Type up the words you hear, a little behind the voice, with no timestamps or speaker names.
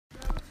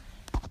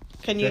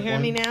Can you hear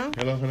me now?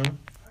 Hello, hello.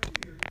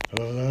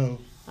 Hello.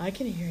 I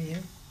can hear you.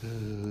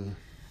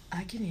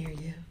 I can hear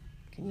you.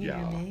 Can you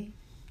hear me?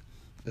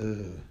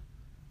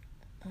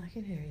 I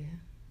can hear you.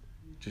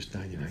 Just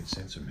 99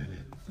 cents a minute.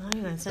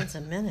 99 cents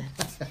a minute.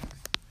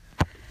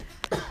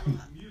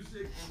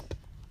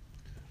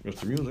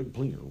 Mr. Music,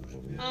 please.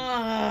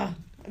 I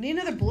need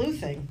another blue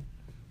thing.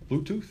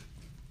 Bluetooth?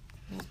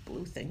 Those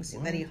blue things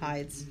that he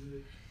hides.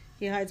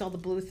 He hides all the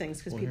blue things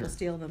because people here.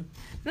 steal them.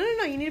 No.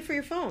 You need it for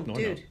your phone, No,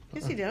 dude. I don't.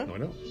 Yes, you do. No, I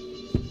don't.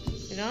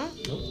 You don't?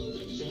 Nope.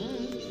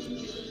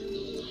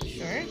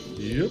 Sure.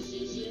 Yep.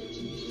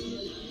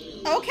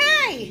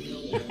 Okay.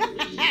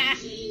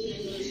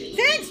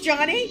 Thanks,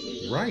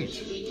 Johnny. Right.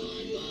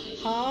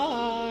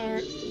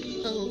 Heart.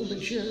 Oh, the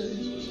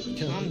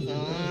Comes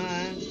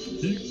on.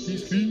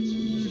 He's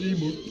feeling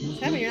more.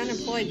 Tell me you're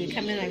unemployed. You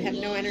come in, I have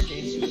no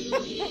energy.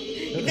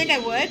 You think I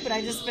would, but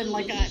I just been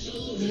like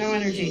no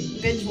energy.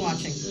 Binge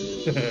watching.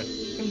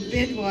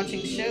 Binge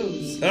watching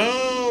shows.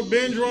 Oh,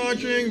 binge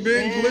watching,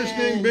 binge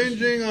listening,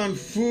 binging on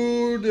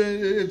food.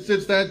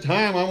 It's that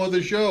time. I'm with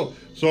the show.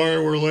 Sorry,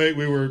 we're late.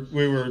 We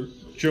were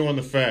chewing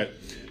the fat.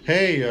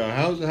 Hey,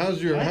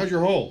 how's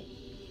your hole?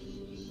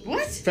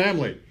 What?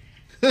 Family.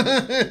 Wow.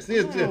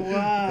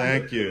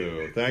 Thank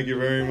you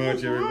very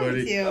much,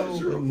 everybody.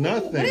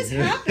 Nothing. What is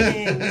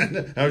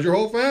happening? How's your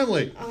whole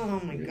family? Oh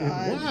my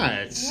God.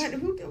 What?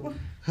 Who?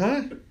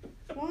 Huh?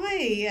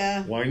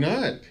 Why? Why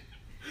not?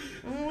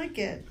 I don't like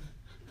it.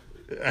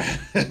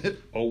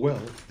 Oh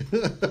well.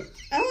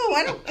 Oh,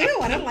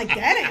 I don't like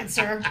that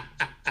answer.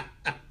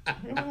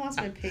 I lost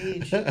my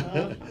page.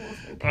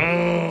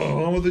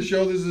 Oh, on with the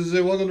show. This is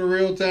welcome to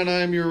Real Town.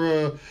 I'm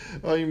your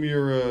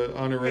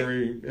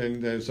honorary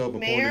and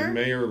self-appointed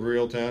mayor of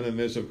Real Town, and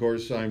this, of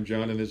course, I'm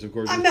John, and this, of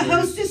course, I'm the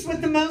hostess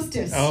with the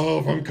mostest.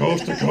 Oh, from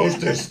coast to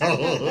coastest.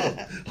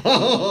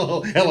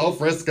 Oh, hello,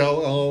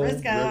 Frisco. Oh,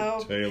 Frisco.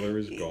 Rip Taylor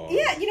is gone.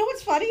 Yeah, you know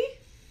what's funny?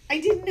 I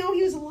didn't know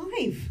he was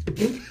alive.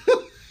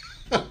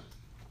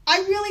 I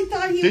really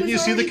thought he Didn't was you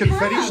see the already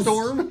confetti passed.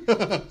 storm?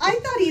 I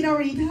thought he'd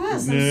already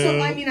passed. No.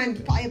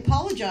 I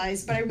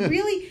apologize, but I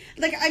really,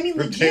 Rip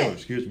legit. Taylor,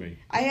 excuse me.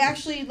 I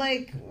actually,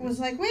 was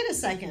like, wait a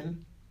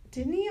second.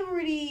 Didn't he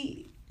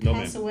already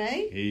pass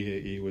away?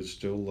 He was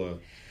still...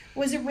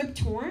 Was it Rip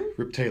Torn?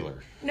 Rip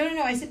Taylor. No.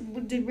 I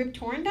said, did Rip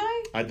Torn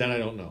die? Then I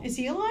don't know. Is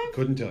he alive?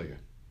 Couldn't tell you.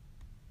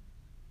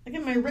 I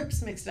get my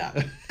rips mixed up.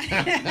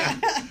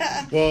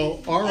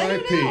 Well,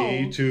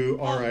 R.I.P. to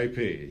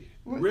R.I.P.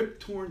 Rip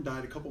Torn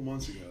died a couple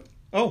months ago.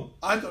 Oh.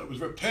 I thought it was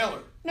Rip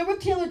Taylor. No,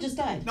 Rip Taylor just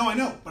died. No, I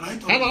know, but I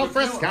thought Hello, it was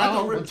Rip Frisco. Taylor. I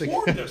thought Rip Once again.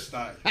 Torn just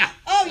died.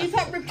 Oh, you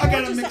thought Rip I Torn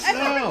got just him died? mixed I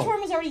thought up. Rip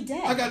Torn was already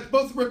dead. I got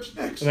both Rips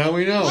mixed. Now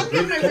we know. I'm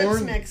getting my Rip rips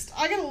Torn. mixed.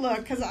 I gotta look,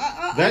 because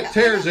That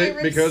tears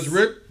it because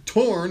Rip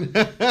Torn,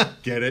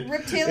 get it,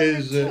 Rip Taylor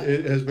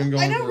it has been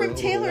going I know for Rip a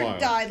Taylor while.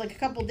 died a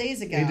couple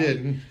days ago. He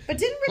did. But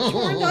didn't Rip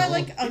Torn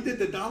die He did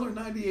the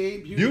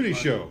 $1.98 Beauty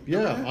show,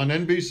 yeah, on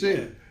NBC.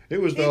 Yeah.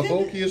 It was the He did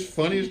hokiest,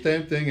 funniest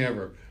damn thing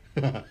ever.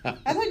 I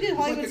thought he did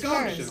Hollywood It's like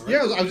a gong Stars. show, right?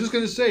 Yeah, I was just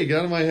gonna say, get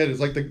out of my head. It's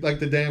like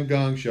the damn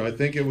Gong Show. I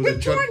think it was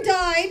Rip Torn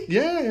died.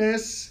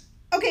 Yes.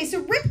 Okay, so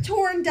Rip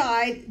Torn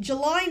died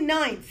July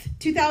 9th,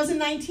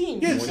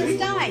 2019. Yes. He just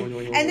died.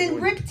 And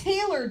then Rip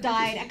Taylor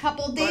died a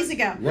couple of days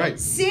ago. Right.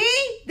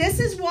 See? This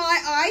is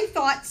why I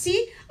thought,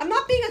 I'm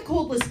not being a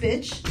coldless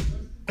bitch.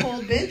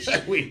 Cold bitch.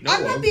 We know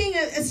I'm not of. being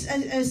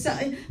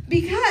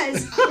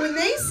because when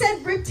they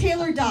said Rip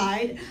Taylor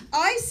died,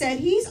 I said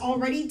he's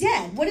already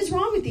dead. What is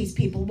wrong with these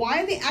people?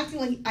 Why are they acting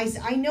like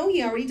I know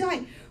he already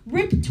died?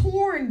 Rip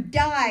Torn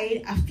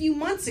died a few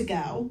months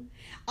ago.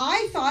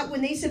 I thought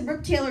when they said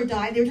Rip Taylor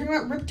died, they were talking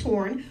about Rip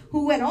Torn,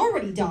 who had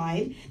already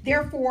died.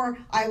 Therefore,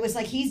 I was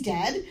like, he's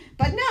dead.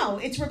 But no,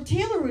 it's Rip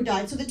Taylor who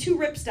died. So the two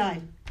Rips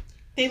died.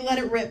 They let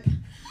it rip.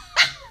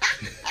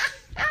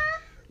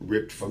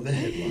 Ripped from the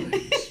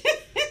headlines.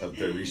 A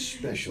very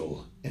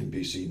special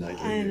NBC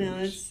nightly I know,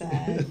 news. it's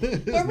sad.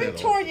 But Rip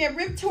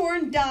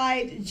Torn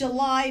died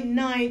July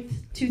 9th,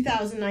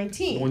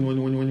 2019.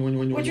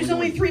 Which was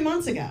only 3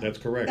 months ago. That's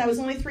correct. That was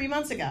only 3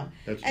 months ago.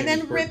 That's and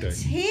Jamie's then Rip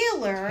birthday.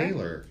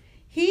 Taylor,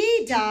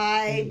 he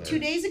died Taylor. 2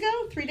 days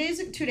ago? 3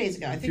 days? 2 days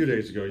ago, I think. 2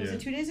 days ago, yeah. Was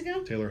it 2 days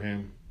ago? Taylor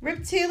Ham.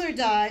 Rip Taylor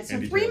died. So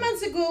Andy 3 Taylor.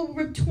 months ago,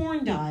 Rip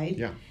Torn died.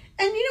 Yeah.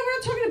 And we're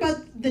not talking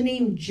about the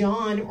name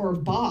John or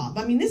Bob.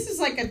 I mean, this is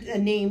like a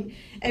name.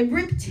 And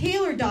Rip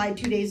Taylor died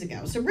 2 days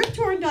ago. So Rip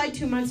Torn died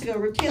 2 months ago.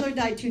 Rip Taylor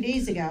died 2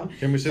 days ago.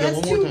 Can we say So that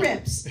that's one more two time?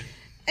 Rips.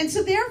 And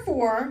so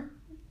therefore,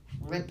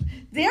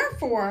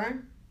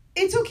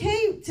 it's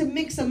okay to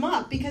mix them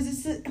up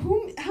because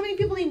how many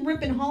people named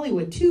Rip in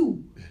Hollywood?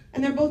 2.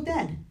 And they're both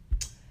dead.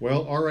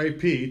 Well,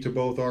 R.I.P. to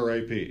both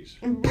R.I.P.s.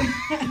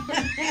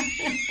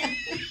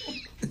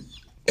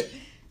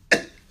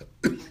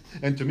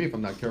 And to me, if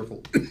I'm not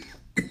careful.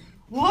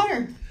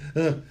 Water.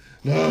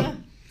 No.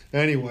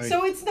 Anyway.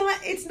 So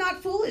it's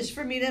not foolish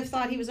for me to have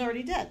thought he was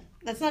already dead.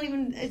 That's not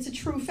even, it's a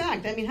true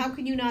fact. I mean, how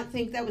can you not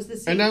think that was the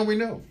same? And now we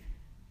know.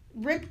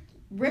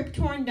 Rip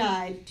Torn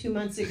died 2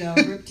 months ago.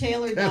 Rip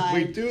Taylor died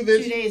we do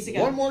this 2 days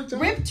ago. one more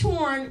time? Rip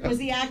Torn was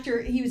the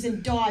actor. He was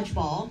in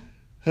Dodgeball.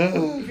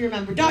 If you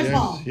remember.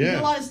 Dodgeball. Yes, He did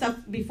yeah. a lot of stuff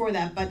before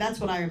that, but that's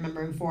what I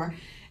remember him for.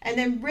 And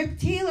then Rip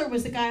Taylor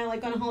was the guy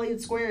like on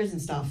Hollywood Squares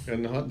and stuff.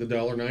 And the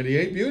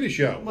 $1.98 beauty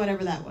show.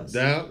 Whatever that was.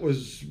 That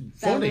was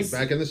funny was-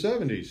 back in the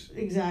 70s.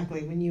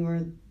 Exactly, when you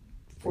were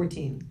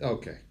 14.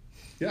 Okay.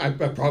 Yeah, I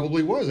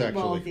probably was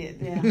Well, actually.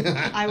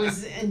 yeah. I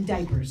was in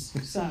diapers,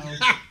 so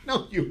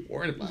No, you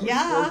weren't. If I was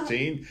Yeah.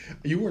 14.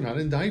 You were not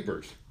in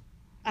diapers.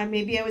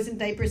 maybe I was in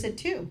diapers at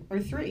 2 or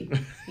 3.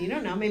 You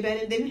don't know. Maybe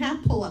I didn't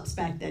have pull-ups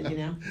back then, you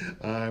know.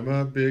 I'm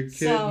a big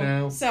kid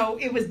now. So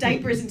it was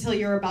diapers until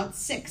you were about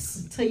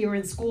 6, until you were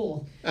in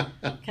school.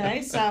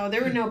 Okay, so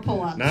there were no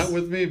pull-ups. Not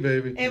with me,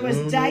 baby. It was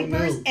No, no,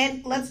 diapers, no.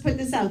 and let's put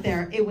this out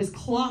there. It was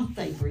cloth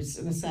diapers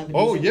in the 70s.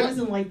 Oh, It yeah.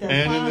 wasn't like the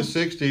And in the cloth-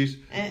 60s,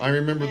 And- I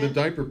remember the and-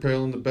 diaper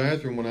pail in the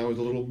bathroom when I was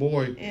a little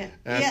boy. Yeah.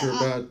 After Yeah,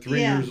 about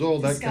 3 yeah, years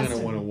old, that kind of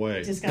disgusting. went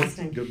away.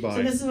 Disgusting. Goodbye.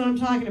 So this is what I'm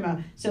talking about.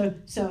 So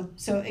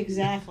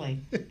exactly.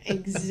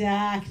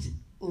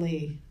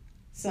 Exactly.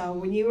 So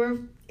when you were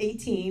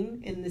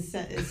 18 in the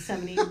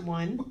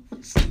 71,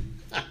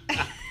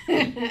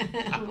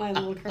 my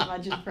little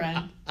curmudgeon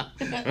friend.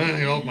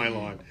 Get off my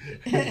lawn.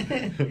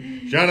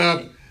 Shut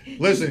up.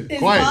 Listen, His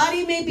quiet.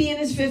 body may be in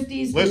his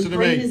 50s, but Listen his to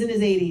brain me. is in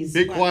his 80s.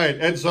 Be But- quiet.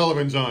 Ed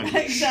Sullivan's on.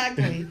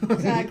 Exactly.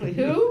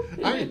 Who?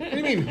 What do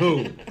you mean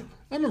who?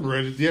 I remember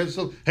Ed.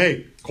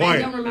 Hey, I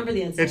quiet. don't remember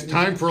the Ed It's Sullivan.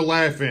 time for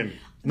laughing.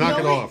 Knock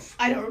it No, off.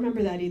 I don't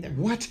remember that either.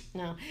 What?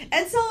 No,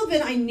 Ed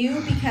Sullivan. I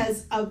knew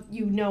because of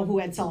who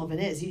Ed Sullivan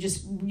is. You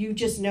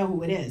just know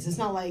who it is. It's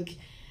not like,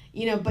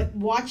 But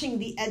watching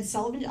the Ed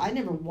Sullivan, I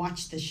never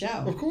watched the show.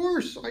 Of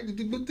course.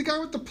 The guy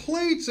with the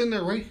plates in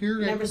there, right here.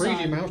 Never That saw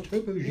crazy it.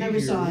 mouse. Never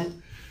saw it.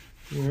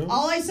 You know?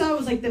 All I saw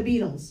was like the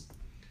Beatles,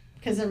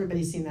 because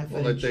everybody's seen that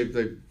Well, footage.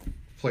 they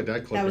played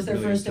that clip. That was a their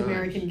million first times.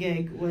 American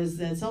gig. Was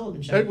the Ed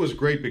Sullivan show? That was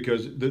great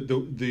because the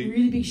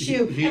really big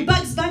shoe. he- And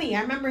Bugs Bunny.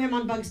 I remember him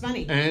on Bugs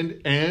Bunny.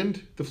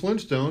 and the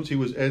Flintstones. He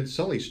was Ed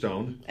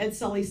Sullystone. Ed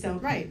Sully Stone.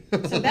 Right.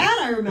 So that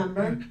I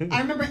remember.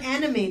 I remember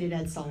animated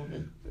Ed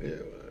Sullivan.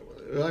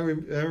 I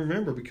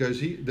remember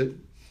because the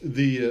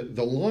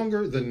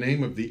longer the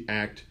name of the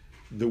act,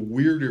 the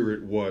weirder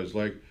it was.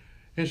 Like,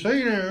 and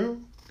so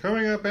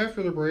coming up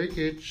after the break,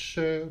 it's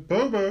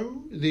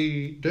Bobo,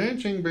 the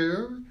dancing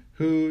bear,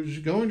 who's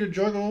going to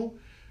juggle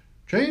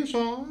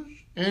chainsaws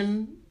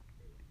and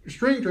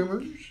string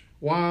trimmers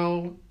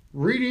while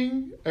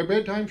reading a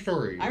bedtime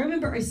story. I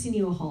remember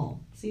Arsenio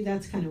Hall. See,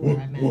 that's kind of where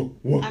I'm at.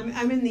 Whoa.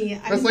 I'm in the.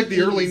 That's like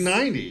the early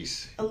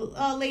 90s.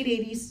 Late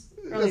 80s.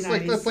 Early That's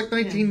 90s. like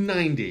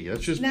 1990.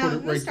 Let's just No, put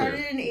it right started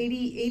there. in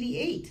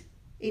 88,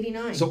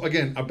 89. So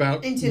again,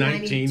 about into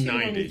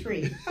 1990.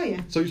 93. Oh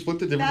yeah. So you split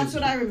the difference. That's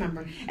what I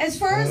remember. As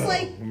far as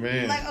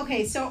man.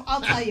 okay, so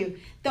I'll tell you,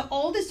 the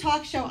oldest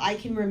talk show I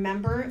can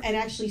remember and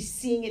actually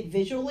seeing it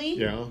visually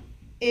Yeah.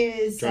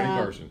 is Johnny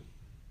Carson.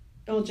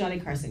 Oh, Johnny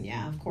Carson,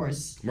 yeah, of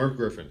course. Merv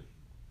Griffin.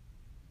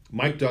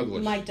 Mike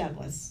Douglas. Mike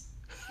Douglas.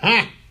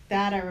 Ha!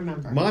 That I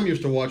remember. Mom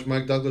used to watch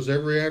Mike Douglas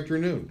every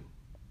afternoon.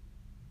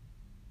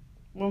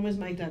 When was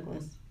Mike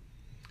Douglas?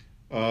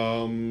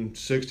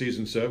 60s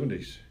and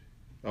 70s.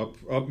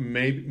 Up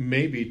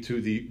maybe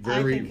to the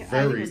very, I think it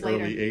very was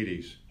later. early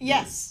 80s.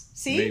 Yes.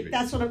 See? Maybe.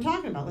 That's what I'm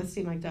talking about. Let's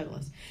see Mike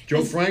Douglas. Joe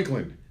It's-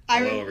 Franklin. Who's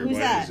Hello, everybody.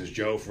 that? This is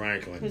Joe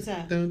Franklin. Who's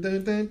that? Dun,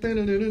 dun, dun, dun,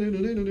 dun, dun, dun,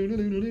 dun, dun,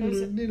 dun, dun, Who's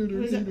dun, that? dun, dun,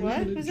 Who's that? dun, What?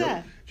 dun, dun, Who's Joe-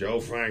 that? Joe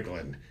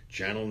Franklin,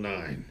 Channel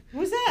 9.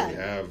 Who's that? We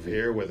have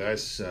here with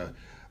us a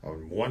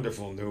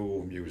wonderful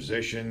new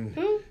musician.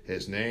 Who?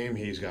 His name,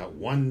 he's got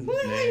one Who the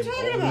hell are you name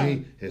talking only.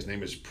 about? His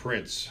name is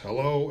Prince.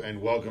 Hello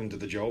and welcome to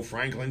the Joe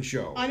Franklin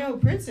Show. I know who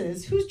Prince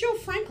is. Who's Joe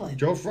Franklin?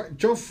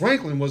 Joe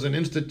Franklin was an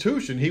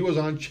institution. He was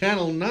on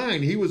Channel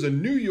 9. He was a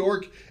New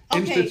York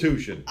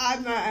institution.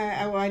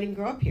 I didn't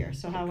grow up here,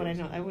 so how would I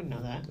know? I wouldn't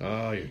know that.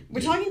 Oh, yeah.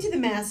 We're talking to the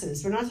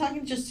masses. We're not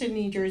talking just to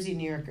New Jersey,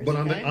 New Yorkers. But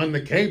okay? on the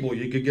cable,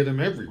 you could get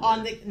him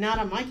everywhere. Not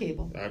on my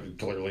cable.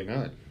 Clearly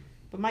not.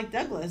 But Mike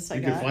Douglas, I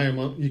You got. can find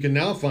him. You can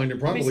now find him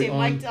Let me probably see on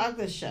Mike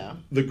Douglas show.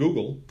 the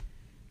Google.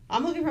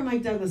 I'm looking for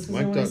Mike Douglas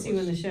because I Mike want to see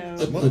Douglas. when the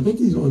show. I think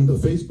he's on the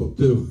Facebook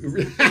too.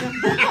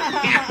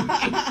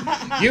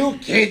 You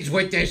kids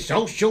with the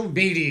social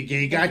media,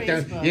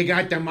 Facebook. you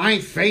got the My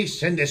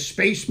Face and the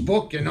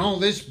Facebook and all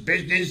this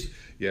business.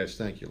 Yes,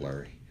 thank you,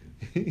 Larry.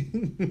 Yeah.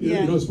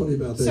 You know what's funny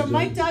about that? So John?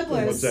 Mike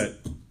Douglas. What's that?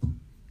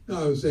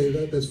 No, I was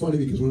saying that's funny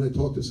because when I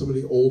talk to some of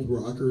the old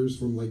rockers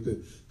from like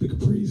the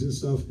Capris and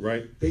stuff,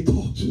 Right. they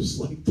talk just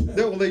like that.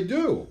 Yeah, well, they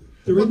do.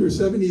 They're in their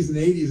 70s and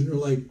 80s and they're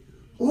like,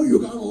 "Oh, you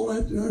got all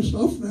that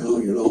stuff now,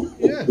 you know."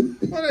 Yeah,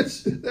 well,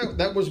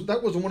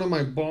 that was one of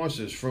my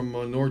bosses from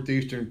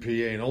northeastern PA,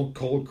 an old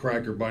cold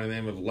cracker by the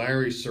name of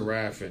Larry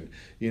Serafin.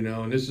 You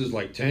know, and this is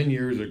like 10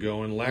 years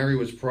ago, and Larry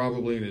was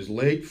probably in his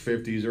late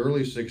 50s,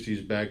 early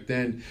 60s back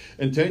then.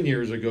 And 10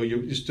 years ago,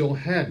 you still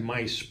had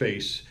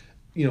MySpace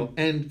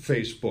and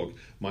Facebook.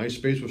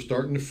 MySpace was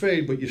starting to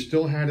fade, but you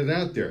still had it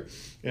out there.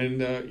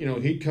 And,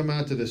 he'd come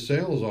out to the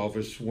sales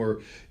office where,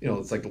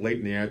 it's like late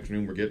in the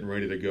afternoon, we're getting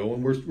ready to go,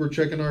 and we're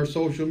checking our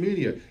social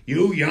media.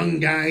 You young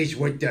guys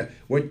with the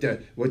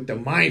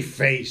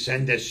MyFace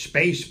and the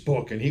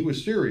Facebook. And he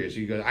was serious.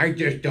 He goes, I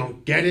just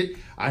don't get it.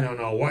 I don't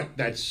know what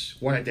it's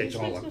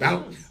all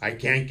about. I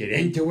can't get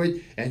into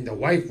it. And the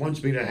wife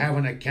wants me to have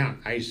an account.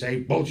 I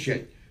say,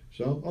 bullshit.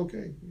 So,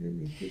 okay.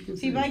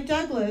 See, Mike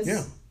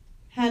Douglas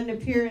had an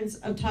appearance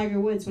of Tiger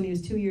Woods when he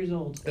was 2 years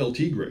old.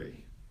 L.T.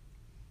 Gray.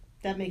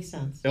 That makes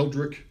sense.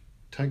 Eldrick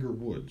Tiger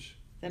Woods.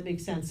 That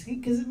makes sense.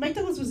 Because Mike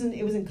Douglas was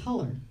in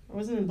color. It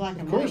wasn't in black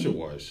and white. Of course it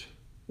was.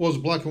 Well, it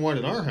was black and white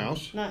in our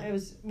house. No, it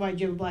was. Why,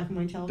 did you have a black and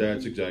white television?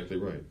 That's exactly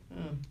right.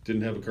 Oh.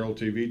 Didn't have a color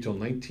TV till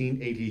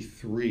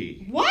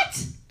 1983.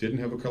 What? Didn't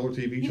have a color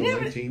TV till You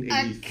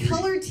 1983. A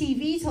color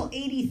TV till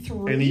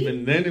 83? And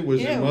even then it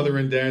was in Mother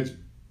and Dad's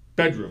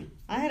bedroom.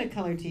 I had a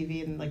color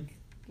TV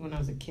when I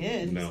was a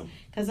kid. No.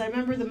 Because I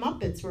remember the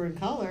Muppets were in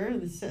color.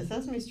 The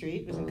Sesame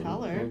Street was in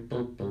color.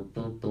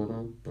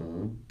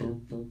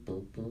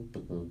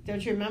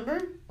 Don't you remember?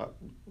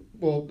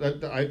 Well,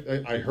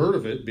 I heard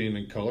of it being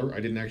in color. I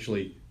didn't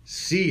actually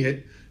see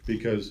it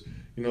because,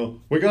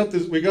 we got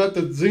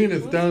the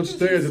Zenith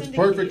downstairs. It's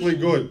perfectly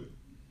good.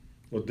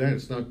 Well, Dad,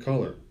 it's not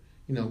color.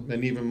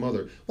 And even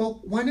Mother.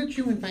 Well, why don't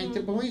you invite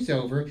the boys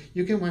over?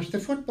 You can watch the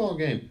football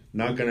game.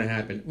 Not going to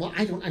happen. Well,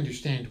 I don't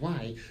understand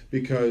why.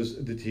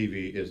 Because the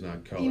TV is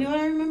not color. You know what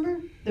I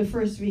remember? The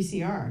first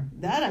VCR.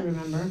 That I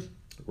remember.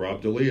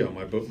 Rob DeLeo,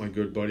 my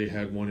good buddy,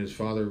 had one. His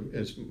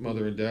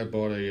mother and dad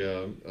bought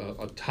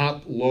a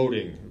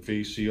top-loading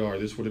VCR.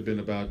 This would have been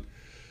about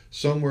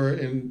somewhere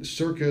in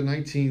circa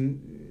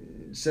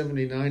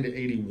 1979 to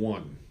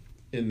 81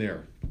 in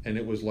there. And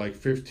it was like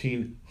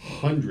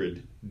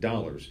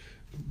 $1,500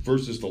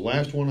 versus the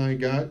last one I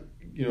got,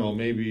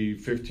 maybe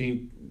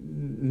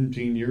 15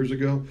 years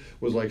ago,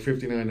 was like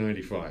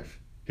 $59.95.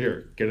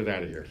 Here, get it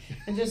out of here.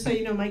 And just so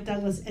you know, Mike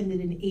Douglas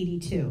ended in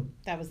 82.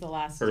 That was the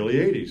last. Early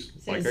 80s,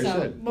 I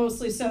said.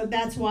 Mostly, so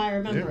that's why I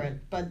remember it.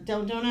 But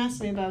don't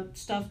ask me about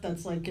stuff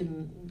that's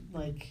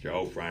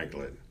Joe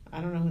Franklin. I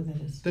don't know who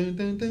that is.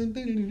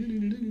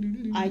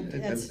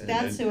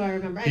 That's who I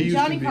remember. And He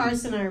Johnny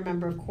Carson I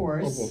remember, of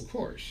course. Oh, well, of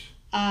course.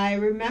 I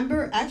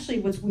remember,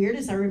 actually, what's weird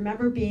is I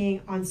remember being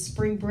on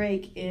spring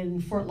break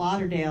in Fort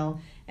Lauderdale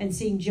and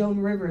seeing Joan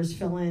Rivers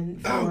fill in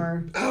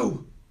for...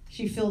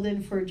 She filled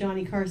in for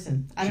Johnny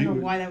Carson. I don't know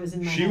why that was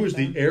in my head. She was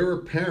the heir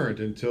apparent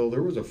until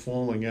there was a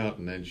falling out,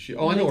 and then she...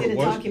 I know what it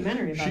was. They did a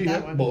documentary about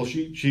that one. Well,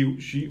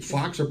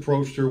 Fox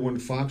approached her when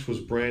Fox was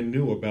brand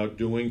new about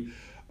doing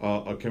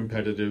a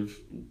competitive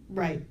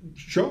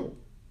show.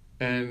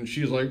 And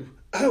she's like,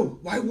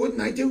 why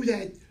wouldn't I do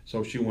that?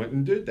 So she went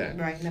and did that.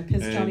 Right, and that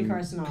pissed Johnny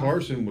Carson off.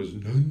 Carson was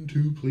none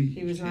too pleased.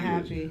 He was not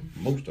happy.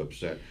 Most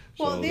upset.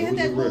 Well, they had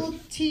that little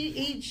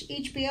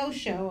HBO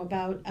show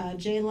about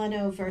Jay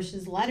Leno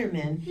versus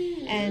Letterman.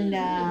 And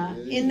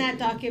in that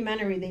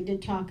documentary, they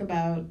did talk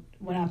about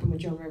what happened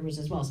with Joan Rivers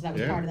as well. So that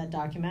was part of that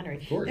documentary.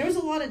 Of course. There was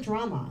a lot of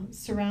drama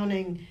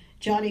surrounding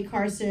Johnny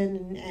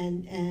Carson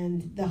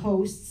and the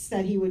hosts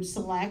that he would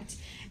select,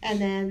 and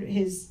then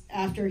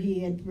after he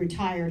had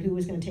retired, who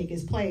was going to take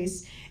his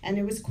place, and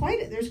there's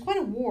quite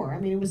a war. I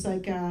mean, it was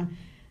like a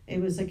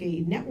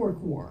network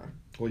war.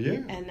 Well,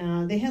 yeah.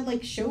 And they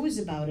had shows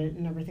about it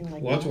and everything like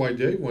that. Well, that's why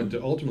Dave went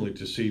ultimately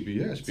to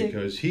CBS,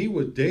 because Dave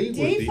was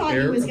the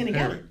heir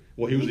apparent.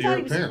 Well, he was the heir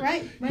apparent.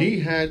 Right. He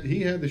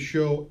had the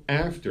show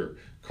after.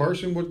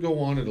 Carson would go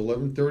on at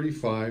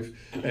 11:35,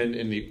 and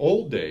in the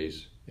old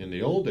days,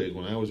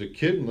 when I was a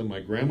kid and then my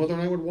grandmother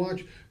and I would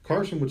watch,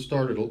 Carson would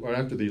start right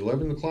after the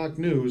 11 o'clock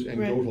news and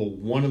go till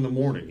 1 in the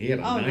morning. He had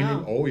a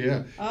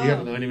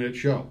 90-minute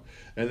show.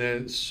 And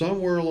then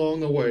somewhere along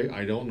the way,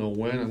 I don't know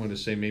when, I'm going to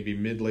say maybe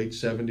mid-late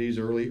 70s,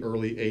 early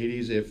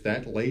 80s, if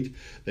that late,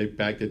 they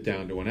backed it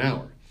down to an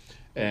hour.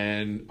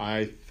 And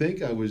I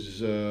think I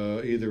was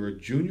either a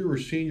junior or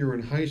senior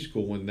in high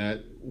school when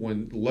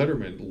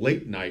Letterman,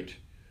 late night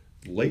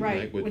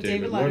with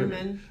David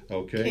Letterman.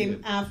 Okay.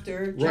 Came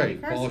after Johnny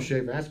Carson. Paul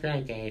Schaefer. That's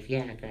great, Dave.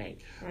 Yeah,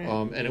 great. Right.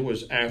 And it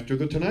was after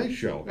The Tonight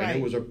Show. Right. And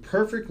it was a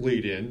perfect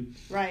lead-in.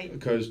 Right.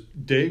 Because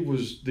Dave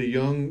was the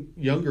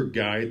younger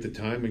guy at the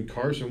time, and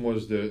Carson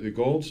was the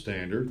gold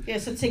standard. Yeah,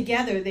 so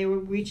together they were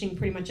reaching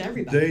pretty much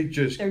everybody. They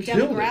just Their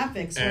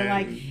demographics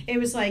were it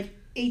was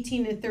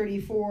 18 to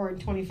 34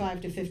 and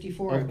 25 to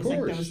 54. It was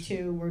like those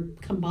two were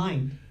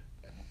combined.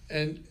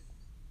 And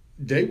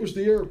Dave was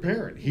the heir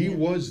apparent. He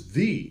was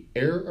the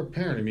heir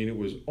apparent. I mean, it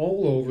was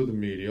all over the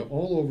media,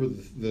 all over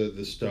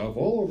the stuff,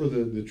 all over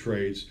the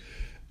trades,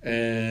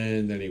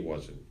 and then he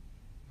wasn't.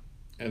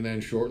 And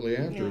then shortly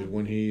after is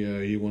when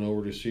he went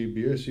over to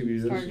CBS.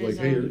 CBS was like,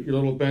 hey, you're a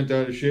little bent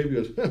out of shape. He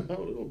goes, I'm a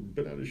little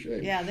bent out of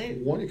shape. Yeah,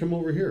 why don't you come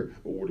over here?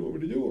 Well, what do you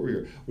want me to do over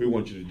here? We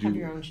want you to do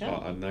your own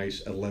show. A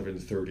nice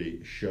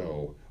 11:30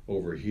 show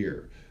over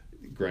here.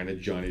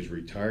 Granted, Johnny's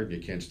retired. You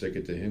can't stick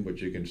it to him,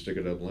 but you can stick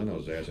it up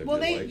Leno's ass if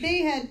Well, you like.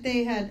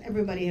 they had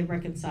everybody had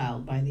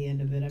reconciled by the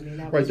end of it. I mean,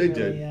 that Right, was they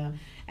really, did.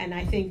 And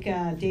I think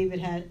David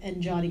had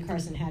and Johnny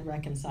Carson had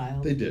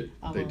reconciled. They did.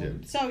 They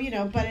did. So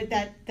but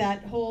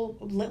that whole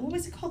what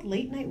was it called?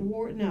 Late Night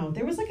War? No,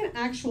 there was like an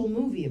actual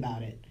movie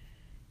about it.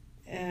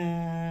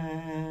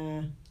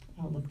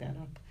 I'll look that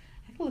up.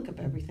 I can look up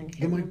everything.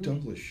 The Mike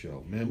Douglas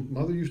show, man.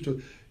 Mother used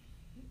to.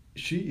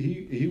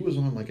 He was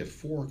on like at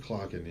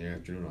 4:00 in the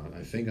afternoon.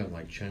 I think on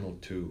like Channel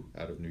 2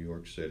 out of New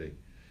York City.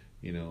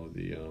 You know,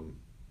 the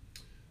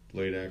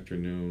late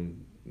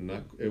afternoon.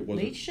 It wasn't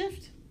Late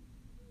Shift.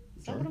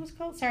 Is that Sorry? what it was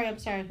called? Sorry, I'm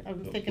sorry.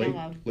 I'm thinking out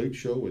loud. Late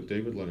show with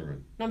David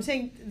Letterman. No, I'm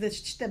saying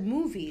the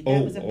movie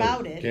that was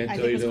about it. Can't I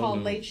tell think you it was don't called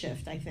know. Late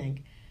Shift. I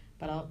think,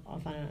 but I'll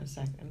find out in a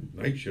second.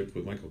 Night Shift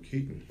with Michael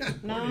Keaton.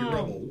 No. Barney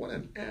Rubble, what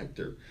an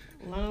actor.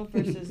 Leno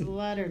versus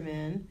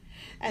Letterman,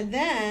 and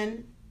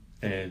then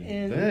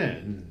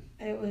Then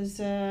it was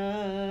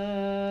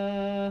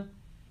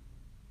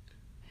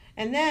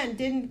and then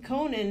didn't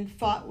Conan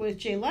fought with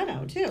Jay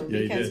Leno too? Yeah,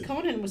 he Because did.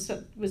 Conan was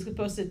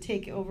supposed to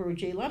take over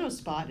Jay Leno's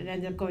spot and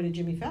ended up going to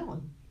Jimmy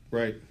Fallon.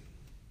 right.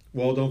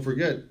 Well, don't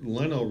forget,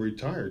 Leno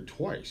retired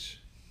twice.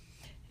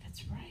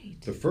 That's right.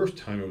 The first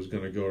time it was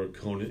going to go to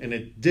Conan, and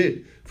it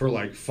did for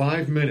like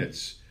 5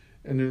 minutes.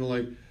 And then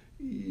like,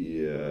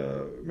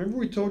 yeah, remember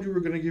we told you we were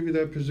going to give you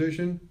that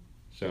position?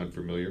 Sound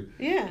familiar?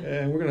 Yeah.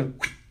 And we're going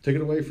to take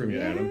it away from you,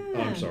 Adam. Oh,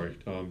 Yeah. I'm sorry,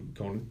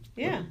 Conan.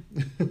 Yeah.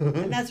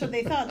 And that's what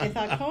they thought. They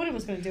thought Conan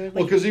was going to do it.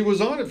 Well, because he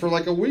was on it for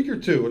like a week or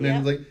two, and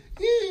then Yep. like,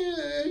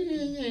 yeah,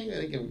 I'm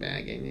gonna come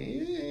back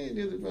and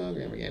do the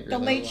program again. The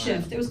Late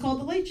Shift. It was called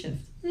The Late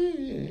Shift.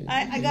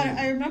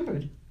 I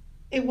remembered.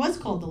 It was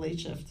called The Late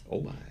Shift.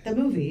 Oh my! The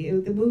movie.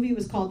 The movie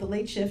was called The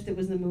Late Shift. It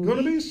was the movie.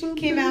 Gonna be some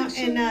Came out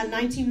in big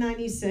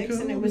 1996,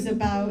 and it was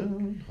about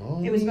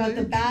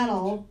the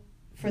battle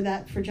for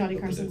Johnny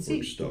Carson's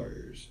Network seat.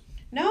 stars.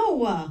 No.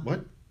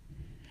 What?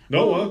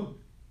 Noah.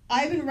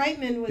 Ivan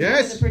Reitman was one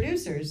Yes. of the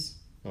producers.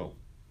 Oh.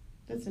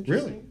 That's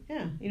interesting.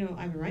 Yeah, you know who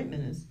Ivan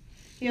Reitman is.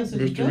 He also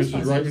did Mr. and Mrs.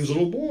 Ghostbusters. Reitman's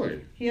little boy.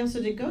 He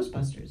also did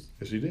Ghostbusters.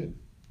 Yes, he did.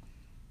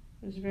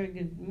 It was a very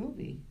good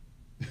movie.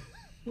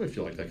 Well, if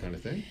you like that kind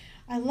of thing.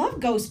 I love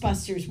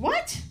Ghostbusters.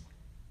 What?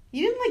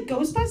 You didn't like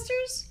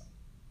Ghostbusters?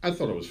 I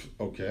thought it was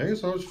okay.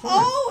 So it was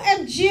fine.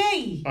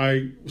 OMG!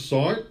 I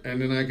saw it,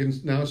 and then I can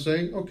now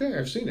say, okay,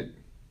 I've seen it.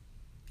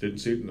 Didn't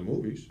see it in the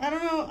movies. I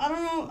don't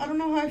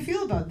know how I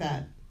feel about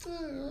that.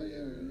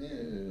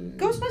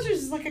 Ghostbusters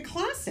is like a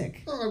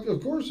classic. Oh,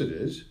 of course it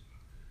is.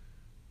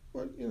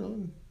 But, you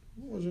know,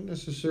 it wasn't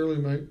necessarily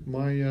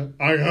my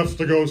I have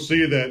to go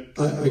see that.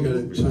 I got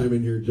to chime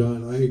in here,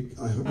 John.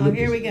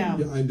 Here we go.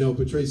 Yeah, I know,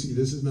 but Tracy,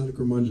 this is not a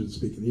curmudgeon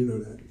speaking. You know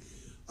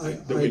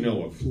that. That we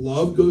know of.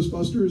 Love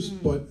Ghostbusters,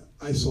 but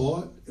I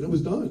saw it and it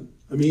was done.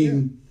 I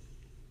mean,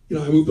 you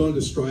know, I moved on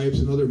to Stripes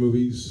and other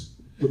movies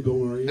with Bill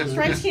Murray. and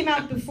Stripes came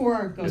out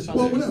before Ghostbusters.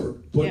 Well, whatever.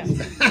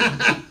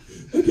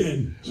 But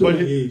again, show But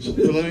my age.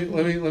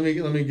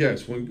 let me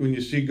guess. When you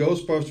see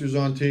Ghostbusters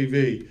on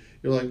TV,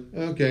 you're like,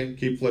 okay,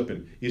 keep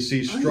flipping. You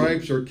see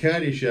Stripes or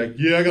Caddyshack,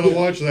 yeah, I gotta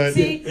watch that.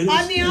 See, and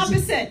I'm the it's-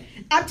 opposite.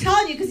 I'm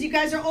telling you because you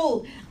guys are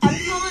old. I'm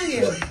telling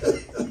you.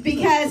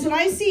 Because when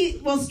I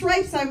see,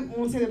 Stripes, I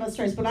won't say that about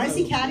Stripes, but when I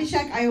see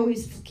Caddyshack, I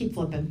always keep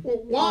flipping.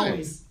 Well, why?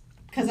 Always.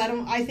 Because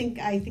I think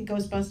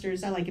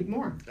Ghostbusters, I like it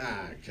more.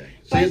 Ah, okay.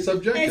 See, But it's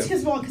subjective. It's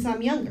because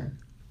I'm younger.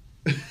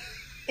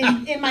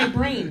 In my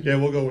brain. Yeah,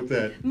 we'll go with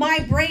that.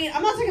 My brain,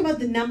 I'm not talking about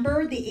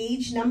the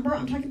age number.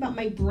 I'm talking about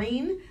my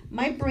brain.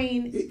 My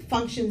brain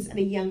functions at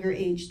a younger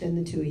age than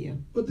the two of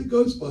you. But the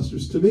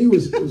Ghostbusters, to me,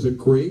 was a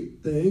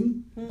great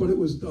thing, but it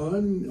was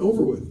done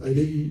over with. I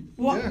didn't...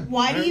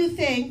 Why do you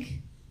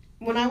think,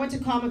 when I went to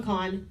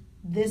Comic-Con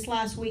this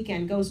last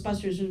weekend,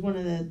 Ghostbusters was one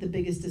of the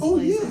biggest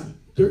displays? Oh,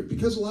 yeah.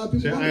 Because a lot of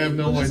people... See, I have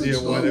no but it's idea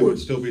like why Star that would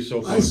Wars. still be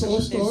so I saw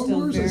focused. Star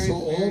Wars. I saw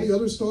all the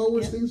other Star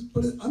Wars Yep. things,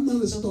 but I'm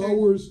not a Still Star very-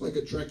 Wars, like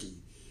a Trekkie.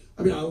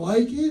 I mean, I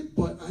like it,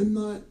 but I'm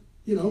not,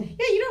 you know...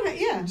 Yeah, you don't.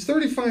 Yeah. It's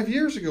 35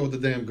 years ago with the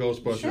damn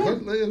Ghostbusters.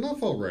 Sure.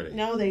 Enough already.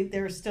 No,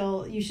 they're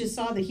still. You just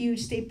saw the huge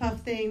Stay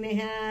Puft thing they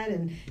had,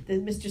 and the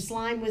Mr.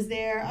 Slime was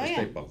there. Oh yeah,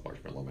 Stay Puft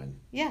Marshmallow Man.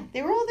 yeah,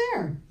 they were all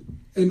there.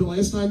 And the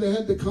last time they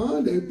had the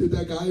con,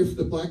 that guy,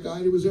 the black guy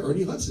who was there,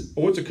 Ernie Hudson,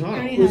 Oh, it's a con.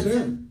 Ernie was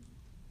Hudson.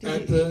 there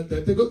Did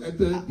at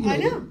the I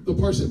know. the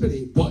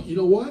Parsippany. But you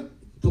know what?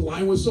 The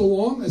line was so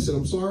long. I said,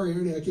 "I'm sorry,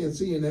 Ernie, I can't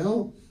see you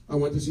now." I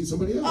went to see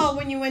somebody else. Oh,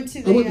 when you went to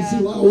I went to see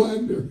the Lyle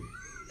Wagner.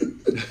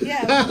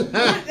 yeah,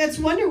 that's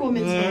Wonder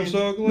Woman's I'm name.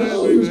 so glad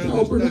No, we it was did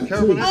Carol the Burnett,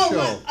 Carol too. Burnett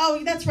show.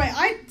 Oh, that's right.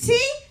 I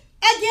see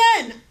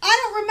again.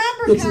 I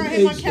don't It's remember an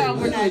him on age Carol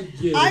thing. I Burnett.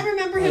 get it. I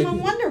remember I him get on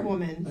it. Wonder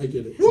Woman. I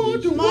get it.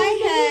 What?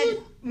 My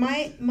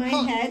head, my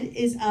head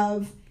is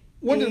of.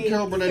 When did a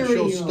Carol Burnett show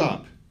 30-year-old.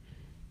 stop?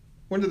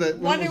 When did that?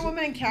 Wonder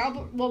Woman and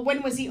Carol. Well,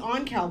 when was he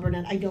on Carol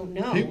Burnett? I don't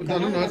know. No,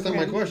 that's not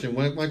my question.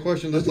 My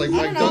question is like I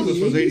Mike don't know. Douglas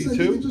was I think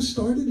it 82. just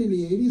started in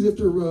the 80s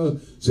after Carol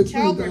 $6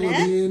 Million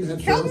Burnett? Man had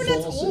Carol Farrah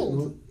Burnett's Fawcett and old.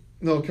 all-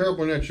 No, Carol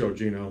Burnett show,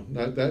 Gino.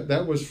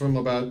 That was from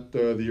about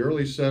the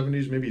early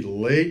 70s, maybe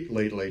late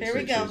 60s. Here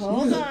we go.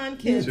 Hold on,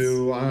 kids.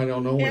 To, I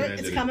don't know when it It's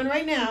ended. coming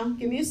right now.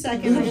 Give me a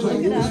second. I can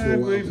look it up.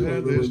 We've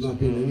had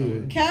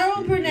this.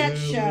 Carol Burnett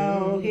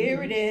show.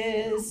 Here it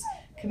is.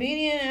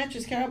 Comedian,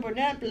 actress Carol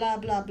Burnett, blah,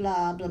 blah,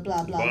 blah, blah,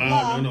 blah, blah,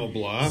 blah. No,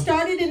 blah.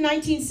 Started in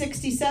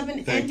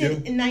 1967, Thank ended you.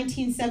 in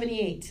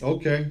 1978.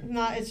 Okay.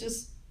 It's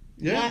just,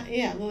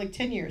 Yeah. like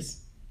 10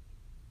 years.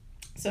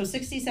 So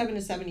 67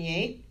 to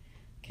 78.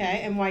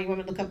 Okay, and why, you want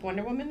me to look up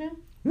Wonder Woman now?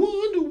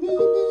 Wonder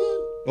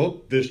Woman.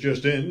 Oh, this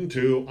just in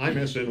to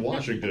IMS in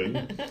Washington.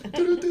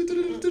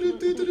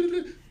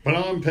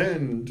 Phnom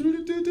Penh.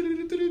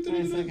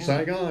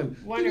 Saigon.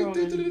 Wonder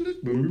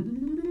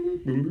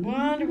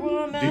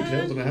Woman.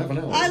 Details in a half an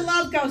hour. I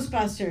love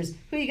Ghostbusters.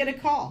 Who are you going to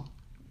call?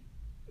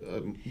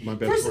 My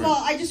best First friend. of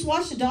all, I just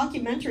watched a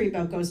documentary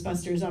about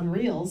Ghostbusters on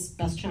Reels,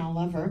 best channel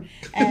ever,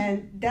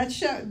 and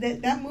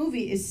that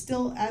movie is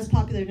still as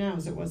popular now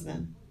as it was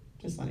then.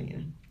 Just letting you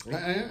know.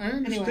 I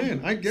understand.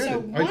 Anyway, I get so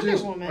it. Wonder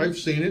Woman- I've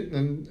seen it,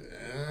 and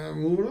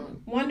moving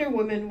on. Wonder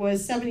Woman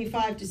was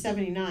 75 to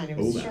 79. It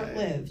was Oh, my.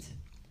 short-lived.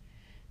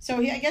 So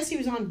I guess he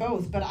was on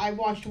both, but I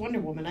watched Wonder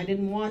Woman. I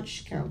didn't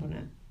watch Carol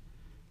Burnett.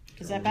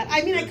 Is that bad?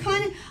 I mean, I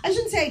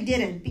shouldn't say I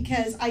didn't,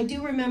 because I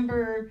do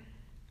remember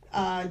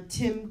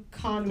Tim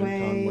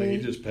Conway.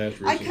 He just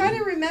passed I recently.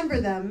 kind of remember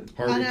them,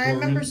 Harvey and I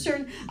remember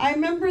Korman. I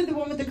remember the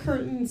one with the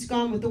curtains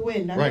gone with the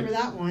wind. I remember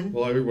that one,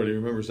 Well, everybody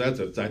remembers that.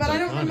 That's but I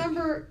don't iconic.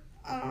 remember.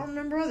 I don't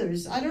remember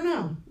others. I don't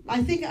know.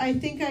 I think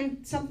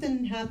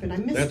something happened. I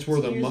missed. That's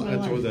where some years of my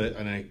life.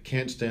 and I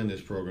can't stand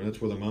this program. That's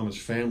where the Mama's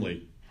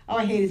Family Oh,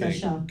 I hated that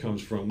thing show.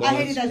 comes from. I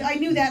hated that. I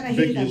knew that, and I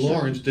hated Vicki that show.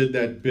 Lawrence did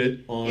that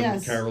bit on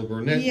Yes. Carol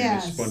Burnett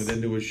Yes. and spun it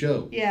into a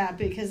show. Yeah,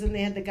 because then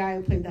they had the guy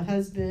who played the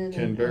husband.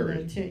 Ken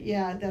Berry.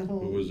 That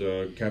whole. It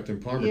was Captain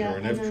Parmenter Yeah, on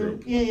and F then-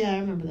 Troop. yeah, I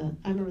remember that.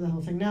 I remember the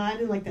whole thing. No, I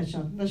didn't like that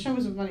show. The show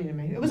wasn't funny to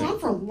me. It was No. on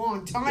for a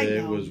long time.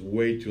 It though. was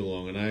way too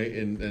long,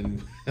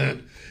 and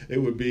it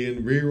would be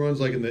in reruns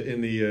like in the I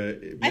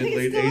mid think it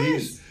late still '80s.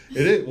 is.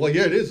 It is. Well,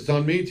 yeah, it is. It's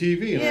on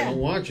MeTV, and I Yeah. don't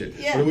watch it.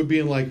 Yeah. But it would be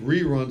in like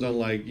reruns on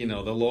like the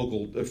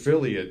local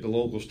affiliate, the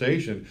local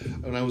station.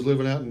 And I was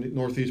living out in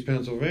Northeast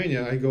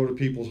Pennsylvania. I go to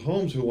people's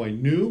homes who I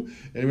knew,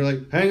 and they're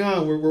like, "Hang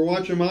on, we're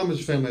watching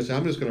Mama's Family." I said,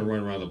 "I'm just going to run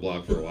around the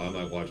block for a while. I'm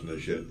not watching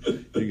this shit.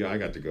 I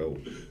got to go."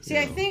 See,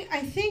 I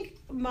think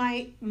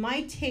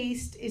my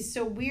taste is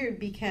so weird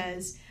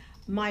because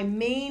my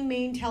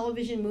main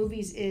television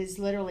movies is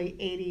literally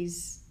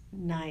 80s,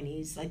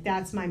 90s. Like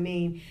that's my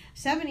main.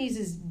 70s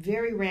is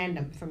very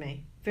random for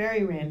me.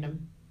 Very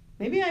random.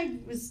 Maybe I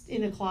was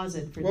in a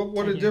closet for Well,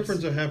 what 10 a years.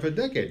 difference a half a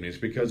decade makes,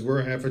 because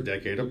we're half a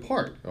decade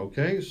apart,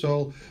 okay?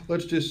 So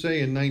let's just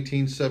say in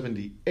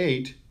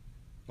 1978,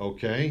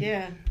 okay?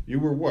 Yeah. You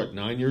were what,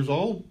 9 years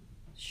old?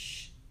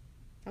 Shh.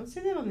 Don't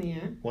say that on the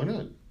air. Why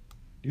not?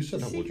 You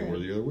said how old you Secret. were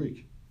the other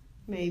week.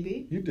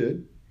 Maybe. You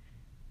did.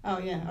 Oh,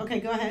 yeah.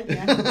 Okay, go ahead.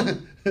 Yeah.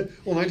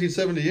 Well,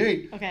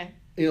 1978, Okay.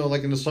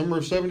 like in the summer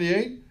of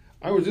 78,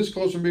 I was this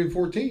close from being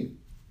 14.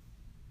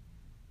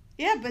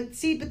 Yeah, but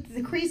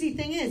the crazy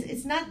thing is,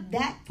 it's not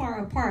that far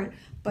apart,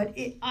 but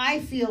I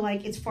feel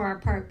like it's far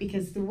apart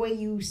because the way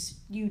you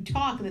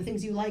talk and the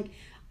things you like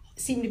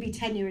seem to be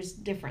 10 years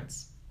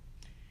difference.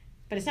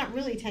 But it's not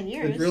really 10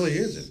 years. It really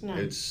isn't. No.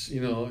 It's,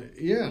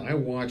 I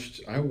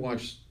watched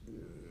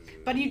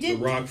But you the did.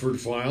 Rockford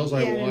Files. Yeah,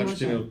 I I didn't watched, watch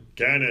that.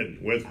 Cannon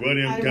with I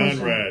William didn't watch that.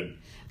 Conrad.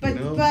 But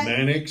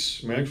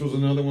Mannix. Mannix was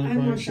another one I of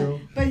don't my watch show.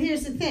 that. But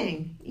here's the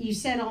thing: you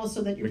said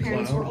also that your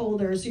parents McLeod. were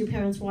older, so your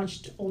parents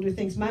watched older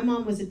things. My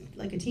mom was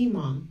like a teen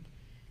mom,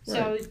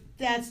 so Right.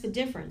 that's the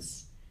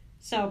difference.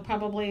 So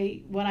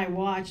probably what I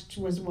watched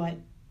was what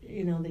the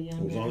younger.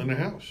 It was on in the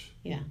house.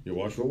 Yeah. You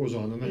watched what was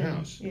on in the Yeah,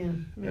 house. Yeah,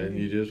 maybe. And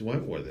you just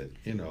went with it,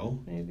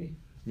 Maybe.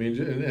 I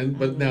mean,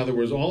 but now there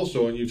was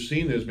also, and you've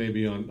seen this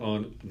maybe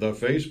on the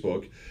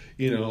Facebook,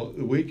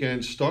 the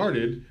weekend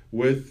started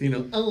with,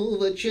 oh,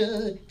 what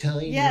you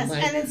tell you. Yes,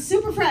 and it's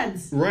Super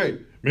Friends. Right.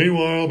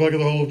 Meanwhile, back at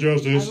the Hall of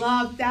Justice.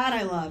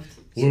 I loved.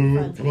 Super Lou,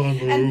 Friends. come on,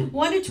 Lou. And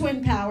Wonder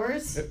Twin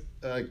Powers.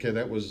 Okay,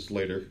 that was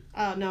later.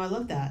 Oh, no, I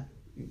love that.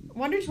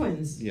 Wonder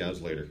Twins. Yeah, it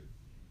was later.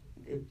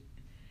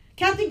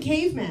 Captain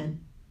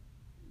Caveman.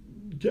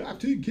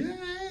 Captain Cave.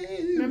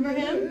 Remember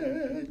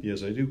him?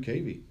 Yes, I do.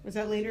 Cavey. Was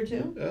that later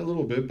too? A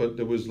little bit, but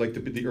it was like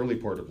the early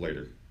part of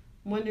later.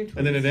 Wonder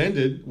Twins. And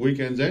then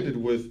weekends ended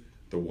with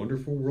The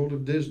Wonderful World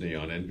of Disney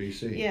on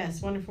NBC.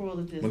 Yes, Wonderful World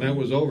of Disney. When that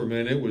was over,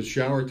 man, it was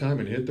shower time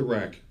and hit the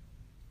rack.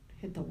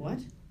 Hit the what?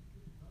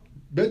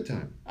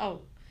 Bedtime.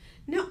 Oh,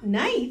 no,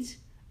 night?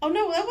 Oh,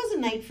 no, that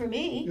wasn't night for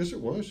me. Yes, it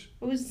was.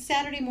 It was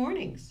Saturday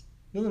mornings.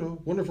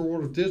 No. Wonderful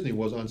World of Disney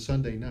was on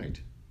Sunday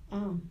night.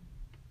 Oh.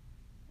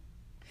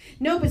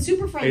 No, but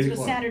Super Friends 8 was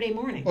o'clock. Saturday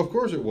morning. Of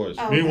course it was.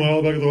 Oh, okay.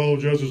 Meanwhile, back at the Hall of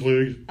Justice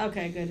League.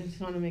 Okay, good. I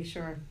just want to make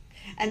sure.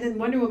 And then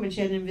Wonder Woman,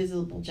 she had an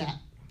invisible jet.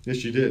 Yes,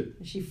 she did.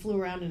 She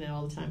flew around in it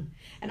all the time.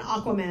 And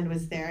Aquaman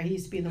was there. He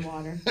used to be in the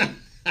water.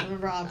 I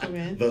remember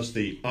Aquaman. Thus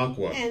the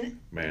Aqua And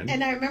Man.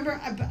 And I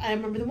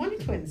remember the Wonder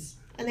Twins.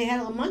 And they had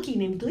a monkey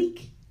named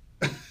Gleek.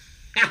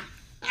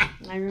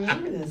 I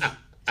remember this.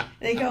 And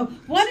they go,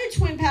 Wonder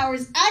Twin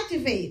powers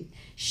activate.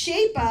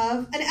 Shape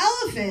of an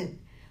elephant.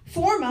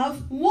 Form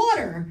of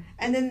water.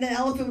 And then the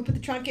elephant would put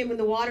the trunk in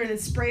the water and then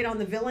spray it on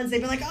the villains.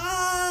 They'd be like,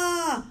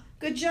 ah,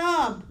 good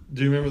job.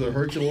 Do you remember the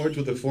Herculoids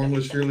with the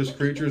formless, fearless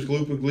creatures,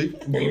 gloop and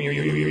gleep?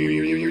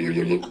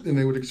 And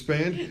they would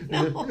expand?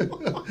 No.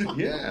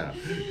 Yeah.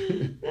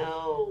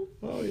 No.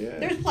 Oh, yeah.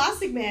 There's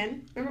Plastic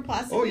Man. Remember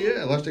Plastic Oh, Man?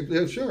 yeah. Elastic,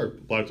 yeah, sure.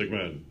 Plastic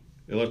Man.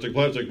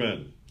 Plastic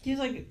Man. He was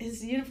like,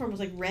 his uniform was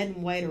like red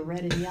and white or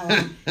red and yellow.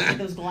 Like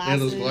those glasses. Yeah,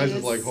 those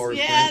glasses like Horace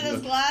Yeah, Grant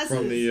those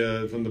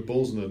glasses. from the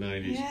Bulls in the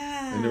 90s.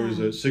 Yeah. And there was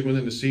a Sigmund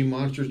and the Sea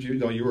Monsters.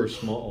 You were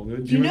small. Do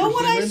You know remember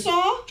what I Sigmund?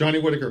 saw Johnny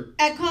Whitaker.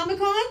 at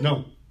Comic-Con?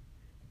 No.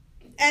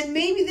 And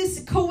maybe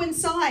this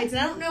coincides.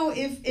 And I don't know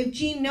if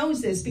Gene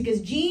knows this,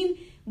 because Gene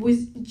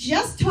was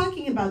just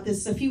talking about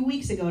this a few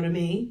weeks ago to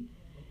me.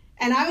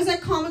 And I was at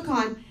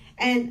Comic-Con,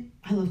 and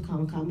I love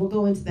Comic-Con. We'll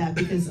go into that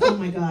because, oh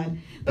my God.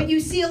 But you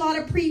see a lot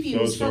of previews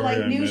So for sorry, like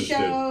I new missed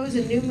shows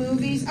and new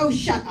movies. Oh,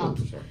 shut up.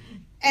 Oh, sorry.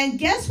 And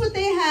guess what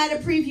they had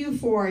a preview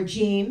for,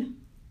 Gene?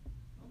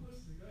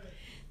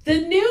 The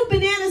new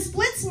Banana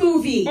Splits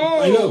movie.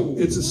 Oh, I know.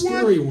 It's a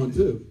scary one,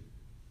 too.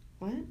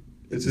 What?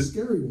 It's a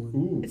scary one.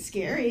 Ooh. It's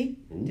scary.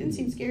 It didn't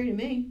seem scary to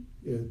me.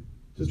 Yeah.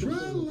 Just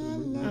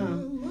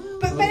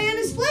But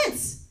Banana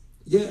Splits.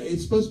 Yeah,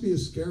 it's supposed to be a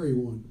scary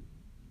one.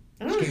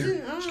 I don't know.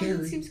 It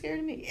didn't seem scary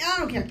to me. I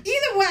don't care.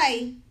 Either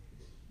way,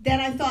 then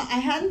I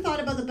hadn't thought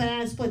about the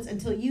Banana Splits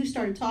until you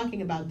started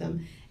talking about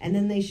them, and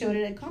then they showed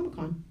it at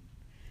Comic-Con.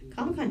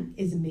 Comic-Con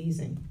is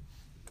amazing.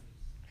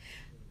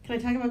 Can I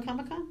talk about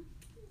Comic-Con?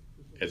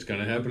 It's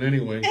going to happen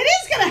anyway. It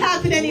is going to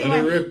happen anyway. Let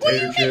it rip, Well,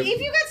 Tater Chip.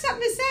 if you got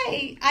something to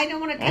say, I don't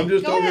want to. I'm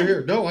just go over ahead.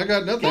 here. No, I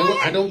got nothing. Go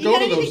ahead. I don't You go got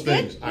to those anything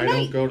good? things. I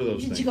don't go to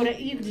those Did things.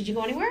 Did you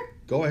go anywhere?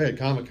 Go ahead,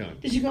 Comic-Con.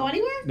 Did you go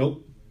anywhere?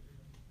 Nope.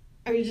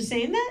 Are you just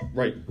saying that?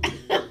 Right.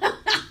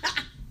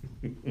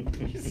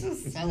 You're so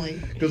silly.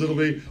 Because it'll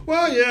be,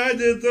 well, yeah, I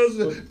did those.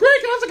 Great,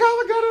 that's a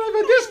Comic-Con, and I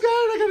met this guy,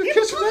 and I got a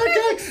kiss from that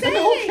guy, and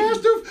the whole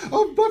cast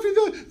of Buffy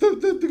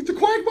the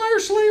Quagmire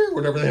Slayer,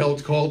 whatever the hell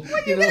it's called.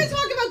 Well, you're going to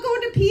talk about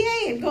going to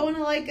PA and going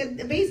to like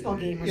a baseball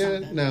game or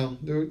something. No.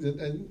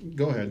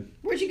 Go ahead.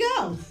 Where'd you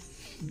go?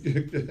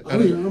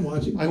 I'm here. I'm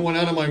watching. I went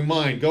out of my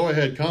mind. Go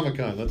ahead,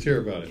 Comic-Con. Let's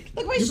hear about it.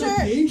 Look my You met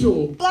shirt. the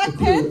Angel. Black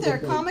crew Panther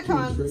at, like,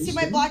 Comic-Con. Trace, See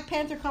my didn't Black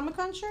Panther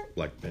Comic-Con shirt?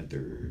 Black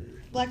Panther.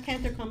 Black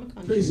Panther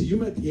Comic-Con you? Tracy, you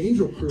met the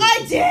Angel crew.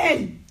 I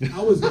did!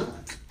 How was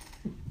that?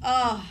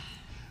 A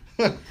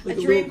Like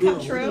dream little come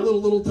girl, true. Like a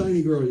little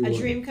tiny girl you A were.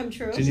 dream come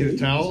true. Do you need a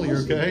towel? You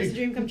It's a okay?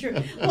 dream come true.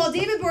 Well,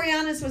 David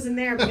Boreanaz wasn't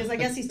there because I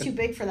guess he's too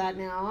big for that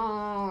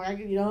now.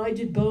 I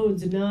did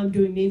Bones and now I'm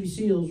doing Navy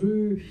SEALs.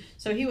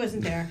 So he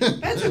wasn't there.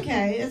 But that's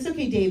okay. That's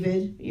okay,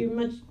 David. You're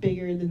much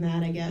bigger than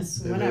that, I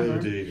guess. Whatever.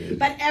 David.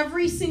 But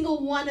every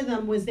single one of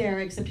them was there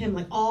except him,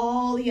 like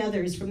all the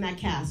others from that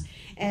cast.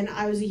 And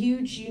I was a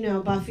huge,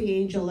 Buffy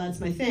Angel. That's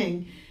my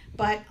thing.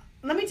 But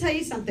let me tell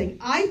you something.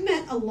 I've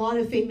met a lot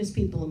of famous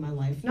people in my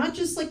life. Not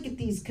just like at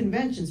these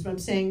conventions, but I'm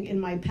saying in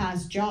my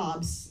past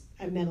jobs,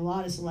 I've met a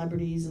lot of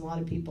celebrities and a lot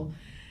of people.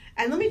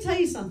 And let me tell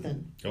you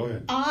something. Go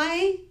ahead.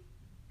 I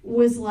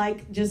was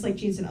like, just like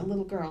Gene said, a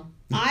little girl.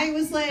 I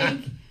was like,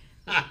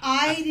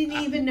 I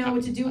didn't even know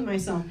what to do with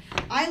myself.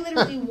 I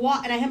literally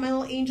walked, and I had my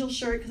little Angel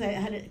shirt because I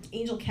had an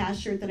Angel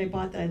cast shirt that I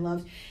bought that I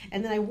loved.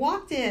 And then I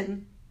walked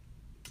in,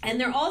 and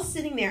they're all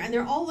sitting there, and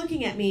they're all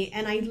looking at me,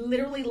 and I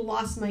literally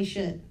lost my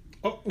shit.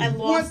 Oh, I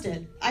lost what?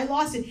 it. I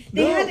lost it.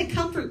 They No. had to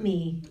comfort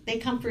me. They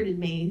comforted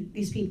me,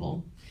 these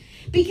people.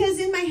 Because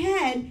in my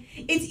head,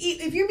 it's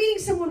if you're meeting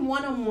someone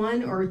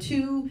one-on-one or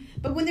two,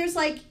 but when there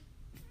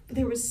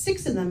was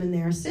 6 of them in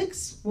there.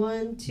 6?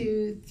 1,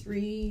 2,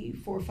 3,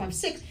 4, 5,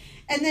 6.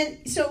 And then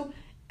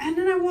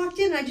I walked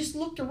in and I just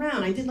looked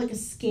around. I did like a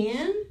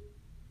scan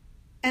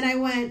and I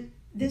went,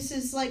 this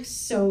is like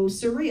so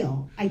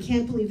surreal. I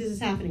can't believe this is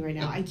happening right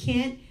now. I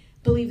can't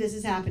believe this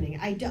is happening.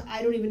 I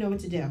don't even know what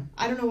to do.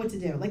 I don't know what to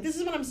do. Like, this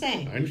is what I'm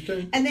saying. I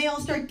understand. And they all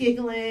start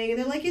giggling, and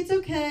they're like, it's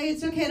okay.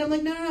 And I'm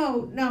like,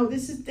 no,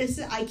 this is,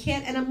 I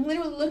can't. And I'm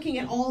literally looking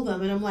at all of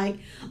them, and I'm like,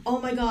 oh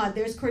my God,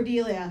 there's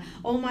Cordelia.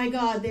 Oh my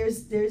God,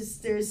 there's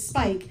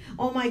Spike.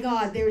 Oh my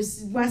God,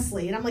 there's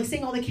Wesley. And I'm like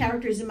saying all the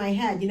characters in my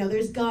head.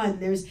 There's Gunn.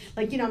 There's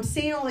I'm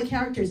saying all the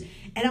characters.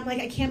 And I'm like,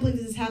 I can't believe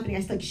this is happening. I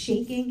was like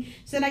shaking.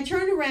 So then I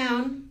turned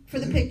around for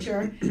the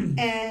picture,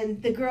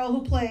 and the girl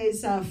who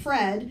plays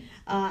Fred,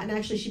 and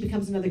actually she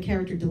becomes another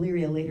character,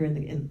 Deliria, later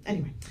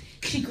anyway,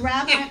 she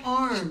grabbed my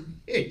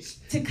arm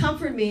to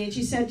comfort me, and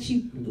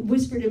she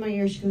whispered in my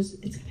ear, she goes,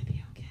 it's going to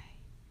be okay.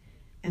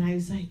 And I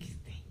was like,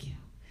 thank you.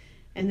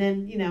 And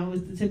then,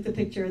 took the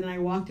picture, and then I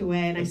walked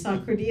away, and I saw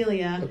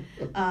Cordelia,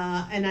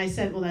 and I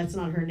said, well, that's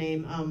not her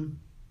name.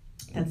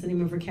 That's the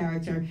name of her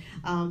character.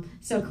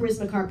 So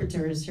Charisma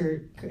Carpenter is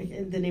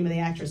the name of the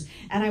actress.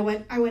 And I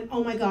went,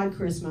 oh my God,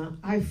 Charisma,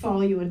 I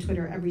follow you on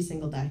Twitter every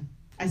single day.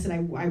 I said, I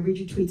read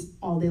your tweets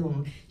all day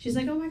long. She's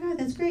like, oh my God,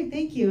 that's great,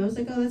 thank you. I was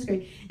like, oh, that's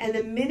great. And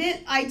the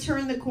minute I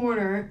turned the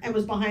corner and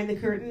was behind the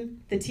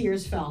curtain, the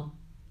tears fell.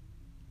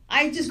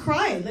 I just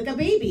cried like a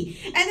baby.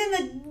 And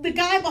then the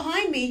guy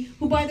behind me,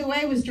 who by the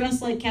way was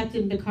dressed like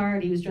Captain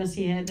Picard, he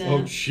had.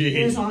 Oh, jeez.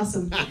 It was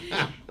awesome.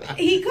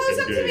 He goes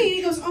up to me and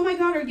he goes, "Oh my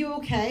God, are you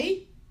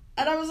okay?"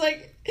 And I was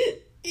like,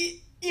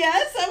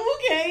 "Yes, I'm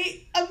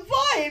okay. I'm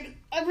fine.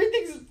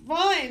 Everything's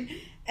fine."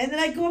 And then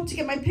I go up to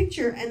get my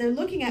picture, and they're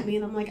looking at me,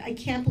 and I'm like, I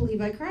can't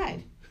believe I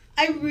cried.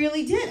 I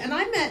really did. And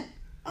I met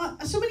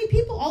so many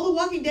people, all the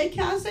Walking Dead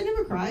cast. I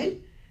never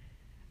cried.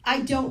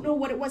 I don't know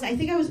what it was. I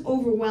think I was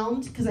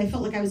overwhelmed because I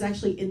felt like I was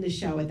actually in the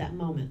show at that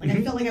moment. Like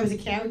I felt like I was a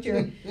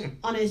character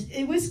on it.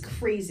 It was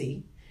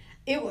crazy.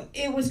 It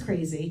was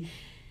crazy.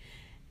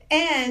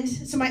 And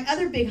so my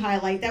other big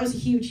highlight, that was a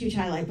huge, huge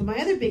highlight. But my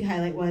other big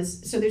highlight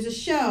was, so there's a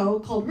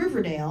show called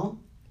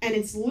Riverdale, and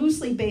it's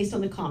loosely based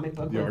on the comic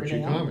book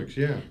Riverdale. Archie comics,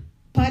 yeah.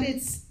 But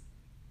it's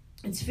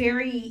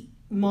very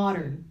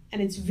modern,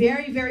 and it's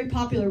very, very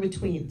popular with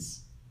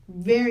tweens.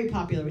 Very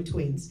popular with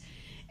tweens.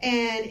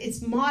 And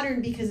it's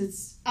modern because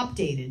it's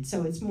updated.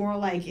 So it's more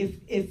like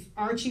if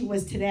Archie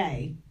was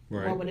today,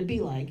 right. What would it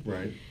be like?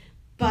 Right.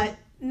 But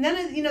none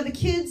of, the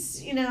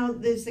kids,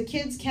 there's the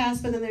kids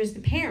cast, but then there's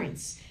the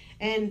parents.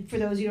 And for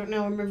those who don't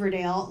know, in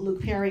Riverdale,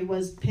 Luke Perry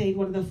played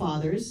one of the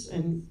fathers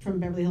and from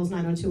Beverly Hills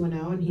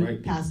 90210, and he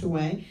right. passed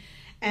away.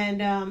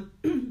 And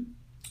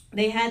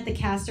they had the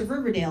cast of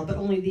Riverdale, but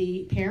only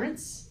the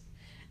parents.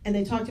 And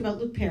they talked about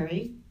Luke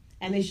Perry.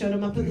 And they showed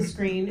him up on the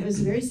screen. It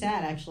was very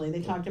sad, actually.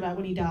 They talked about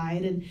when he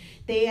died. And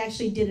they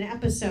actually did an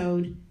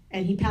episode,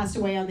 and he passed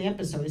away on the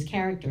episode, his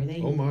character.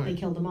 They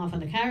killed him off on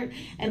the character.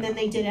 And then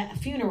they did a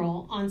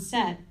funeral on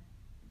set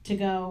to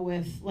go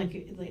with, but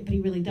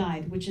he really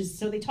died,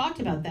 so they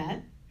talked about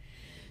that.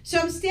 So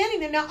I'm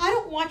standing there. Now, I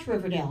don't watch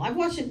Riverdale. I've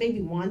watched it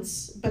maybe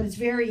once, but it's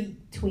very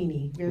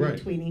tweeny,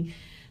 tweeny.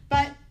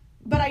 But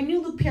I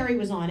knew Luke Perry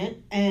was on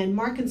it, and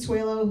Mark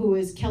Consuelo, who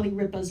is Kelly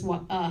Ripa's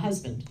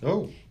husband.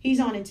 Oh. He's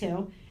on it,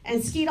 too.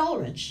 And Skeet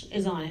Ulrich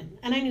is on it.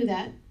 And I knew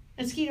that.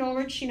 And Skeet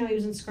Ulrich, he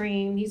was in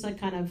Scream. He's like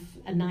kind of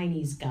a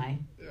 90s guy.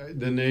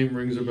 The name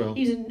rings a bell.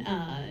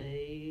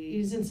 He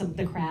was in some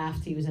The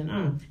Craft. He was in, I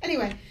don't know.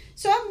 Anyway,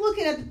 so I'm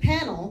looking at the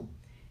panel,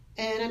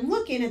 and I'm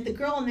looking at the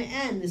girl on the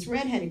end, this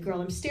redheaded girl.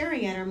 I'm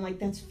staring at her. I'm like,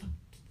 that's...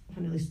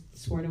 I nearly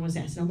swore to was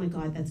that. I said, oh my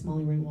God, that's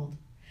Molly Ringwald.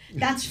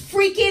 That's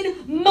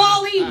freaking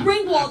Molly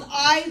Ringwald.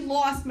 I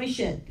lost my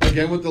shit.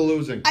 Again with the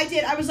losing. I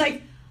did. I was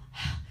like...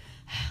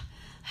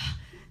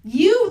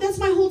 that's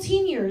my whole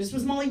teen years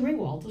was Molly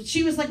Ringwald.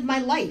 She was like my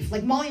life.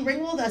 Like Molly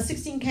Ringwald,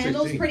 16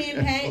 Candles, 16. Pretty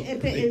in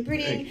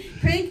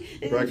Pink,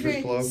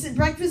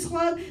 Breakfast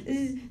Club.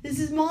 This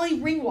is Molly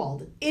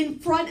Ringwald in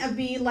front of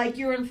me, like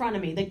you're in front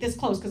of me, like this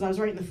close, because I was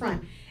right in the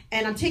front.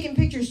 And I'm taking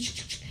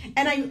pictures,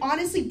 and I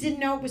honestly didn't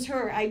know it was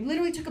her. I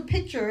literally took a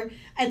picture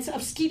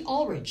of Skeet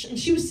Ulrich, and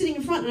she was sitting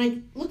in front, and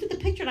I looked at the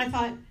picture, and I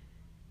thought,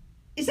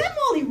 is that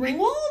Molly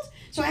Ringwald?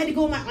 So I had to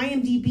go on my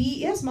IMDb.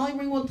 Yes, Molly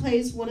Ringwald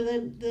plays one of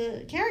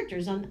the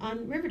characters on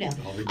Riverdale.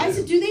 I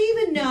said, do they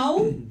even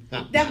know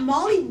that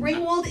Molly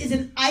Ringwald is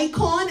an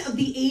icon of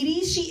the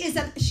 80s?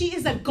 She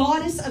is a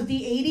goddess of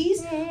the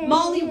 80s.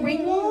 Molly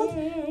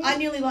Ringwald. I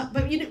nearly lost,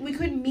 but we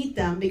couldn't meet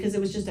them because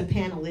it was just a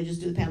panel. They just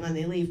do the panel and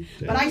they leave.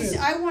 But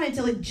I wanted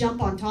to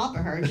jump on top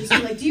of her and just be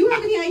like, do you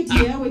have any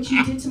idea what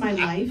you did to my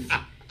life?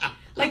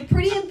 Like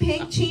Pretty in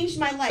Pink changed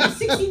my life.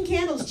 16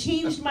 Candles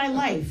changed my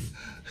life.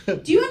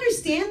 Do you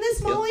understand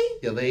this, Molly?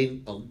 Yeah,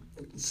 they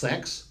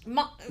sex.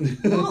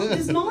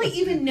 Does Molly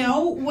even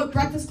know what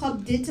Breakfast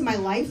Club did to my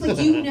life? Like,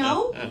 do you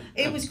know?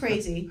 It was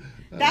crazy.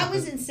 That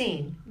was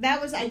insane.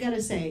 That was, I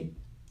gotta say,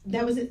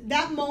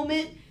 that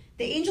moment.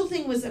 The angel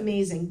thing was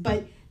amazing,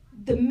 but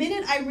the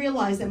minute I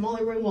realized that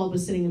Molly Ringwald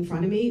was sitting in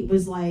front of me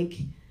was like,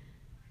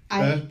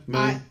 I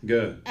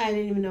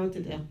didn't even know what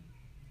to do.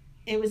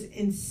 It was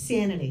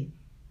insanity.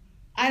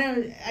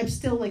 I'm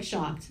still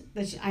shocked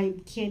that I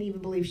can't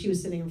even believe she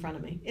was sitting in front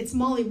of me. It's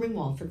Molly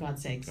Ringwald, for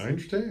God's sakes. I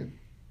understand.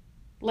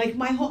 Like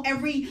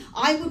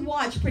I would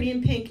watch Pretty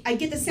in Pink. I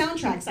get the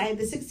soundtracks. I had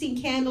the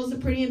 16 Candles, the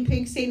Pretty in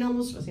Pink, St.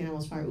 Elmo's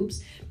Fire,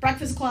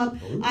 Breakfast Club.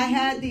 Oops. I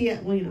had the,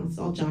 it's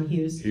all John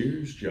Hughes.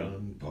 Here's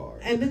John Parr.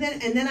 And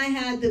then I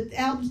had the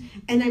albums,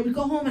 and I would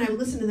go home and I would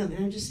listen to them, and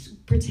I would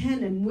just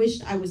pretend and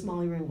wished I was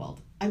Molly Ringwald.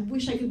 I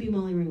wish I could be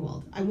Molly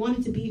Ringwald. I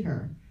wanted to be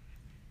her.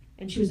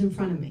 And she was in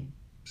front of me.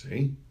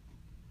 See?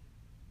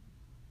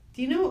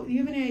 Do you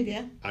have any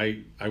idea?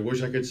 I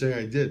wish I could say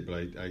I did,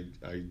 but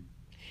I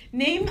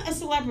Name a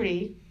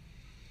celebrity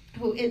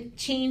who it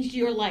changed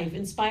your life,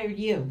 inspired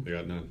you. I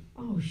got none.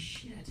 Oh,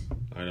 shit.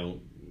 I don't.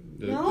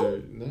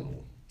 No?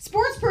 No.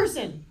 Sports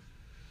person.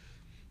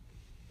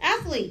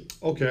 Athlete.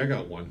 Okay, I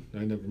got one.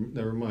 I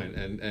never mind.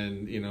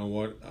 And you know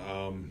what?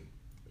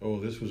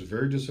 This was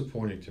very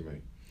disappointing to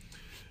me.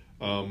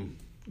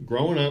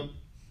 Growing up,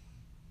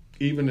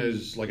 even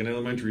as an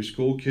elementary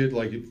school kid,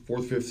 4th,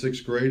 5th,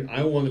 6th grade,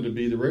 I wanted to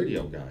be the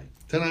radio guy.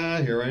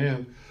 Ta-da! Here I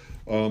am.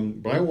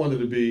 But I wanted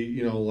to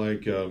be,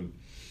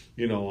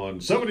 on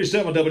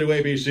 77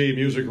 WABC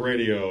Music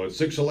Radio at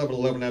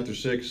 6:11 after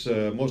 6,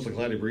 mostly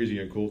cloudy, breezy,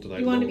 and cool tonight.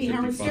 You wanted to be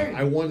Howard Stern?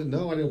 I didn't want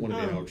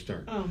to be Howard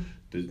Stern. Oh.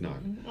 Did not.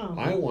 Oh.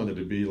 I wanted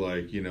to be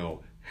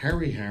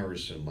Harry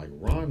Harrison, like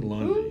Ron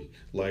Lundy,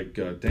 like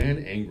Dan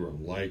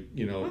Ingram, like,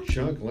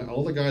 Chuck,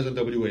 all the guys on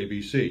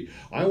WABC.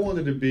 I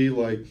wanted to be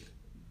like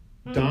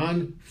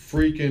Don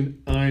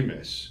freaking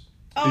Imus.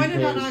 Oh, I know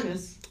Don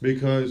Imus.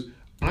 Because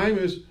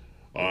Imus,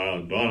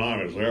 Don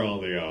Imus there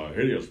on the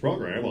hideous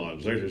program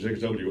on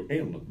 66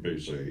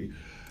 WNBC,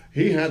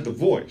 he had the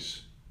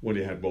voice when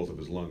he had both of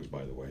his lungs,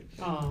 by the way.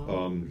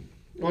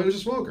 Well, he was a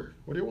smoker.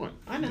 What do you want?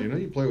 I know.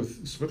 You play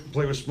with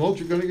smoke,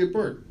 you're going to get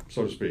burnt,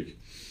 so to speak.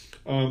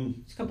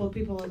 There's a couple of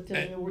people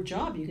at your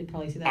job, you could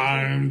probably see that.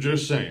 I'm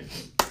just saying.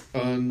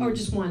 Or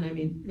just one, I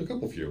mean. A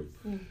couple few.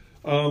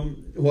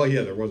 Well,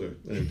 yeah, there was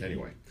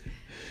anyway.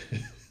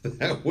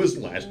 That was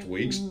last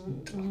week's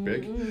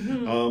topic.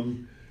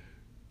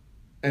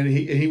 And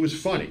he was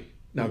funny.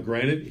 Now,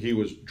 granted, he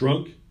was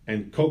drunk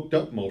and coked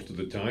up most of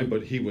the time,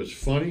 but he was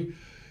funny.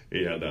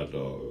 He had that,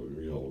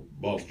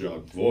 boss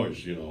jock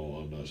voice,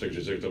 on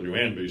 66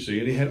 WNBC,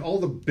 and he had all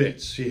the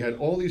bits. He had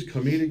all these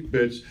comedic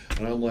bits,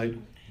 and I'm like,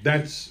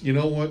 that's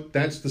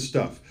the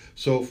stuff.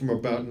 So from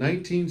about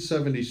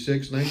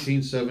 1976,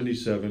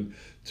 1977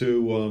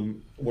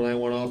 to when I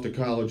went off to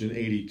college in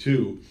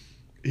 82,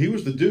 he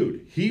was the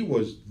dude. He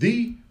was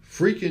the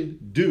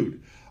freaking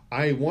dude.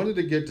 I wanted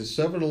to get to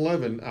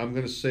 7-Eleven, I'm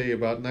going to say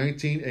about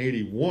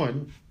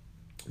 1981,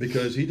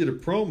 because he did a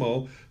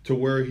promo to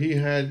where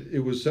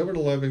it was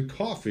 7-Eleven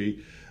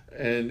coffee,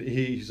 and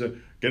he said,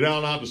 get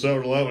on out to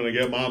 7-Eleven and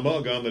get my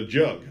mug on the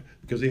jug,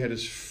 because he had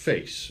his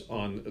face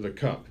on the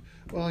cup.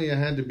 Well, you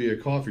had to be a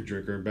coffee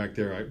drinker, and back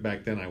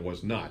then I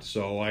was not,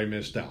 so I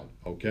missed out,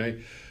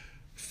 okay?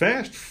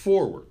 Fast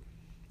forward,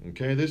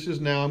 okay, this is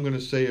now, I'm going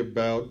to say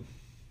about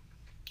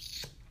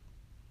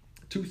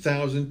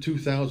 2000,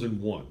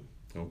 2001,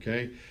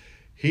 okay?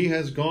 He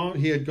had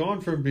gone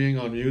from being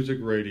on music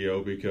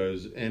radio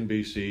because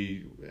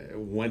NBC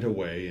went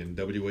away and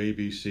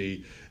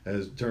WABC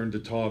has turned to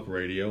talk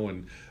radio,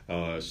 and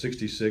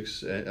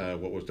 66,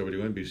 what was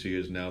WNBC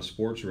is now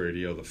sports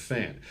radio, The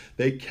Fan.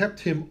 They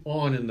kept him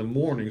on in the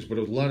mornings, but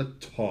it was a lot of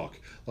talk,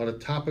 a lot of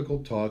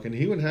topical talk, and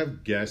he would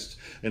have guests,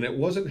 and it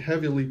wasn't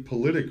heavily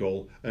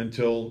political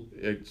until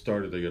it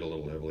started to get a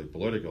little heavily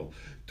political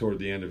toward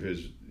the end of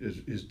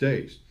his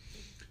days.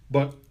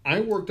 But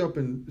I worked up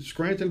in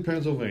Scranton,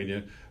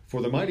 Pennsylvania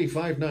for the Mighty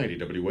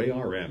 590,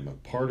 WARM,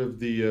 part of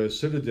the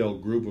Citadel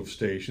group of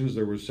stations.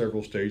 There were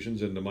several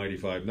stations in the Mighty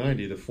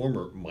 590. The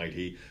former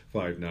Mighty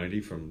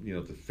 590 from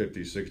the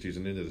 50s, 60s,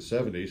 and into the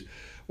 70s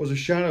was a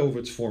shadow of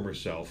its former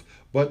self.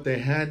 But they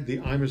had the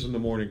Imus in the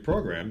Morning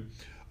program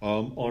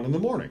on in the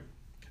morning.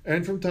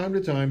 And from time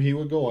to time, he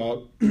would go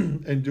out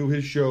and do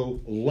his show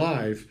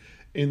live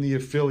in the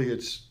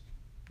affiliates,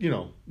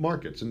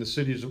 markets, in the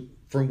cities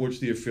from which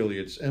the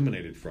affiliates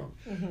emanated from.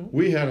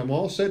 We had them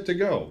all set to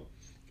go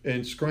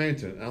in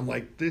Scranton. I'm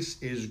like,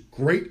 this is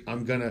great. I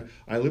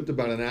lived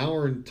about an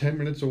hour and 10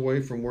 minutes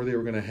away from where they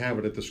were going to have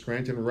it at the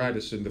Scranton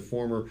Radisson, the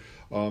former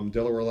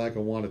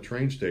Delaware-Lackawanna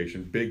train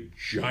station. Big,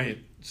 giant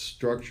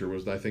structure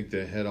was, I think,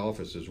 the head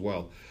office as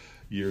well,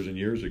 years and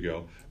years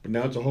ago. But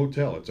now it's a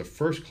hotel. It's a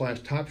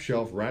first-class,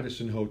 top-shelf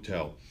Radisson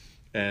hotel.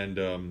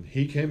 And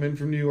he came in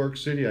from New York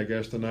City, I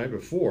guess, the night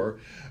before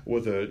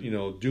with a,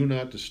 do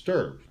not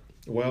disturb.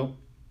 Well,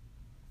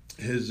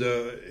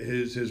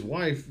 his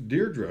wife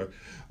Deirdre,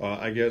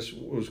 I guess,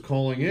 was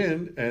calling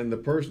in, and the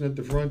person at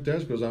the front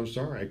desk goes, "I'm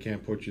sorry, I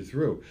can't put you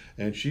through."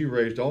 And she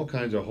raised all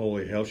kinds of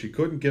holy hell. She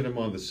couldn't get him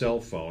on the cell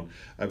phone.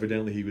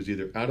 Evidently, he was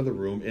either out of the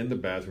room, in the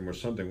bathroom, or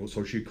something.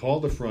 So she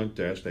called the front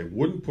desk. They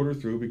wouldn't put her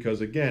through because,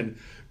 again,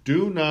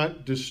 do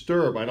not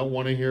disturb. I don't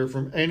want to hear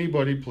from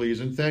anybody, please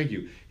and thank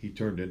you. He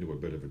turned into a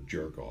bit of a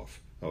jerk off.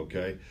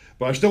 Okay,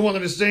 but I still wanted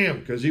to see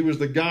him because he was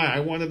the guy. I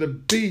wanted to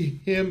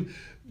be him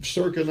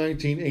circa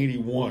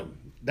 1981.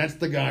 That's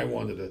the guy I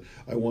wanted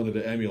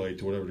to emulate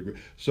to whatever degree.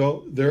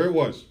 So there it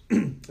was.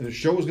 And the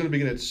show was going to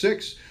begin at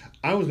 6.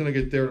 I was going to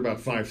get there at about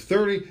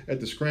 5:30 at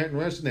the Scranton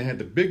Radisson. They had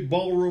the big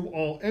ballroom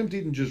all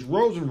emptied and just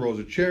rows and rows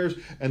of chairs,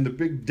 and the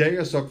big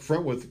dais up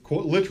front with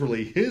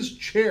literally his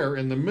chair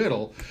in the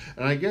middle.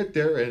 And I get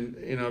there, and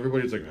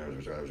everybody's like,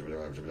 and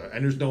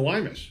there's no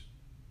Imus.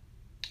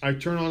 I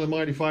turn on the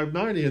Mighty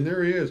 590, and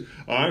there he is.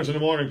 I was in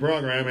the morning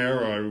program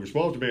here. I was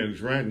supposed to be in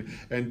Scranton.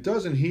 And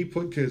doesn't he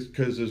put,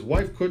 because his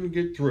wife couldn't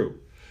get through.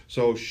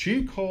 So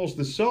she calls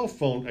the cell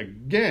phone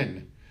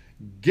again,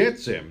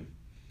 gets him,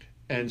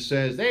 and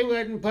says, they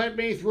wouldn't put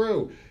me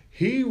through.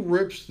 He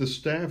rips the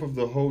staff of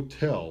the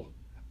hotel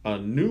a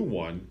new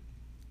one,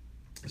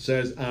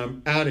 says,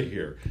 I'm out of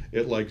here.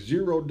 At like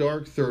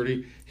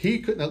 0:30, he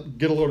couldn't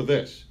get a load of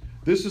this.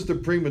 This is the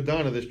prima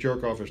donna this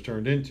jerk-off has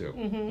turned into,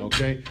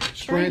 okay?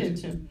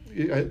 Scranton,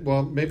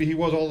 well, maybe he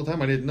was all the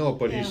time. I didn't know it,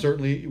 but he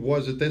certainly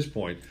was at this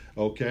point,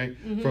 okay?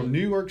 From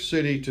New York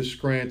City to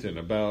Scranton,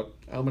 about,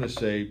 I'm going to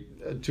say,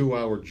 a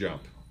 2-hour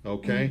jump,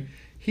 okay?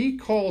 He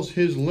calls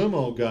his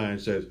limo guy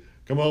and says,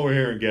 come over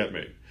here and get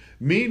me.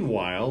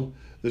 Meanwhile,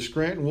 the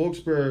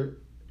Scranton-Wilkes-Barre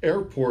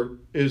Airport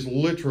is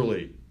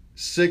literally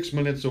 6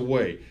 minutes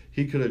away.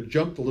 He could have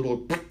jumped a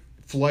little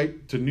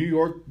flight to New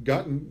York,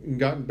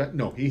 gotten back.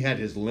 No, he had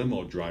his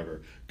limo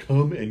driver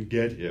come and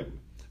get him.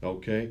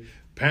 Okay,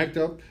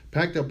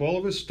 packed up all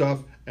of his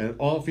stuff, and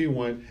off he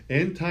went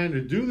in time to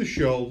do the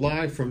show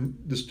live from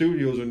the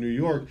studios in New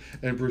York,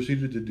 and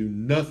proceeded to do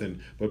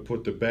nothing but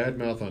put the bad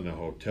mouth on the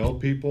hotel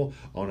people,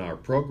 on our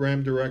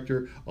program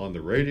director, on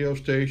the radio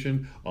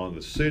station, on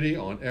the city,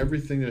 on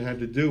everything that had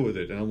to do with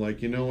it. And I'm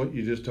like, you know what?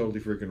 You just totally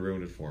freaking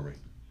ruined it for me.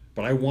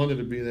 But I wanted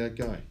to be that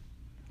guy.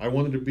 I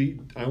wanted to be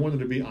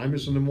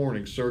Imus in the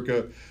Morning,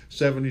 circa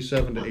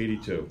 77 to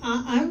 82.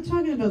 I'm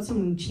talking about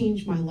someone who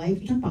changed my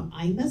life. You're talking about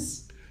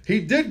Imus? He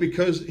did,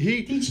 because Did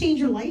he change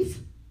your life?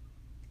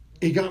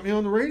 he got me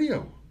on the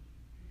radio.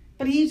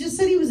 But he just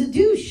said he was a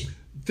douche.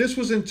 This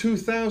was in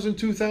 2000,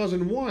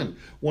 2001,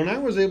 when I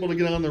was able to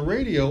get on the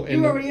radio. And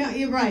You were already,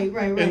 you're right.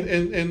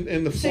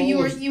 and the So fall you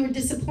were was,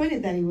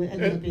 disappointed that he would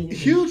end up being a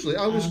douche. hugely.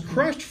 I was Okay.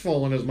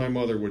 crestfallen, as my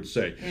mother would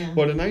say. Yeah.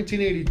 But in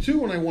 1982,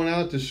 when I went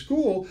out to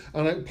school,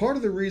 and part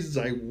of the reasons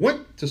I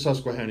went to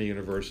Susquehanna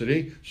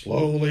University,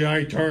 slowly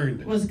I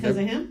turned. Was it because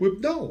of him?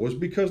 No, it was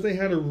because they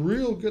had a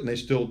real good, and they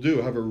still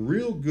do, have a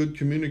real good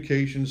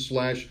communications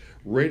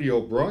 / radio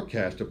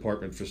broadcast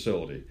department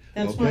facility.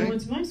 That's why I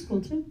went to my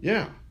school, too.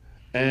 Yeah.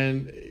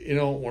 And,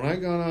 when I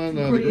got on...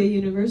 Concordia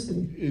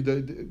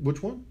University.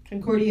 Which one?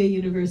 Concordia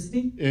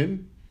University,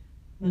 In?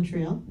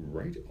 Montreal.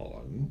 Right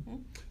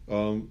on.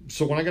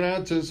 So when I got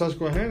out to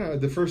Susquehanna,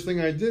 the first thing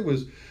I did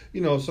was,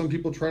 some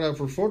people tried out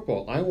for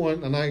football. I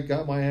went and I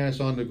got my ass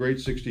on the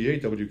grade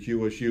 68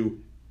 WQSU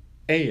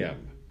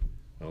AM.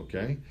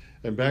 Okay?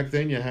 And back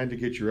then you had to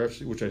get your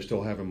FC, which I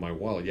still have in my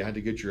wallet, you had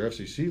to get your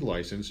FCC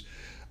license,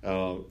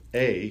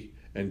 A,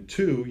 and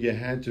 2, you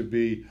had to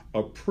be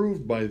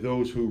approved by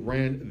those who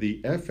ran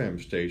the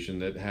FM station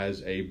that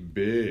has a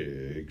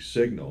big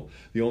signal.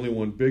 The only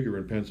one bigger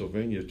in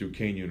Pennsylvania is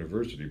Duquesne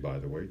University, by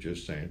the way,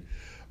 just saying.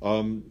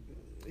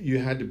 You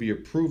had to be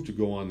approved to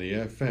go on the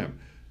FM.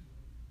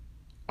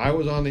 I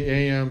was on the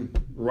AM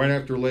right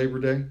after Labor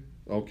Day,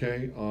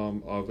 okay,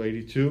 of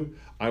 82.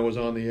 I was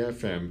on the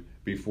FM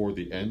before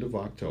the end of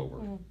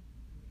October.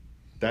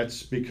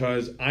 That's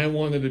because I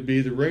wanted to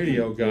be the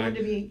radio guy,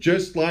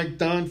 just like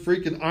Don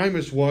freaking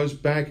Imus was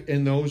back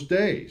in those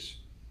days.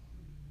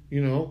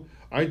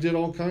 I did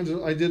all kinds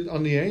of, I did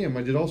on the AM,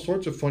 I did all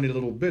sorts of funny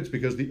little bits,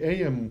 because the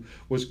AM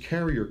was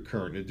carrier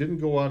current. It didn't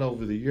go out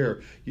over the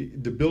air.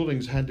 The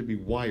buildings had to be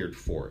wired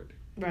for it.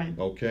 Right.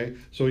 Okay?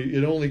 So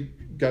it only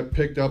got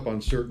picked up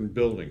on certain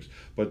buildings.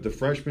 But the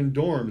freshman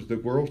dorms, the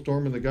girls'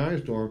 dorm and the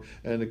guys' dorm,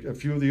 and a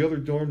few of the other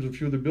dorms, a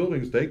few of the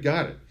buildings, they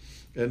got it.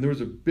 And there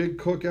was a big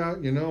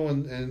cookout,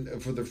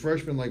 and for the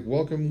freshmen, like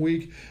welcome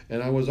week,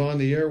 and I was on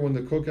the air when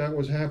the cookout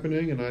was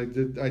happening, and I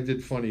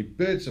did funny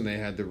bits, and they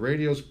had the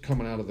radios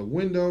coming out of the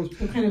windows.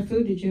 What kind of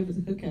food did you have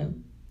at the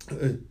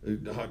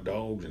cookout? Hot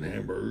dogs and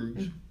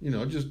hamburgers,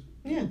 just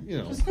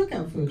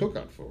cookout food.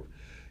 Cookout food.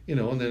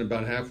 And then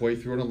about halfway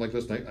through it, I'm like,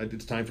 listen,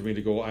 it's time for me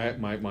to go.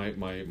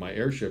 My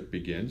airship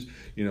begins,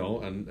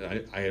 and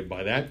I had,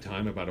 by that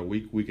time, about a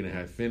week and a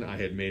half in, I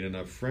had made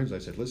enough friends. I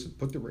said, listen,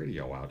 put the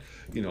radio out,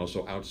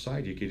 so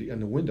outside you could, and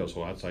the window,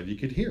 so outside you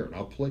could hear it.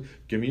 I'll play,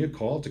 give me a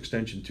call, it's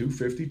extension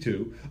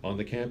 252 on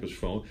the campus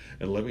phone,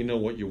 and let me know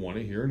what you want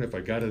to hear, and if I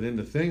got it in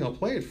the thing, I'll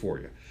play it for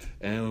you.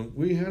 And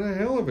we had a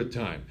hell of a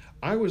time.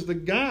 I was the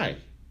guy.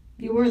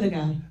 You were the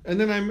guy. And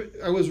then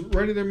I was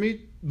ready to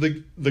meet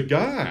the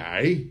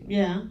guy.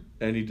 Yeah.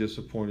 And he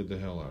disappointed the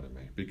hell out of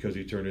me, because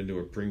he turned into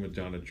a prima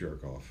donna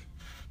jerk off.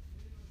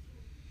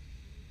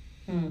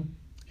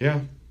 Yeah.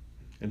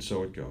 And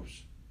so it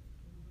goes.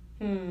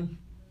 But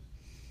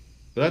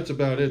that's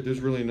about it.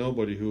 There's really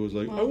nobody who was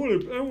like, I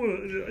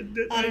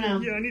don't know.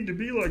 Yeah, I need to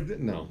be like that.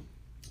 No.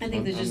 I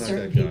think there's just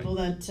certain people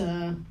that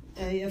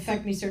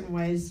affect me certain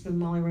ways, but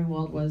Molly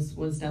Ringwald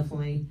was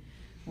definitely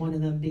one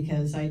of them,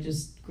 because I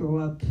just grew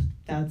up.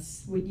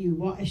 That's what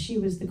she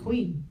was the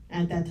queen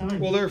at that time.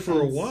 Well, there for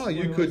a while,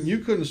 you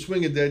couldn't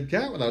swing a dead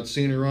cat without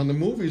seeing her on the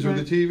movies or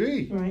the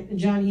TV. Right, and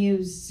John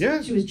Hughes.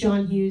 Yeah, she was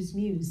John Hughes'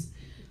 muse,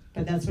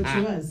 but that's what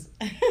she was.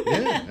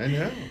 Yeah, I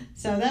know.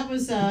 So that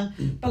was,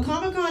 but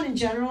Comic-Con in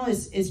general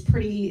is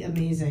pretty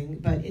amazing.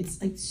 But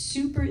it's like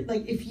super,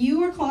 like if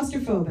you are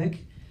claustrophobic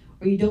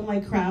or you don't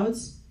like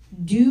crowds,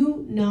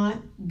 do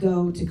not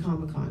go to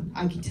Comic-Con.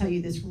 I can tell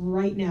you this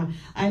right now.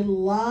 I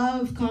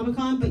love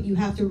Comic-Con, but you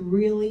have to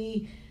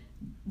really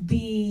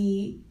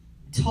be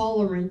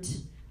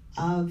tolerant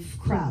of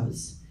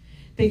crowds,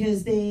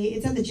 because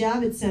it's at the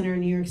Javits Center in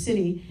New York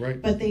City,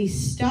 right? But they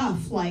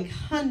stuff like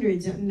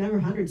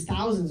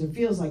thousands, it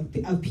feels like,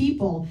 of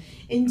people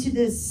into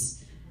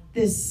this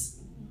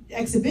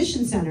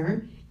exhibition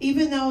center,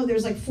 even though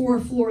there's like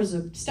 4 floors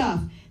of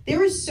stuff.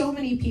 There are so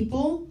many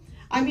people.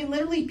 I mean,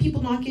 literally,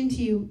 people knock into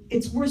you.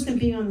 It's worse than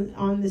being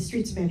on the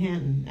streets of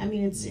Manhattan. I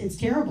mean, it's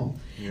terrible.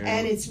 Yeah.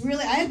 And it's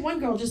really, I had one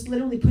girl just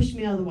literally pushed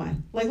me out of the way.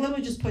 Like,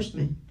 literally just pushed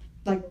me.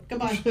 Like,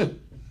 goodbye.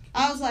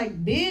 I was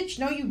like, bitch,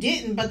 no, you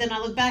didn't. But then I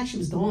looked back, she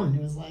was gone.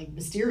 It was, like,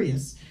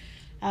 mysterious.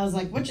 I was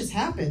like, what just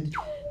happened?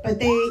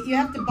 But you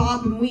have to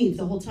bob and weave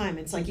the whole time.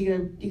 It's like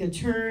you gotta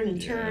turn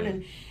and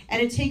turn,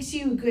 and it takes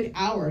you a good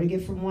hour to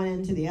get from one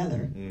end to the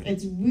other.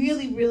 It's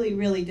really, really,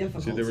 really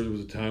difficult. See, there was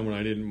a time when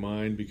I didn't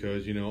mind,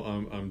 because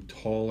I'm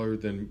taller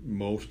than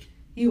most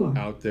You are.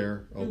 out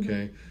there,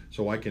 okay?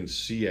 So I can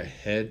see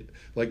ahead.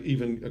 Like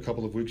even a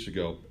couple of weeks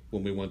ago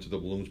when we went to the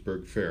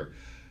Bloomsburg Fair.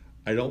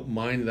 I don't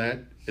mind that.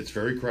 It's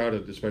very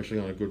crowded, especially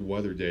on a good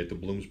weather day at the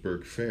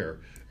Bloomsburg Fair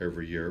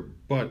every year.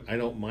 But I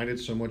don't mind it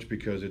so much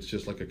because it's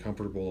just like a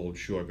comfortable old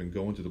show. I've been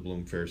going to the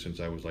Bloom Fair since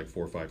I was like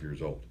 4 or 5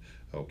 years old,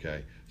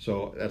 okay?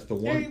 So that's the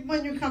one.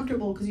 When you're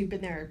comfortable because you've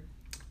been there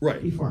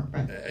Right. before,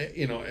 right?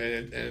 You know,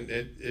 and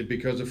it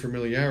because of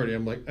familiarity,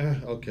 I'm like,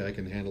 okay, I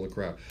can handle a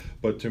crowd.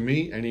 But to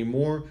me,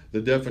 anymore, the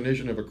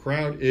definition of a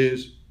crowd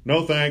is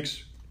no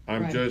thanks.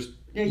 I'm Right. just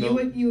Yeah, no.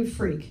 you would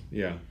freak.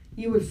 Yeah.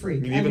 You would freak.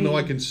 I mean, even though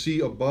I can see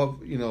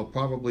above, you know,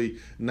 probably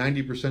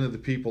 90% of the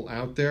people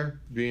out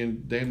there,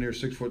 being damn near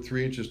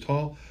 6'3"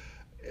 tall,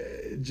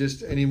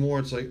 just anymore,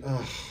 it's like,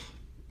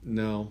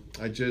 no,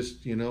 I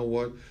just, you know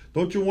what?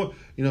 Don't you want,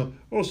 you know?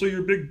 Oh, so you're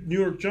a big New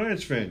York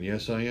Giants fan?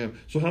 Yes, I am.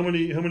 So how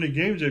many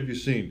games have you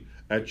seen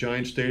at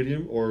Giant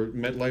Stadium or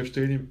MetLife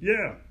Stadium?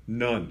 Yeah,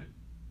 none.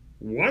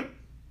 What?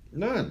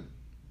 None.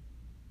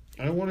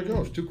 I don't want to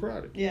go. It's too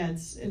crowded. Yeah,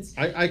 it's.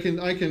 I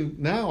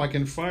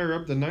can fire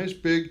up the nice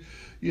big,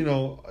 you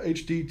know,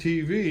 HD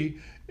TV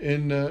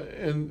in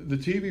the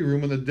TV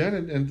room in the den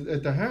and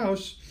at the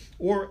house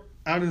or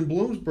out in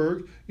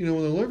Bloomsburg, you know,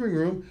 in the living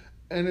room,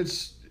 and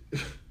it's.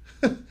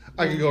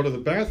 I can go to the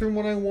bathroom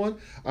when I want.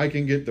 I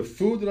can get the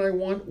food that I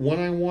want when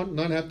I want.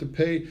 Not have to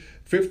pay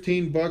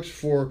 $15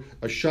 for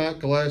a shot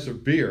glass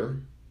of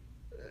beer.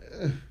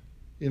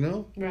 You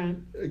know, Right.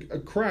 a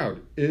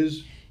crowd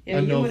is Yeah,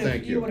 a no would have,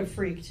 thank you. You would have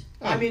freaked.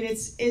 Oh. I mean,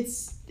 it's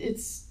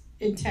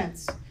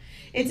intense.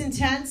 It's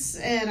intense,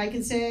 and I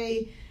can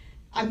say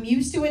I'm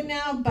used to it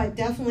now. But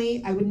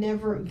definitely, I would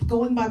never.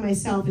 Going by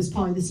myself is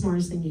probably the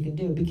smartest thing you can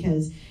do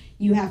because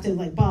you have to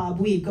like bob,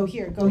 weave, go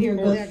here, go there,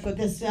 go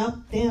this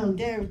up, down,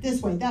 there,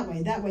 this way, that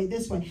way,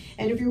 this way.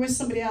 And if you're with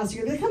somebody else,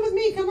 you're gonna be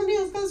like, come with me,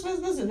 let's go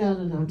this way.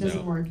 No, it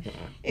doesn't work.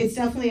 It's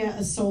definitely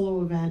a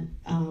solo event,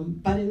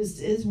 but it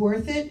is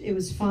worth it. It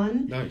was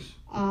fun. Nice.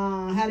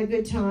 Had a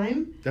good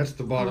time. That's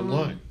the bottom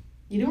line.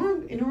 You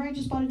know where I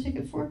just bought a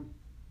ticket for?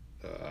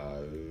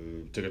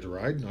 Ticket to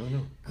ride? I don't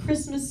know.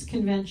 Christmas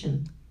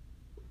convention.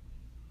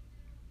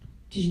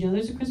 Did you know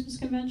there's a Christmas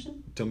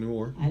convention? Tell me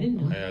more. I didn't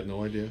know. I had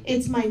no idea.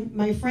 It's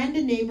my friend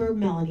and neighbor,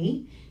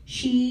 Melanie.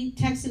 She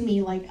texted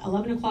me like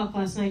 11 o'clock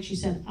last night. She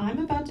said, I'm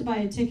about to buy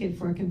a ticket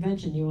for a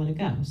convention. You want to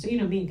go? So, you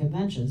know, me and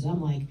conventions.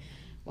 I'm like,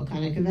 what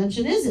kind of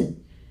convention is it?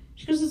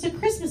 She goes, it's a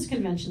Christmas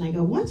convention. I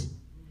go, what?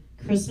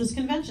 Christmas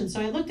convention.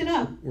 So I looked it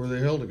up. Where are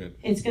they holding it?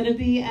 It's going to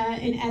be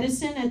in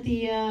Edison at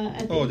the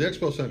the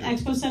Expo Center.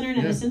 Expo Center in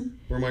Edison.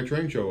 Where my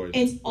train show is.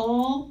 It's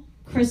all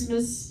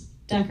Christmas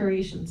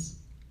decorations.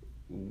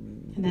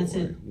 And that's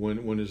it.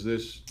 When is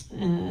this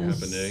happening?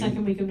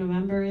 Second week of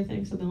November, I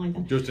think, something like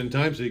that. Just in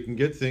time so you can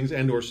get things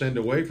and or send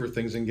away for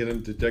things and get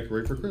them to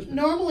decorate for Christmas.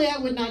 Normally I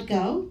would not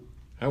go.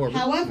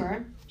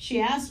 However, she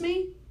asked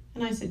me,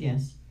 and I said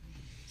yes.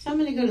 So I'm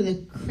going to go to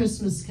the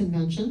Christmas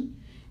convention.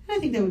 And I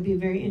think that would be a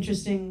very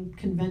interesting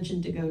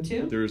convention to go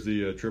to. there's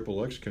the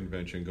Triple X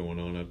convention going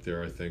on up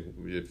there, I think,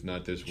 if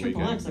not this Triple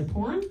weekend. X, like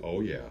porn?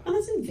 Oh, yeah. Oh,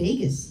 that's in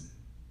Vegas.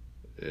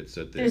 It's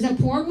at the... There's a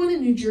porn one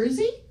in New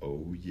Jersey?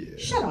 Oh, yeah.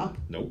 Shut up.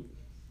 Nope.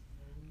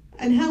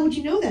 And how would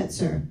you know that,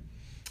 sir?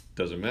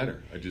 Doesn't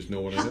matter. I just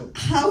know what I know.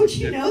 How would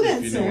you know that,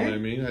 if you sir? know what I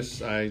mean.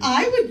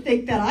 I would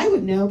think that I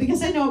would know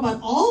because I know about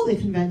all the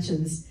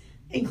conventions,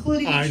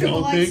 including the I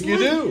Triple don't X think you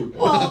one. do.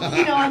 Well,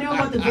 you know, I know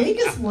about the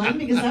Vegas one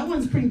because that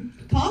one's pretty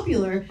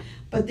popular.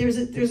 But there's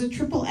a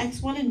Triple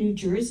X one in New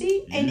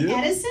Jersey and Yep.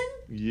 Edison.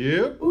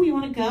 Yep. Ooh, you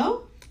want to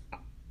go?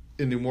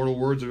 In the immortal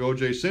words of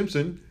O.J.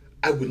 Simpson,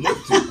 I would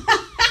love to.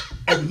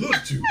 I would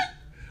love to.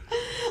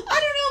 I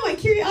don't know. My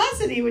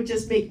curiosity would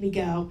just make me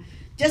go,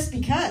 just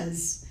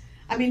because.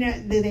 I mean,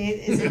 do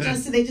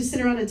they just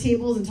sit around at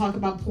tables and talk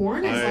about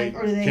porn?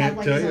 Or do they have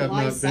like tell is you, it I've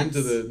live not sex?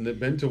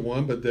 been to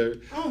one, but they're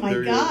Oh my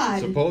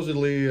God.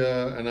 supposedly,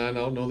 and I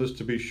don't know this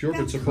to be sure,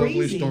 That's but supposedly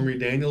crazy. Stormy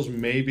Daniels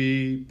may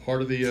be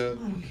part of the. I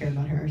don't care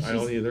about her. I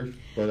don't either,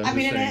 but I'm I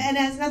mean, just saying. and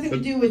it has nothing to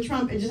do with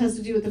Trump. It just has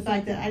to do with the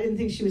fact that I didn't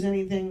think she was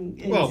anything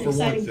Well, for one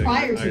exciting thing,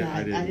 prior to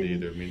I that. didn't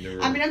either. I mean, there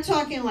were, I'm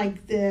talking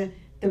like the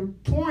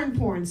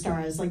porn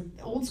stars, like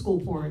old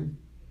school porn.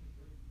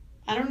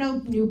 I don't know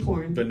new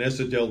porn.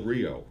 Vanessa Del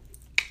Rio.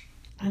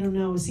 I don't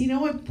know. See, you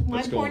know what my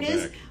Let's go porn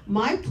is? back.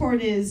 My porn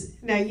is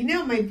now. You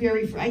know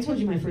I told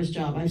you my first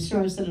job. I'm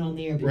sure I said it on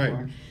the air before.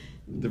 Right.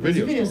 The I was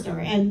a video star,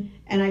 and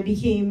I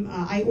became.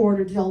 I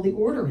did all the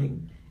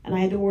ordering, and I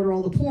had to order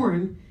all the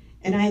porn,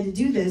 and I had to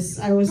do this.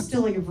 I was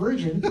still like a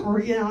virgin, or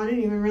I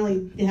didn't even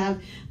really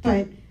have.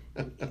 But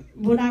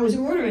when I was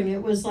ordering,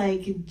 it was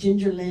like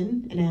Ginger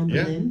Lynn and Amber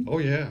Yeah. Lynn, Oh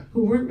yeah.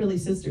 who weren't really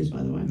sisters,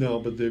 by the way. No,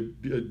 but the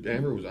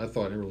I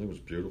thought Amber Lynn was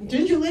beautiful.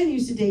 Ginger Lynn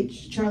used to date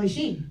Charlie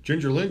Sheen.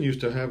 Ginger Lynn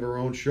used to have her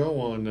own show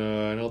on.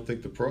 I don't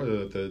think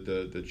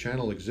the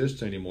channel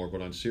exists anymore,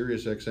 but on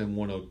Sirius XM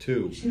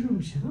 102. She had her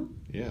own show?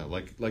 Yeah,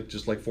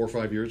 like 4 or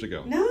 5 years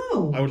ago.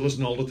 No. I would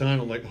listen all the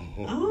time. I'm like,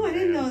 Oh, I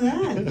didn't know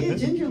that. Yeah,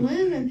 Ginger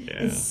Lynn and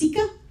Yeah.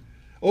 Sika.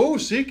 Oh,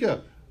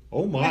 Sika.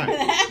 Oh my!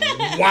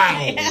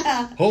 Wow!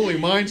 Yeah. Holy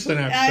mind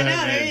synapse! I know.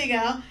 Batman. There you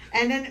go.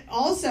 And then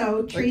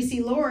also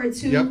Tracy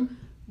Lords, who Yep.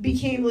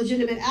 became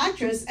legitimate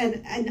actress,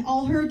 and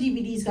all her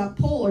DVDs got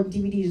pulled, or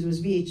DVDs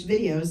was VH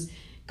videos,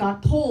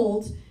 got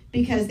pulled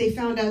because they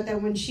found out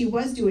that when she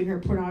was doing her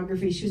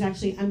pornography, she was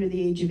actually under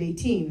the age of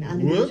 18,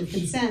 under the age of Whoops.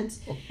 consent,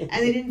 and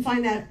they didn't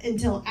find that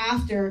until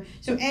after.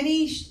 So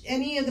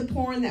any of the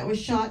porn that was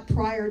shot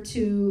prior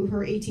to her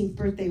 18th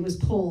birthday was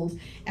pulled.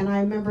 And I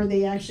remember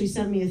they actually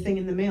sent me a thing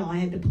in the mail. I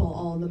had to pull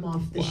all of them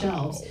off the Wow.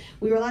 shelves.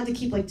 We were allowed to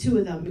keep like 2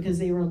 of them because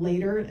they were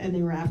later and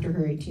they were after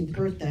her 18th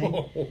birthday.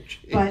 Oh,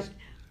 jeez.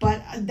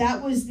 But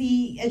that was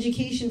the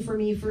education for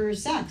me for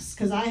sex,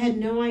 because I had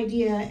no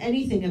idea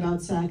anything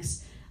about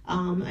sex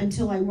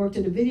until I worked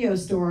at a video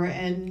store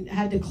and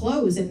had to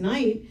close at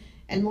night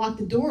and lock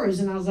the doors.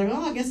 And I was like,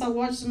 oh, I guess I'll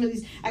watch some of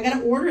these. I got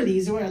to order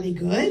these. What, are they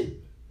good?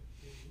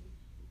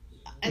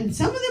 And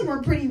some of them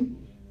were pretty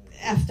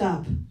effed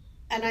up.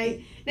 And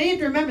now you have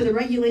to remember the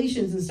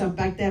regulations and stuff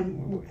back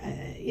then.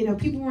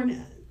 People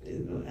weren't.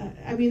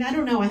 I mean, I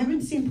don't know. I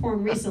haven't seen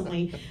porn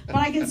recently, but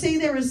I can say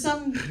there was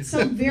some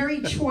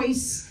very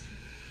choice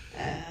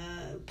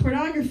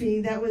pornography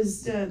that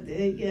was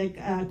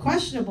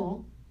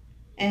questionable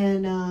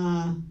and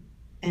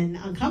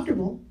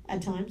uncomfortable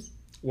at times.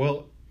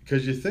 Well,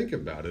 because you think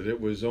about it, it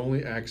was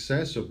only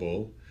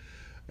accessible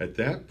at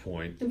that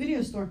point. The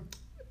video store.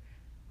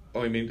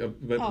 I mean,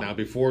 but Oh. now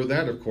before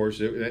that, of course,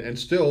 and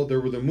still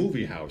there were the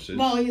movie houses.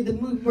 Well, the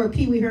movie where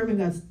Pee Wee Herman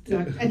got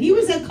stuck. And he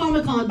was at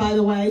Comic-Con, by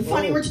the way.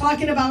 Funny, Oh. we're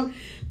talking about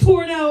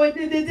porno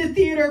and the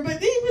theater, but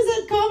he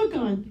was at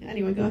Comic-Con.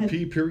 Anyway, go ahead.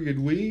 P period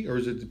we, or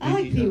is it the P? I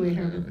like Pee Wee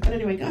Herman. But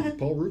anyway, go ahead.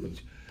 Paul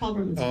Rubens. Paul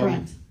Rubens, Um,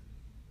 correct.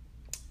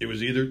 It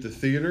was either at the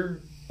theater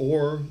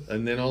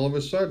and then all of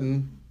a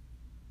sudden,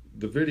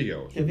 the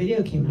video. The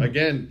video came out.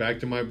 Again,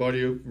 back to my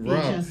buddy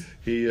Rob. VHS.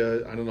 He,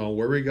 I don't know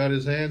where he got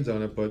his hands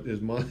on it, but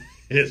his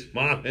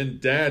mom and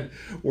dad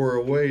were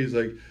away. He's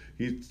like,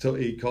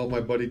 he called my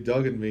buddy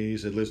Doug and me. He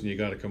said, "Listen, you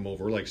got to come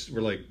over." We're like,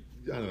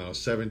 I don't know,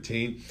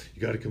 17.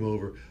 You got to come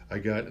over. I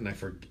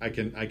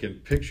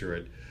can picture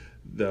it.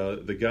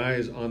 The guy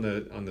is on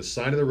the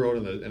side of the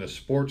road in a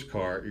sports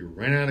car. He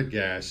ran out of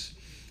gas,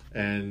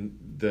 and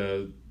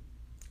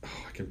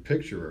I can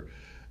picture her.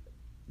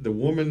 The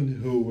woman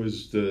who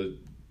was the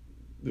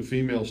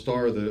female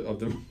star of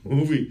the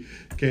movie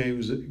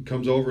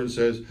comes over and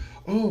says,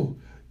 "Oh,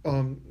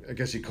 I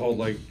guess he called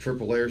like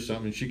AAA or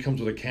something." And she comes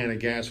with a can of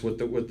gas with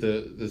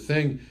the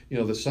thing,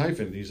 the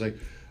siphon. He's like,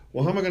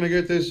 "Well, how am I going to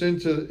get this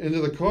into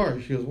the car?"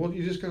 She goes, "Well,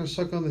 you just got to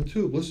suck on the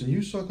tube. Listen,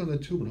 you suck on the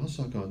tube, and I'll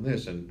suck on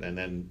this." And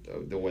then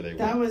the way they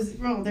That went. was,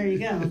 well, there you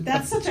go.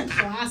 That's such a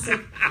classic.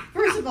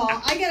 First of all,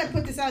 I got to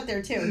put this out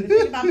there, too. The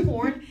thing about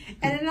porn,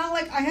 and it's not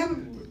like I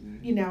haven't,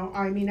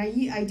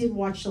 I did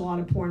watch a lot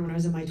of porn when I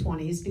was in my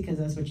 20s because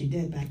that's what you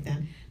did back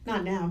then.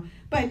 Not now.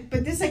 But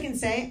this I can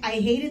say, I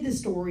hated the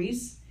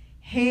stories.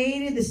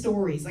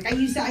 Like I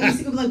used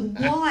to go like,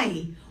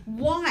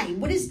 why?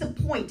 What is the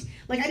point?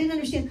 Like I didn't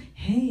understand.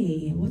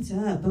 Hey, what's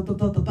up?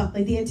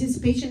 Like the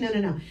anticipation.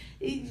 No.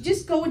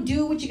 Just go and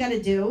do what you got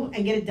to do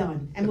and get it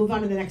done and move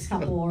on to the next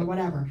couple or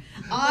whatever.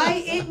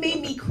 It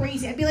made me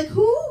crazy. I'd be like,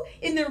 who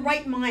in their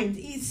right mind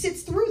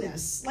sits through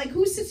this? Like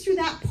who sits through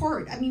that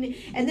part? I mean,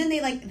 and then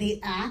they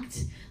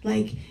act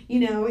like,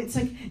 it's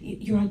like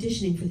you're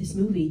auditioning for this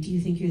movie. Do you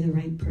think you're the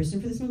right person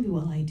for this movie?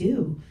 Well, I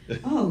do.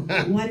 Oh,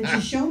 why don't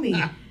you show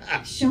me?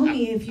 Show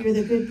me if you're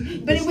the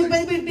good. But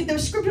the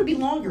script would be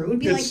longer. It would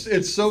be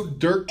It's so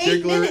Dirk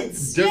 8 Diggler,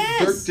 minutes, Dirk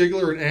yes.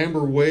 Diggler and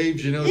Amber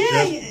Waves, Yeah,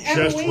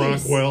 Amber Just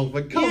Waves. Rockwell.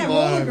 But come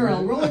on,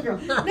 Roller Girl.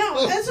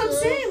 No, that's what I'm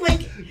saying.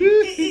 Like,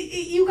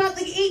 you got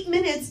like 8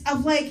 minutes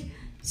of like,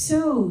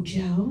 so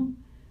Joe,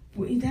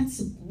 that's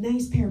a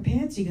nice pair of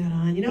pants you got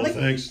on. Well,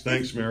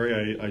 thanks,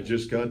 Mary. I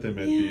just got them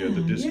at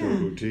the Disco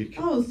Boutique.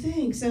 Oh,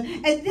 thanks. And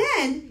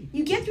then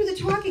you get through the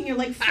talking. You're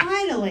like,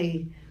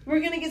 finally, we're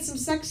gonna get some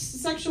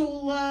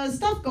sexual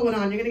stuff going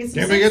on. You're gonna get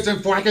some. Can we get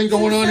some fucking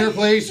going on here,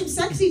 please? Some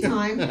sexy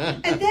time,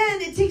 and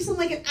then it takes them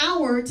like an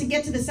hour to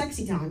get to the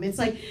sexy time. It's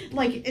like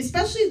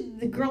especially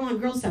the girl on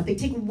girl stuff. They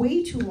take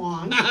way too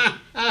long.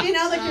 Like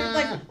you're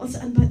like, let's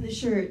unbutton the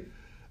shirt.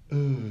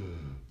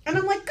 And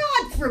I'm like,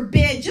 God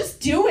forbid, just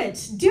do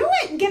it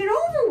and get it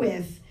over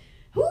with.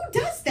 Who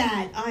does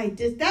that?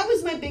 That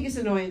was my biggest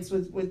annoyance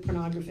with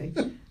pornography,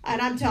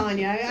 and I'm telling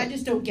you, I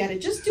just don't get it.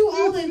 Just do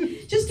all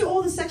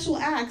the sexual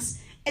acts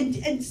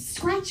and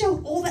scratch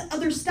out all that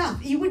other stuff.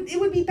 It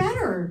would be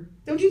better,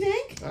 don't you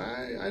think?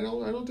 I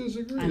don't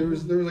disagree. I There don't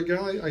was a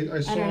guy I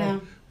don't saw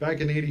know.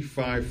 back in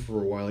 '85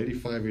 for a while,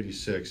 85,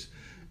 86.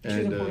 She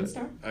was a porn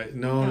star?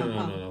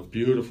 No.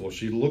 Beautiful.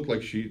 She looked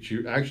like she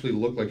actually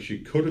looked like she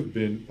could have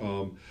been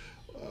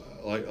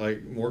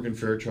like Morgan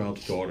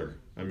Fairchild's daughter.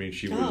 I mean,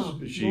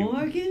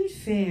 Morgan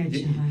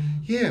Fairchild.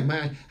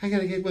 Yeah, I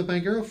gotta get with my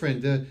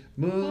girlfriend,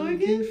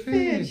 Morgan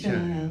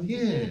Fairchild.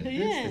 Yeah,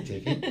 that's the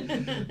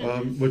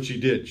ticket. What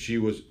she did, she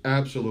was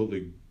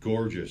absolutely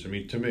gorgeous. I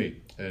mean, to me,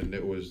 and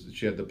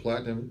she had the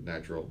platinum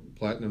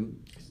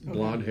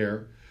blonde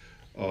hair.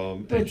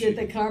 But did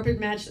the carpet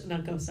match? No,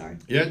 go. Sorry.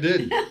 Yeah, it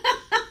did.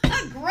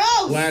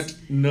 Gross.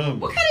 Platinum.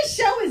 What kind of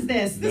show is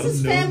this? This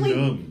is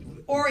family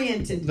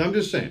oriented. I'm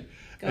just saying.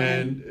 Go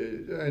ahead.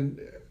 And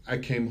I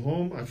came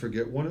home. I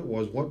forget when it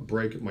was. What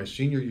break? My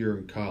senior year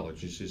in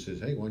college. And she says,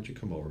 "Hey, why don't you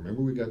come over?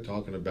 Remember we got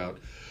talking about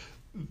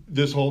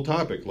this whole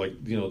topic, like,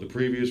 you know, the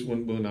previous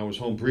when I was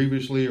home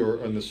previously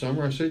or in the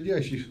summer." I said, "Yeah."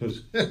 She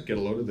goes, "Get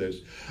a load of this.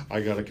 I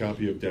got a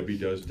copy of Debbie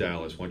Does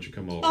Dallas. Why don't you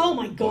come over? Oh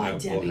my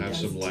God, we'll Debbie have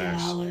Does some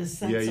laughs." Dallas.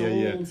 That's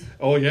Yeah. old.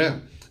 Oh yeah,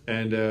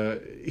 and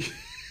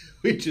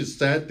we just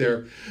sat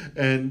there,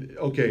 and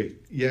okay,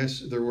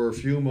 yes, there were a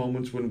few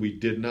moments when we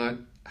did not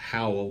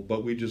howl,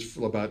 but we just,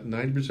 about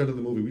 90% of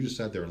the movie, we just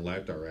sat there and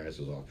laughed our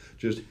asses off.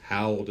 Just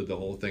howled at the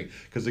whole thing.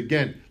 Because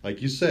again,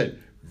 like you said,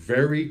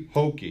 very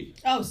hokey.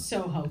 Oh,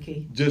 so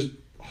hokey. Just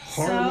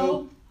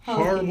horrible,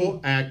 hokey.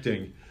 horrible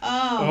acting.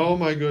 Oh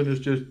my goodness,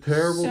 just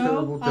terrible, so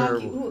terrible, hokey.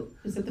 terrible. Ooh,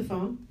 is that the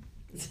phone?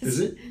 Is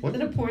it? What? Is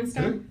that a porn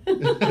star?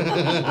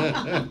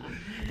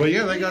 But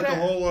yeah, they got the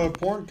whole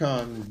porn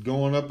con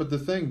going up at the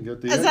thing.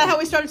 At the Is that how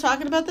we started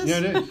talking about this? Yeah,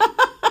 it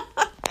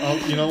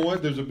is. You know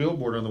what? There's a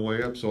billboard on the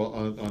way up, so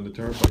on the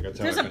turnpike. That's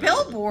how There's I a can have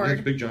it. billboard? Yeah,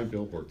 it's a big giant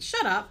billboard.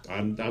 Shut up.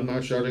 I'm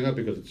not shutting up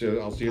because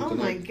I'll see it Oh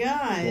my tonight.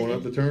 God. Going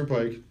up the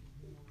turnpike.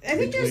 I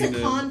think there's a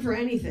between, con for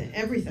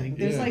everything.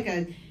 There's Yeah. like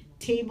a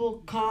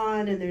table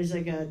con, and there's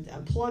like a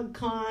plug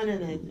con,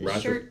 and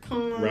a shirt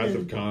con. Wrath and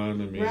of Con.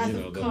 I mean, Wrath you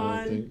know, of the whole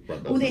Con. thing.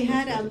 Oh, they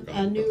had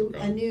a new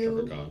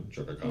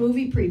Chaka Khan.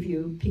 movie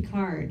preview,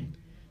 Picard,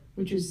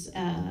 which was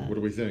What do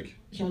we think?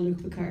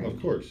 Jean-Luc Picard.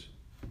 Of course.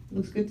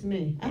 Looks good to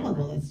me. I love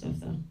all that stuff,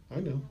 though. I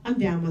know. I'm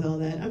down with all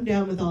that. I'm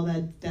down with all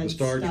that The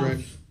Star stuff. Trek.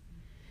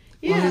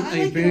 Yeah, I'm I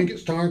a like big the-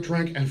 Star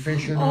Trek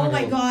aficionado. Oh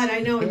my God,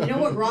 I know. You know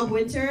what, Rob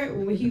Winter,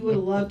 he would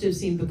have loved to have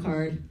seen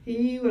Picard.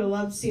 He would have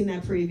loved to seen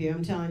that preview.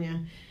 I'm telling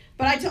you.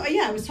 But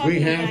I was talking We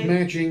to a have guy.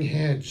 matching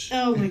heads.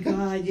 Oh my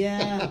God,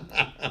 yeah.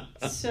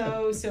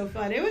 so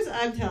fun.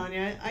 I'm telling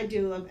you, I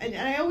do love, and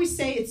I always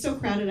say it's so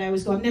crowded, I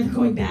always go, I'm never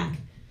going back.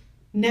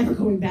 Never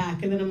going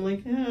back. And then I'm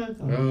like, I'll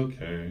go.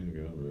 Okay,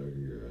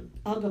 good.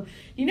 I'll go.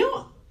 You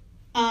know,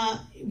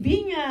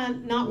 being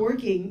not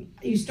working,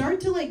 you start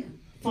to like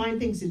find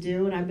things to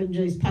do, and I've been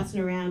just putzing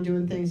around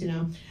doing things, you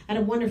know. I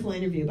had a wonderful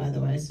interview, by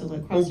the way, so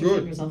like cross your good.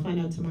 fingers, I'll find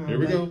out tomorrow. Here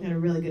we But go. I had a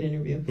really good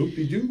interview.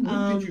 Whoop-de-doo,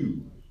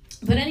 whoop-de-doo.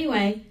 But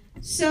anyway,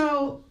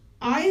 so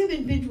I have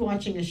been binge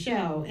watching a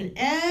show, and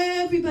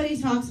everybody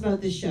talks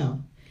about this show.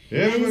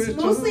 And it's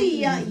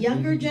mostly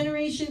younger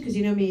generation, because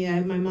you know me,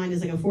 my mind is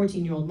like a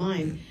 14-year-old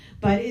mind.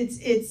 But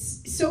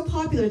it's so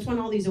popular. It's won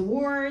all these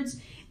awards,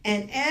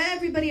 and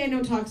everybody I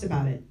know talks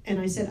about it. And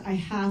I said, I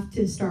have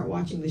to start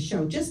watching the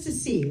show just to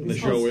see. The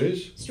show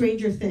is?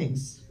 Stranger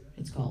Things,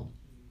 it's called.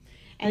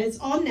 And it's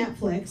on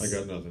Netflix. I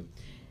got nothing.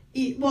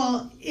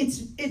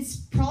 It's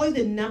probably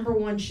the number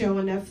one show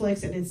on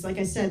Netflix, and it's like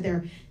I said,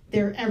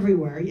 they're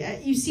everywhere. Yeah,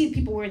 you see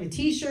people wearing the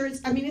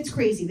T-shirts. I mean, it's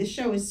crazy. This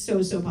show is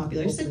so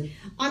popular. Okay. I said,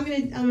 I'm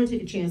gonna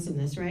take a chance on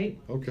this, right?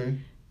 Okay.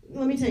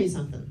 Let me tell you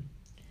something.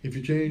 If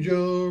you change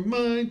your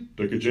mind,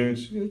 take a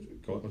chance.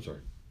 Go on, I'm sorry.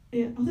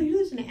 Yeah, although you know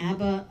there's an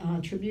ABBA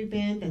tribute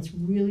band that's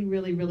really,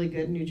 really, really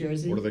good in New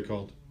Jersey. What are they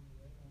called?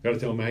 Gotta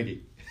tell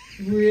Maggie.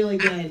 Really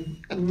good,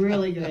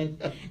 really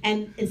good.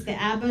 And it's the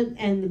ABBA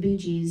and the Bee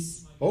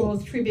Gees,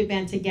 both tribute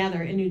band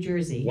together in New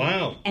Jersey.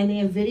 Wow. And they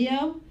have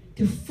video.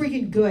 They're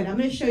freaking good. I'm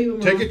going to show you.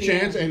 When we're Take a off the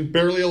chance air. and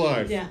Barely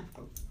Alive. Yeah.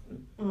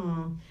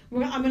 Oh,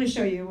 I'm going to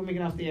show you when we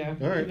get off the air.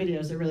 All right. The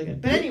videos are really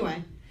good. But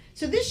anyway,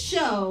 so this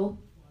show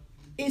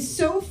is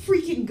so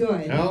freaking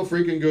good. How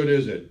freaking good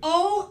is it?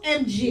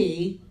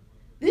 OMG.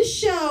 This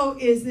show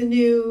is the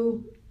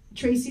new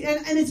Tracy,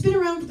 and it's been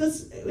around for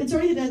this, it's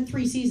already done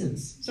 3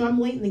 seasons, so I'm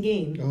late in the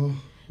game. Oh,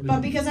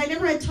 But because I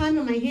never had time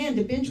on my hand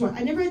to binge watch,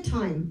 I never had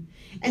time.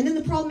 And then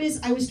the problem is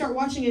I would start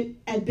watching it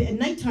at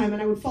nighttime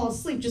and I would fall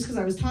asleep just because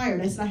I was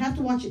tired. I said, I have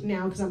to watch it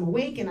now because I'm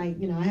awake and I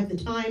have the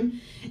time.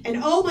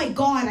 And oh my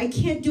God, I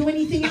can't do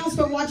anything else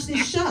but watch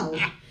this show.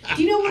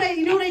 Do you know what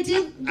I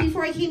did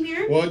before I came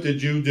here? What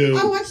did you do?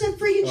 I watched that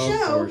freaking Of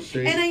show, course,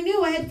 see? and I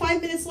knew I had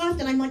 5 minutes left,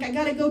 and I'm like, I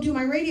gotta go do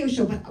my radio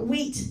show, but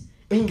wait,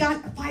 I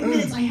got 5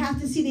 minutes, I have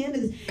to see the end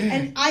of this,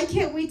 and I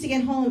can't wait to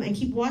get home and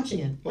keep watching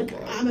it. Like,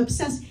 I'm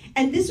obsessed,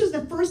 and this was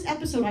the first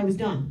episode I was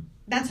done.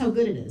 That's how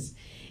good it is.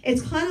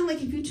 It's kind of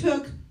like if you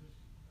took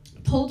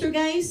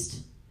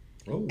Poltergeist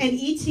and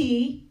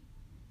E.T.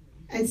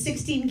 and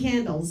 16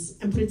 Candles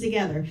and put it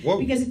together,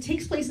 because it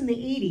takes place in the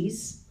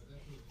 80s,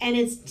 and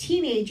it's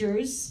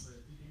teenagers,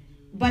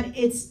 but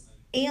it's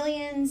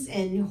aliens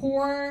and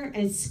horror, and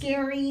it's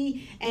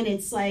scary, and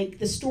it's like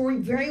the story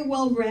very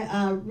well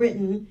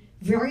written,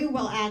 very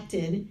well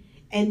acted,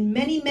 and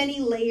many, many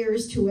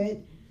layers to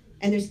it.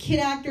 And there's kid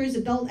actors,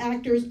 adult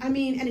actors. I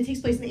mean, and it takes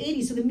place in the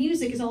 80s, so the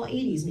music is all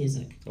 80s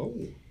music. Oh.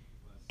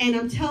 And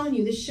I'm telling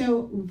you, this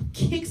show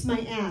kicks my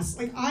ass.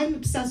 Like, I'm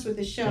obsessed with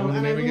this show,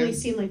 and I've only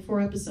seen like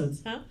 4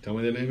 episodes. Huh? Tell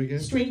me the name again.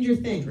 Stranger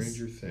Things.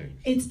 Stranger Things.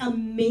 It's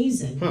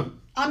amazing. Huh.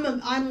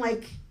 I'm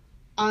like,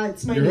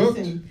 it's my You're new hooked.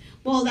 thing.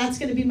 Well, that's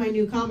going to be my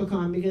new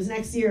Comic-Con, because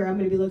next year I'm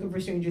going to be looking for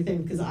Stranger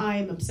Things, because I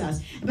am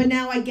obsessed. But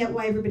now I get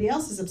why everybody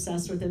else is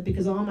obsessed with it,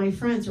 because all my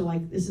friends are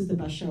like, this is the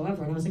best show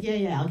ever. And I was like,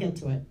 yeah, I'll get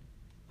to it.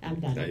 I'm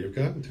done. Now you've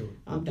gotten to it.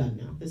 I'm done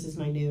now. This is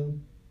my new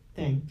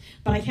thing.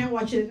 But I can't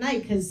watch it at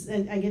night because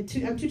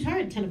I'm too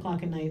tired at 10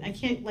 o'clock at night. I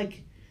can't,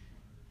 like,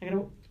 I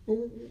gotta...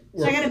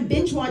 So I got to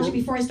binge watch it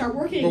before I start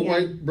working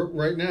again. But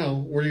right now,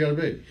 where do you got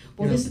to be?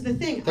 Well, this is the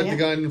thing. Like the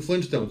guy in the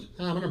Flintstones.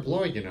 I'm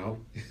unemployed,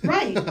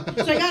 Right. So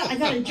I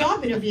got a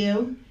job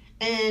interview,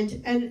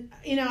 and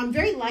I'm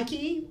very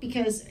lucky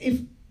because if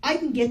I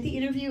can get the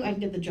interview, I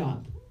can get the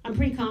job. I'm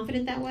pretty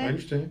confident that way. I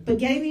understand. But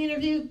getting the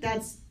interview,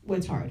 that's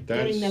what's hard.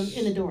 Getting them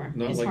in the door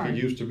not is like hard. it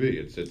used to be.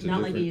 It's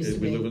not like it used to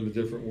be. We live in a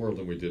different world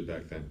than we did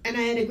back then. And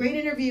I had a great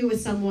interview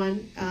with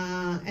someone,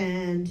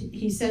 and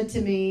he said to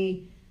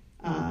me,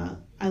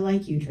 I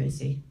like you,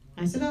 Tracy.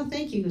 I said, oh,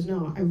 thank you. He goes,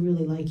 no, I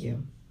really like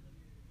you.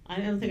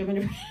 I don't think I've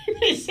ever heard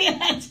anybody say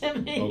that to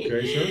me.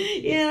 Okay, sir.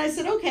 Yeah, I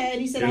said, okay.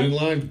 And he said, Get in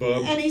line,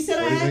 bub. And he said,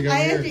 I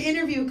have to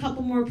interview a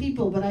couple more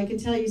people, but I can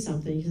tell you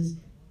something. He says,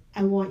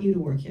 I want you to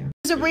work here.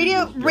 It was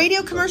a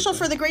radio commercial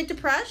for the Great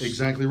Depression.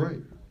 Exactly right.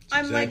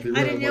 I'm exactly like,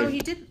 right. I didn't know he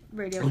did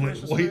radio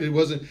commercials. Wait, it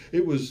wasn't.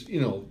 It was,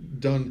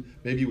 done.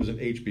 Maybe it was an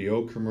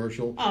HBO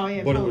commercial. Oh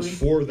yeah, but probably. It was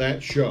for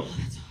that show. Oh,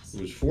 that's awesome.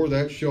 It was for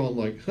that show. I'm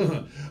like,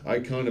 I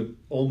kind of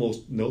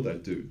almost know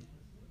that dude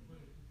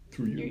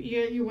through you.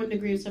 You're 1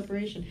 degree of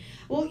separation.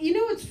 Well,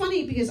 it's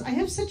funny because I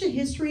have such a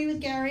history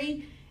with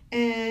Gary,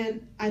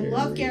 and I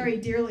love Gary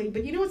dearly.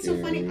 But you know what's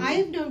so funny? I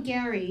have known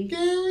Gary.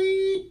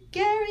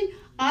 Gary.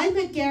 I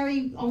met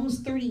Gary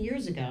almost 30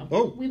 years ago.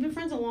 Oh. We've been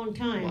friends a long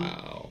time.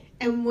 Wow.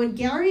 And when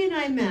Gary and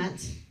I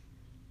met,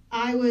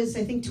 I was,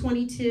 I think,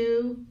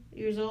 22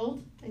 years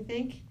old,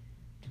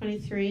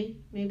 23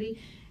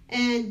 maybe.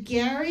 And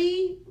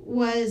Gary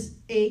was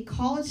a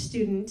college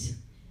student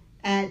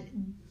at, I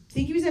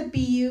think he was at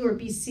BU or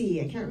BC.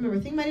 I can't remember. I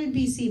think it might have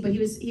been BC, but he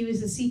was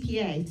a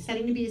CPA,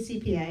 studying to be a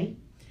CPA.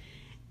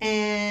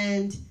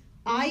 And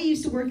I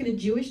used to work in a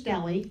Jewish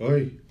deli.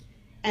 Oy.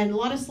 And a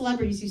lot of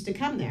celebrities used to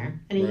come there.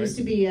 And he used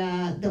to be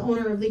the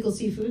owner of Legal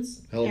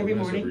Seafoods every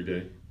morning. Every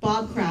day.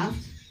 Bob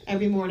Kraft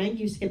every morning.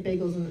 He used to get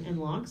bagels and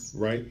lox.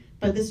 Right.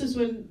 But this was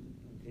when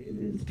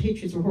the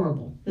Patriots were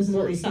horrible. This is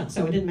when they sucked,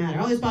 so it didn't matter.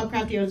 Oh, there's Bob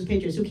Kraft, he owns the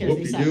Patriots. Who cares?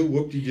 Whoop-de-doo,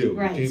 whoop-de-doo.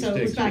 Right, so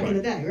it was back in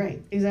the day.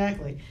 Right,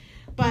 exactly.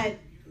 But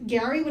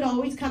Gary would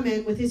always come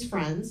in with his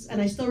friends, and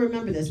I still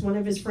remember this. One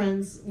of his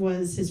friends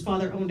was his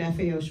father owned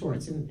FAO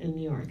Schwartz in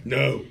New York.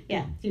 No.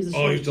 Yeah, he was a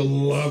I used to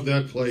love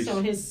that place.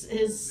 So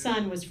his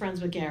son was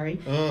friends with Gary.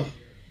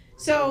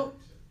 So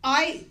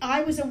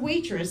I was a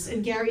waitress,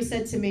 and Gary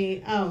said to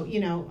me, oh,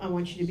 I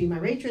want you to be my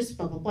waitress,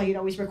 blah, blah, blah. He'd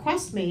always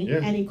request me,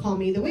 and he'd call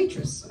me the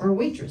waitress, or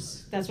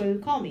waitress. That's what he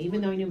would call me,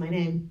 even though he knew my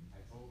name.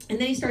 And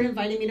then he started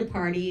inviting me to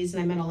parties,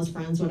 and I met all his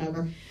friends,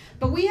 whatever.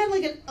 But we had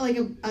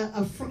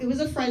it was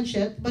a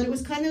friendship, but it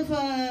was kind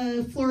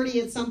of flirty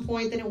at some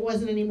point, then it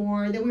wasn't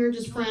anymore. Then we were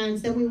just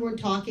friends, then we weren't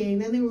talking,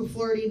 then they were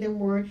flirty, then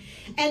we weren't.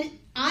 And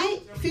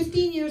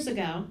 15 years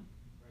ago,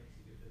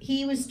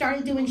 he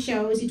started doing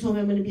shows. He told me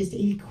I'm going to be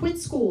he quit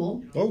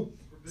school. Oh.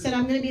 Said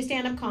I'm going to be a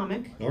stand-up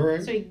comic. All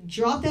right. So he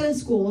dropped out of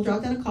school,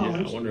 dropped out of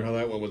college. Yeah, I wonder how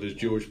that went with his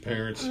Jewish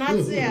parents.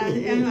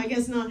 I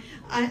guess not.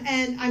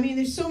 And I mean,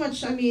 there's so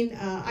much. I mean,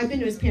 I've been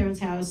to his parents'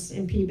 house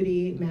in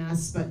Peabody,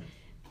 Mass.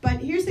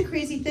 But here's the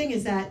crazy thing: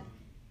 is that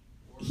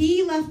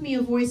he left me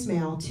a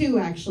voicemail too,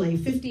 actually,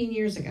 15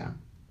 years ago.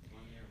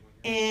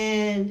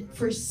 And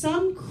for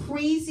some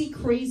crazy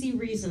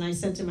reason, I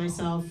said to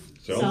myself,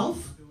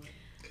 "Self,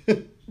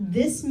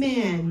 this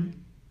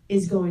man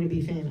is going to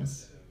be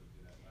famous.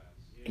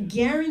 I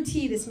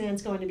guarantee this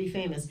man's going to be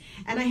famous."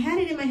 And I had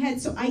it in my head,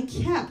 so I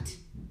kept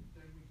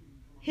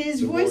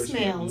his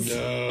voicemails.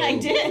 No. I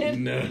did.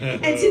 No.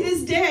 And to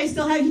this day, I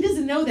still have. He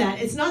doesn't know that.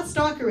 It's not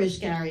stalkerish,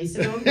 Gary.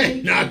 So don't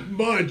think. Not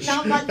much.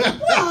 Not much.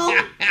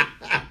 Well,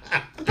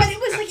 but it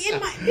was like in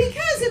my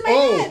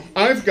head.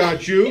 I've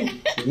got you.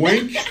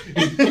 Wink.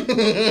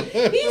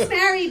 He's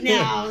married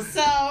now,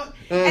 so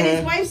and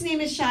his wife's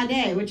name is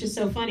Sade, which is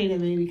so funny to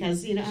me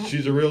because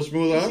she's a real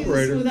smooth operator.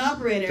 She's a smooth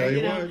operator. Tell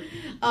you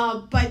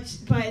what.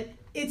 But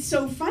it's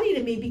so funny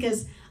to me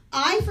because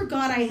I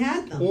forgot I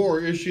had them. Or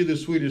is she the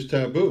sweetest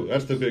taboo?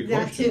 That's the big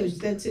question.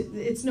 That too.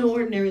 It's no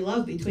ordinary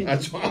love between them.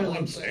 That's all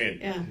I'm saying.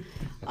 Yeah.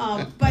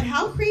 But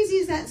how crazy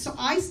is that? So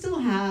I still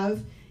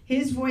have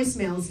his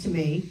voicemails to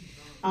me.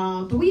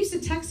 But we used to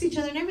text each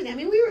other and everything. I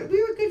mean, we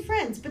were good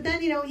friends. But then,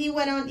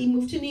 he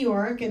moved to New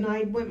York, and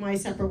I went my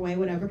separate way,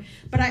 whatever.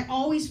 But I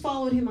always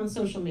followed him on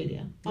social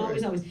media.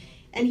 Always.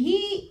 And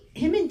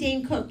him and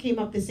Dane Cook came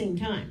up the same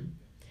time.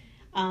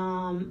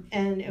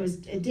 And it was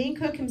Dane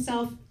Cook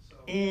himself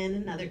and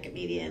another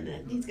comedian.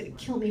 And he's going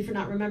to kill me for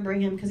not remembering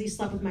him because he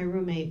slept with my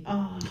roommate.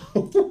 Oh,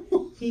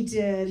 he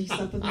did. He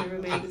slept with my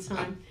roommate at the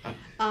time.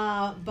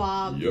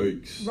 Bob.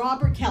 Yikes.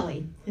 Robert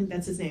Kelly. I think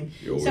that's his name.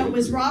 So it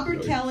was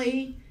Robert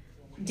Kelly,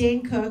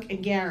 Dane Cook,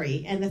 and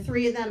Gary, and the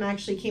three of them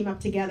actually came up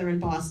together in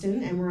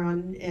Boston and were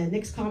on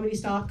Nick's Comedy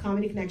Stop,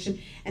 Comedy Connection,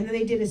 and then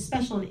they did a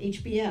special on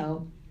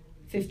HBO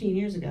 15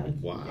 years ago.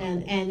 Wow.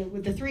 And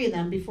with the three of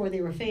them before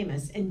they were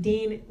famous, and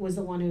Dane was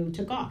the one who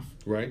took off.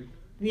 Right.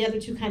 The other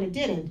two kind of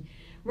didn't.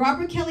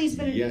 Robert Kelly's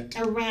been Yet.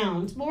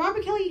 around. Well,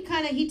 Robert Kelly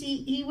kind of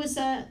he was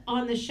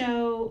on the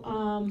show.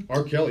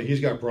 R. Kelly,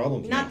 he's got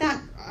problems. Not now.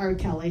 that R.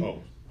 Kelly.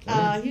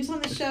 Oh. He was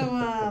on the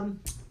show.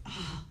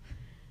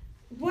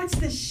 What's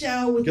the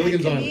show with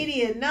Gilligan's that Island.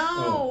 comedian?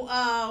 No.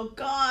 Oh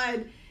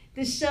God.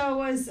 The show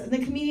was the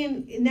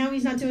comedian. Now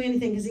he's not doing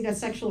anything because he got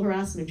sexual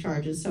harassment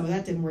charges, so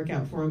that didn't work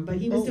out for him. But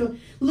he was doing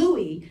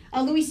Louis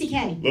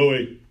C.K.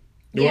 Louis,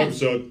 new Yes.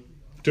 episode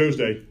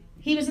Tuesday.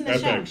 He was in the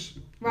show. FX.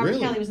 Robert Really?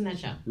 Kelly was in that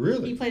show.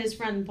 Really? He played his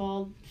friend,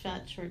 bald,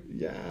 fat, short.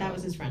 Yeah. That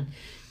was his friend.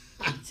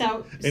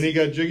 So And he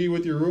got jiggy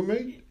with your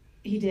roommate?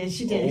 he did.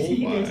 She did. Oh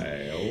He my,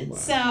 did. oh my.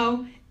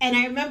 So, and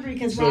I remember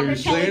because So Robert you're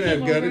Kelly saying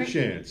came I've got over. a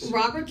chance.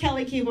 Robert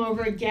Kelly came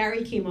over.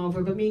 Gary came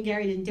over, but me and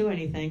Gary didn't do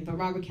anything. But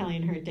Robert Kelly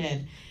and her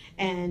did.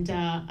 And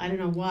I don't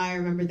know why I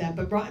remembered that,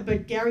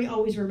 but Gary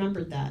always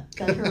remembered that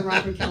her and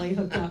Robert Kelly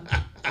hooked up.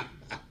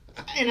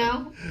 You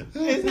know,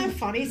 isn't that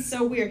funny? It's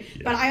so weird.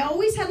 But I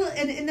always had,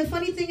 and the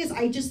funny thing is,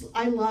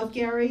 I love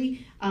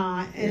Gary,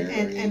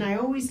 and I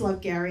always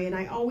loved Gary, and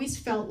I always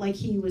felt like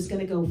he was going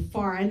to go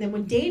far. And then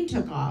when Dane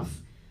took off,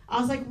 I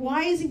was like,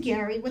 why isn't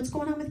Gary? What's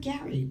going on with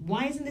Gary?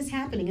 Why isn't this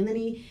happening? And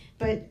then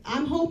but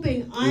I'm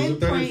hoping, There's a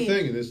better praying.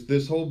 thing.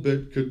 This whole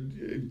bit could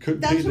be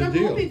That's the what I'm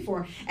deal. hoping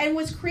for. And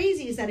what's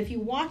crazy is that if you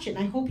watch it, and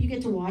I hope you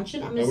get to watch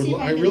it, I'm going to see if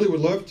I really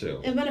would love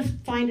to. I'm going to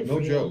find it No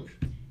for you. joke.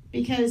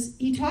 Because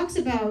he talks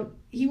about,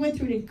 he went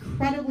through an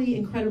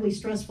incredibly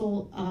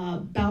stressful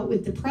bout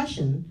with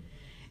depression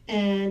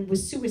and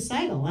was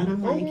suicidal. And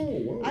I'm like,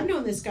 whoa. I've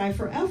known this guy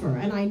forever,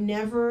 and I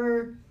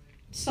never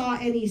saw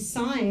any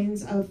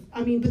signs of,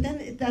 but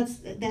then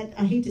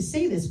I hate to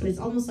say this, but it's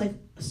almost like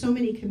so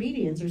many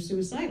comedians are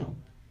suicidal.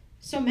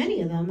 So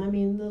many of them.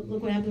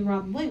 Look what happened to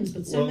Robin Williams,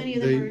 but so many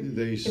of them are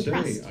They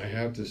depressed. say, I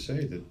have to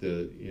say that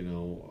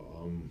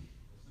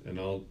and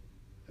I'll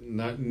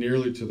not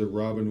nearly to the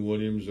Robin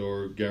Williams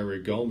or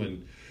Gary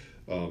Gulman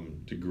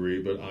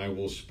degree, but I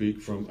will speak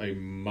from a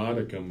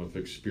modicum of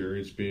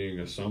experience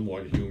being a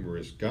somewhat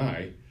humorous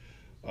guy.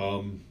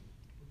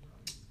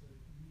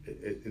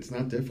 It's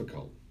not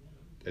difficult.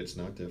 It's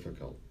not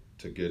difficult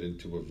to get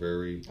into a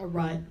very A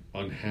rut,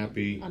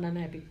 unhappy, an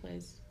unhappy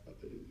place.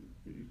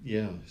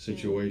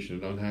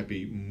 situation, an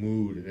unhappy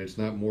mood, and it's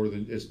not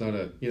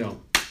a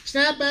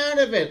snap out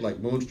of it like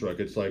Moonstruck.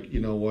 It's like,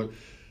 you know what?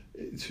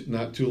 It's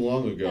not too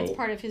long ago. That's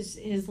part of his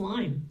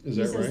line. Is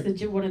he that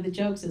says right? One of the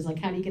jokes is like,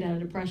 how do you get out of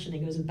depression? He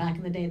goes, back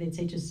in the day they'd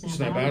say just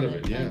snap out of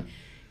it. Yeah.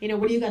 Like,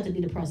 what do you got to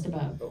be depressed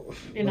about?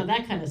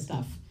 That kind of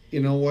stuff. You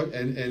know what?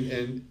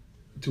 And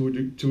to a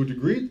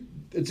degree,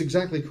 it's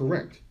exactly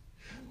correct.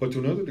 But to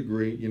another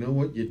degree, you know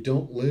what? You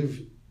don't live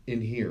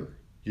in here.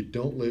 You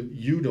don't live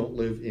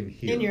in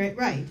here. And you're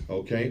right.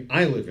 Okay?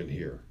 I live in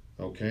here.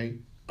 Okay?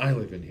 I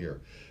live in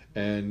here.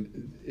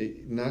 And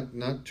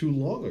not too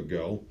long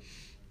ago,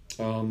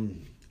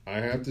 I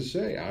have to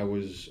say, I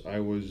was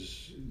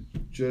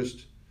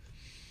just,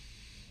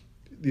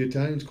 the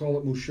Italians call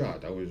it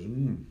mushat. I was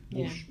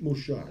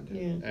mushat.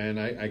 Yeah. And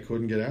I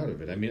couldn't get out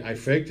of it. I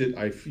faked it.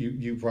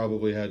 You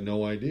probably had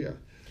no idea.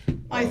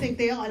 I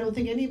think I don't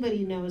think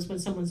anybody knows when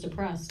someone's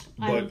depressed.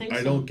 I don't think so.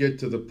 I don't get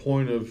to the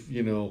point of,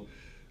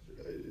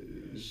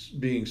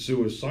 being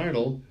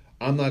suicidal.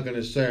 I'm not going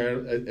to say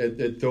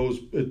at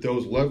those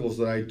levels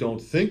that I don't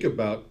think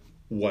about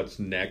what's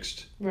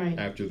next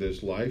after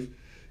this life,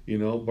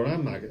 but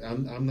I'm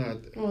not.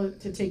 Well,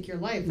 to take your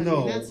life.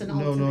 That's an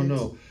no.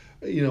 ultimate.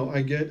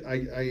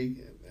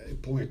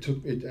 Boy, it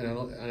took it, and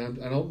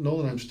I don't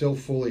know that I'm still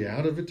fully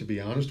out of it, to be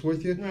honest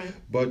with you. Right.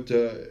 But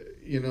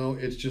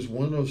it's just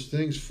one of those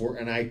things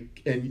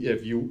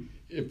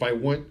if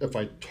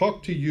I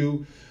talk to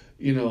you,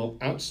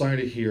 outside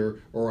of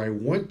here, or I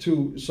went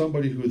to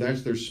somebody who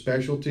that's their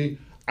specialty,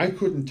 I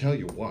couldn't tell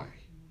you why.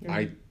 Yeah.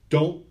 I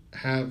don't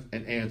have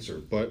an answer,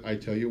 but I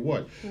tell you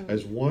what,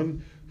 as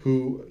one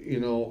who,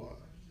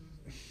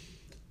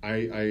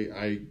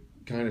 I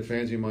kind of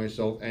fancy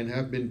myself and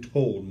have been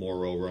told,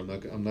 moreover, I'm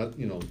not,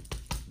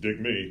 dig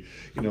me,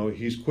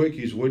 he's quick,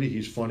 he's witty,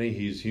 he's funny,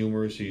 he's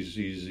humorous, he's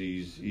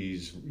the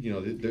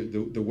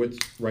wit's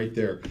right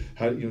there.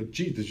 How,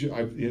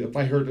 if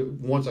I heard it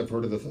once, I've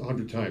heard it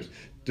 100 times.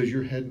 Does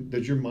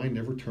your mind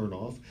never turn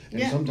off?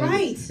 And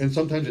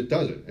sometimes it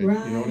doesn't.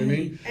 Right. You know what I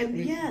mean? And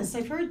yes,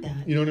 I've heard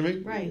that. You know what I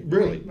mean? Right.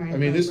 Really? Right,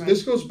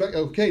 this goes back.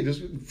 Okay, this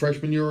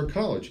freshman year of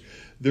college,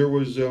 there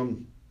was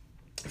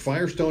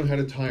Firestone had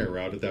a tire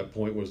out at that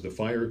point. Was the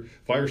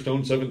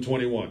Firestone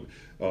 721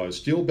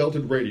 steel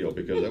belted radio,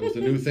 because that was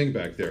the new thing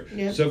back there.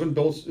 Yep. 7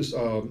 belts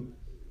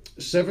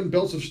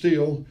of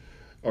steel.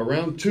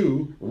 Around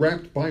 2,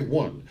 wrapped by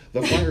 1.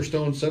 The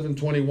Firestone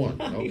 721.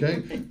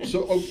 Okay,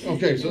 so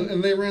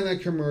and they ran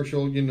that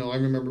commercial. I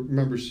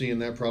remember seeing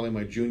that probably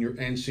my junior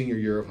and senior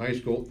year of high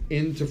school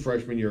into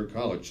freshman year of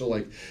college. So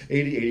like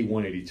 80,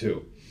 81,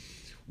 82.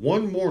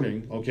 One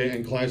morning,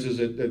 and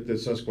classes at the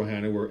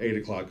Susquehanna were 8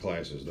 o'clock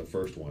classes, the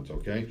first ones.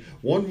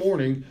 One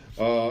morning,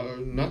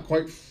 not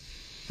quite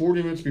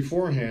 40 minutes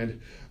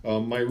beforehand,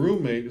 my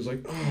roommate was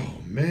like, "Oh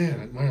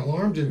man, my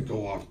alarm didn't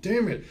go off.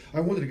 Damn it! I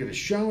wanted to get a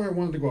shower. I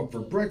wanted to go out for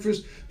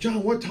breakfast.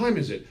 John, what time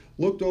is it?"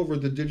 Looked over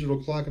at the digital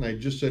clock and I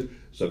just said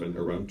 7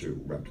 around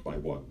 2, wrapped by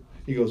 1.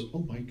 He goes,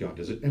 "Oh my God,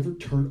 does it ever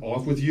turn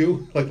off with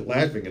you?" Like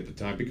laughing at the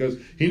time because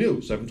he knew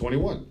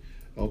 7:21.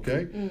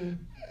 Okay,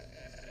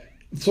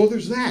 so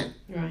there's that.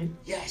 Right.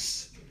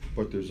 Yes,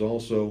 but there's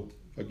also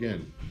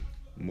again,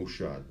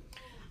 mushad,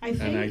 I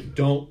think. and I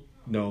don't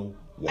know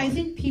why. I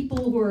think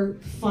people who are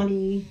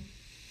funny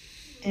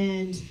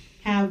and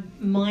have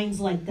minds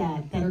like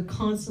that are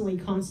constantly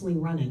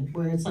running,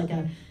 where it's like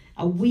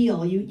a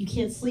wheel. You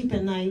can't sleep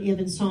at night. You have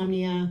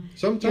insomnia.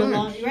 Sometimes. You're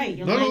Not lying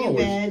in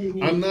always. bed. And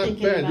you're I'm not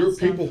thinking bad. about There are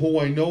stuff. people who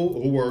I know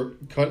who are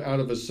cut out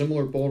of a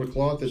similar bowl of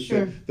cloth that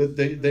Sure. that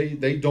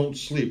they don't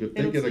sleep. If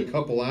They they don't get sleep. a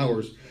couple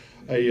hours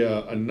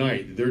a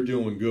night, they're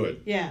doing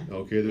good. Yeah.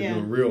 Okay, they're Yeah.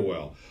 doing real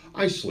well.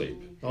 I sleep.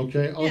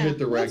 Okay, I'll Yeah, hit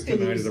the well, rack that's good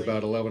that tonight you at sleep.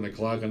 about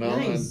 11:00, and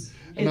Nice.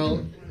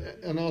 I'll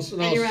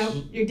And you're out.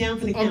 You're down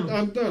for the count.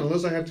 I'm done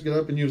unless I have to get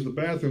up and use the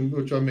bathroom,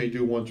 which I may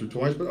do once or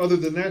twice. But other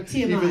than that,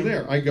 TMI. even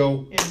there, I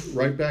go Yeah.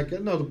 right back.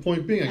 No, the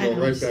point being, I I go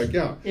know. right back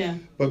out. Yeah.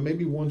 But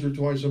maybe once or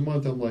twice a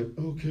month, I'm like,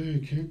 okay,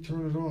 I can't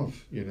turn it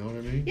off. You know what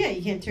I mean? Yeah,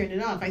 you can't turn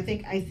it off. I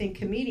think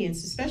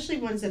comedians, especially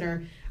ones that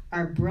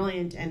are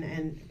brilliant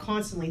and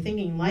constantly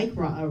thinking like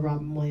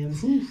Robin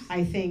Williams.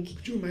 I think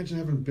Could you imagine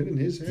having been in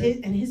his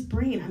head? his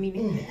brain. I mean,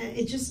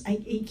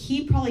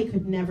 he probably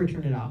could never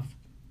turn it off.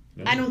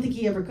 No. I don't think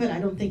he ever could.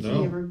 I don't think No.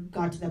 he ever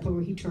got to that point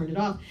where he turned it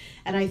off.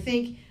 And I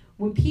think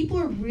when people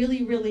are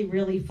really, really,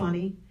 really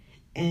funny,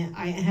 and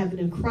I have an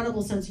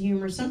incredible sense of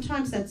humor,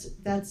 sometimes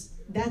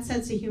that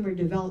sense of humor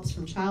develops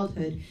from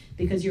childhood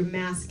because you're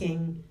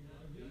masking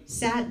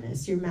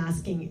sadness, you're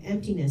masking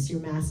emptiness,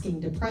 you're masking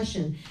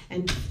depression,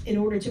 and in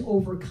order to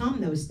overcome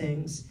those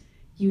things,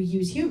 you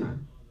use humor.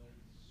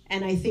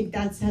 And I think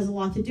that has a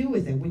lot to do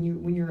with it.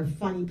 When you're a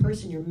funny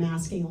person, you're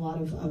masking a lot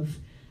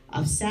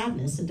of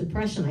sadness and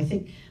depression. I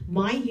think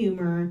my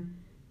humor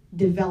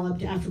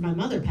developed after my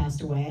mother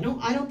passed away.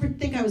 I don't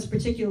think I was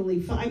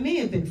particularly I may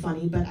have been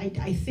funny, but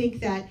I think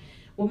that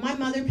when my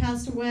mother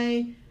passed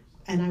away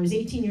and I was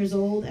 18 years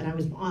old and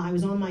I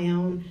was on my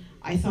own,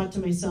 I thought to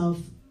myself,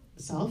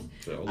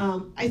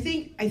 I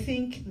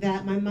think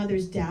that my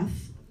mother's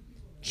death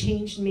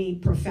changed me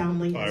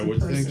profoundly as I a would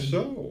person. think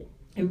so.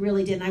 It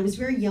really did. And I was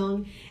very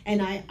young,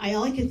 and I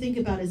all I could think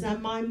about is that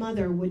my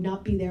mother would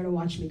not be there to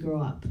watch me grow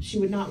up. She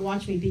would not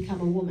watch me become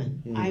a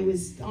woman. I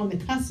was on the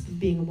cusp of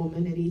being a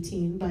woman at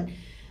 18, but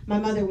my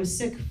mother was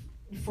sick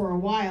for a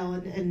while,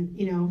 and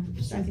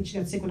I think she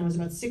got sick when I was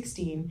about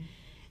 16.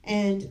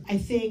 And I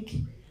think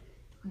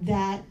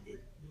that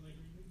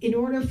in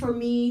order for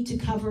me to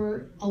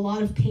cover a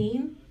lot of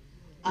pain,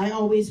 I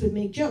always would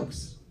make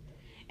jokes.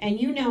 And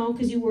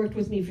because you worked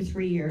with me for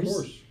 3 years. Of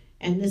course.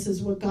 And this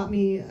is what got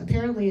me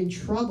apparently in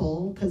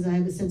trouble because I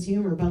have a sense of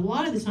humor. But a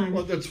lot of the time,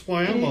 Well, that's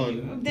why I'm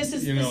on. This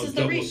is the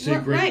double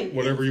secret, right.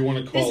 whatever you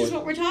want to call This it. is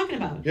what we're talking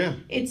about. Yeah.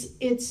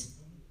 It's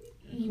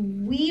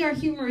we are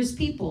humorous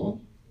people.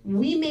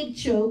 We make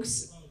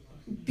jokes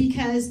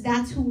because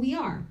that's who we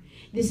are.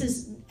 This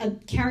is a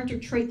character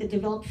trait that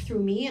developed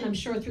through me, and I'm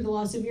sure through the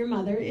loss of your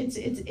mother. It's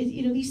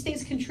these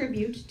things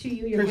contribute to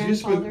you, your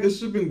Because grandfather. this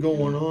has been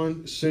going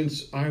on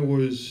since I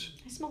was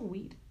I smell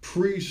weed.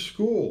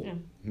 preschool. Yeah.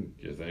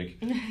 You think?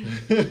 can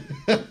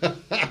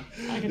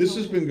This tell has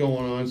you. been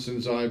going on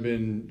since I've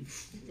been,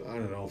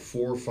 4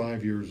 or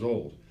 5 years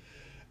old.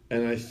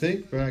 And I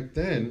think back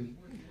then,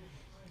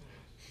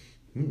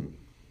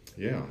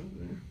 yeah,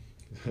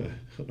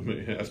 I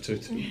may have to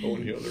go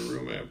in the other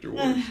room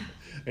afterwards.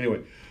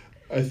 Anyway,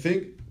 I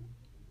think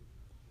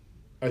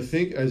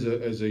as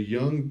a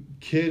young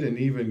kid and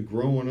even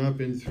growing up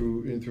in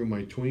through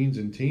my tweens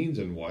and teens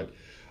and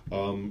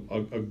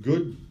a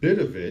good bit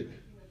of it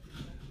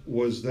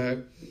was that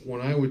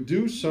when I would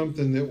do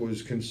something that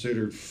was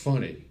considered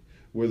funny,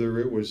 whether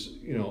it was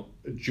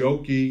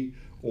jokey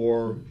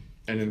or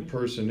an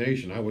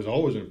impersonation, I was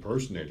always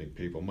impersonating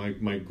people.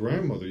 My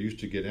grandmother used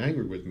to get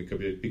angry with me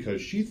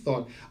because she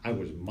thought I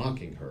was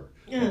mocking her.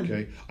 Yeah.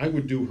 Okay, I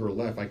would do her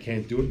laugh. I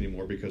can't do it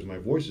anymore because my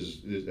voice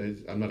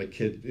is I'm not a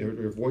kid.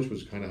 Her voice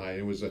was kind of high.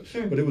 It was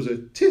but it was a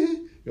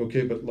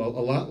okay, but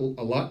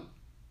a lot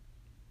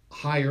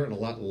higher and a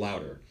lot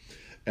louder.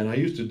 And I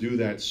used to do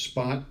that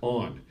spot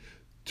on,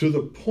 to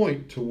the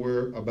point to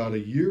where about a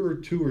year or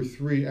 2 or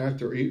 3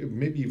 after,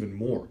 maybe even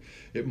more,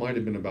 it might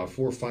have been about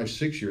 4, 5,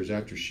 6 years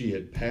after she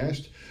had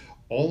passed,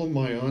 all of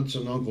my aunts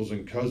and uncles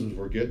and cousins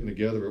were getting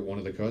together at one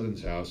of the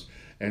cousins' house,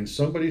 and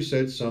somebody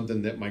said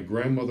something that my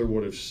grandmother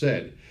would have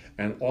said.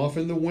 And off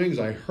in the wings,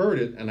 I heard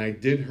it, and I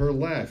did her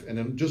laugh. And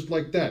then just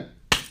like that,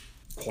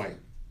 quiet.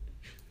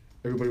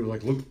 Everybody was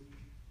like, look,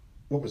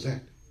 what was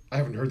that? I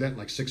haven't heard that in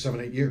like 6, 7,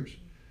 8 years.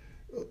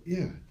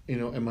 Yeah,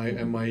 and my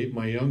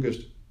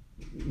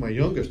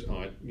youngest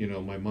aunt,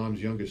 my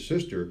mom's youngest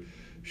sister,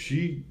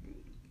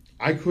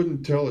 I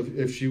couldn't tell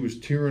if she was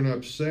tearing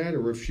up sad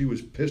or if she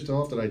was pissed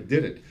off that I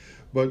did it.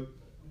 But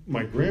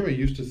my grandma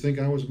used to think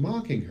I was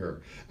mocking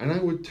her, and I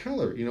would tell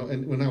her,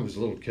 and when I was a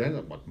little kid, I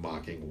didn't know what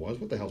mocking was.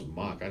 What the hell's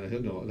mock? I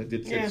didn't know.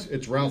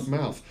 It's Ralph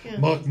Mouth. Yeah.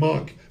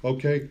 Mock.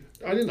 Okay,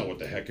 I didn't know what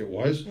the heck it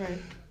was. Right.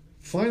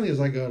 Finally, as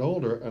I got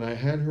older, and I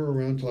had her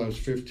around till I was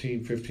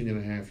 15 and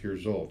a half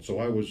years old. So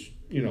I was,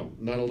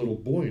 not a little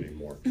boy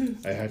anymore.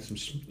 I had some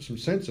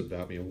sense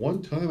about me. And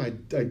one time I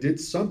did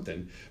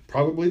something,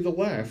 probably the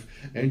laugh,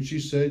 and she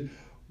said,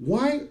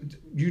 "Why,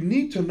 you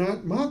need to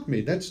not mock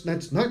me. That's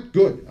not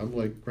good." I'm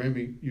like,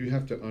 "Grammy, you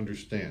have to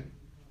understand.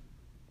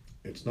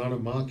 It's not a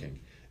mocking.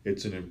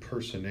 It's an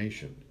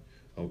impersonation,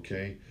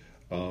 okay?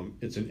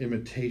 It's an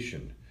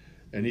imitation."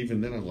 And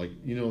even then, I'm like,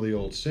 the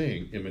old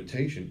saying,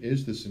 imitation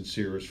is the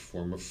sincerest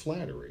form of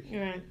flattery.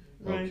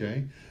 Right.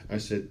 Okay? I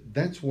said,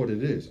 that's what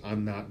it is.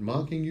 I'm not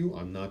mocking you.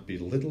 I'm not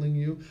belittling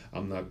you.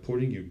 I'm not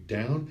putting you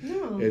down.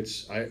 No.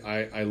 It's,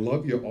 I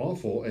love you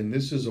awful, and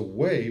this is a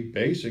way,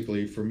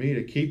 basically, for me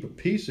to keep a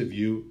piece of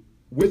you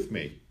with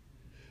me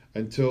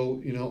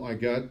until, I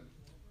got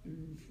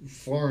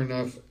far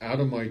enough out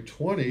of my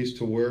 20s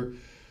to where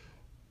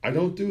I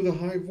don't do the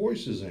high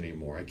voices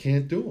anymore. I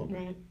can't do them.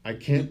 Right. I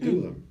can't do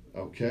them.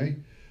 Okay,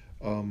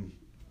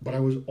 but I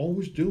was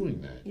always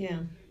doing that. Yeah.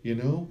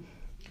 And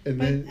But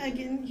then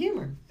again,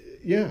 humor.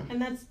 yeah,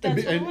 And that's what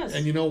it was.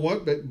 And you know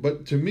what?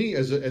 But to me,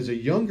 as a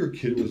younger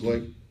kid, it was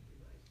like,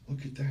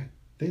 look at that.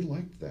 They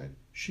liked that.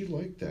 She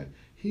liked that.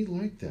 He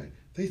liked that.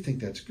 They think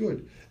that's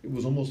good. It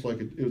was almost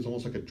like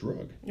a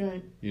drug.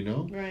 Right.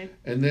 Right.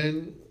 And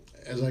then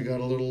as I got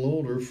a little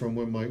older, from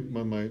when my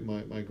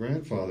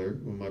grandfather,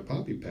 when my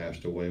papi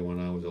passed away when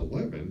I was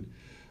 11,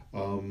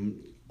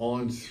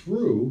 on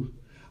through.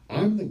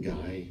 I'm the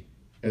guy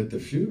at the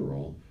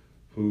funeral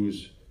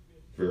who's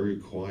very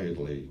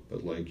quietly,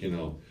 but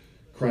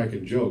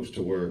cracking jokes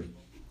to where,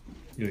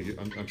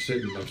 I'm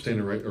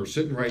standing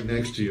right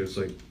next to you. It's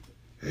like,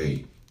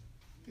 hey,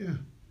 yeah,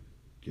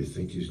 do you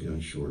think he's got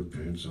short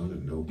pants on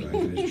and no back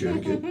in his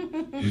jacket?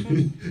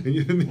 and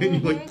then you're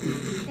like,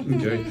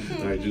 okay.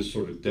 And I just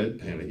sort of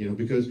deadpan it,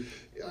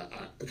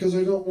 because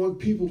I don't want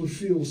people to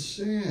feel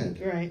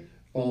sad. Right.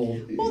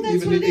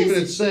 That's even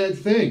at sad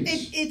things.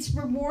 It's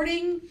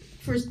rewarding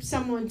for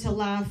someone to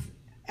laugh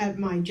at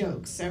my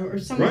jokes, or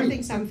someone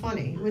thinks I'm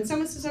funny. When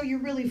someone says, "Oh, you're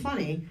really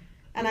funny,"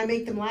 and I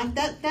make them laugh,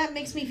 that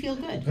makes me feel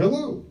good.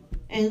 Hello.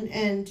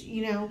 And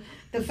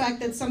the fact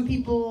that some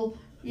people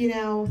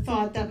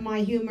thought that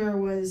my humor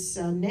was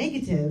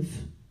negative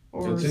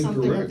or That's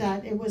something incorrect.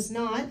 like that, it was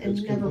not, and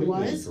That's never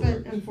was.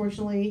 incorrect. But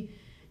unfortunately,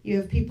 you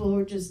have people who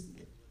are just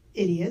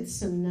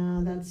idiots,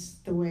 and that's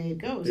the way it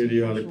goes.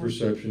 Idiotic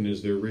unfortunately. perception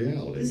is their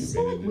reality. Does it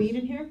smell like weed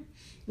in here?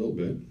 A little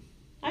bit.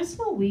 I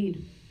smell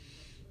weed.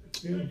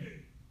 Yeah.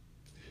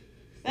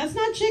 That's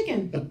not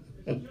chicken.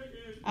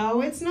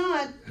 Oh, it's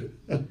not.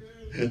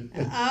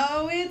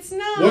 Oh, it's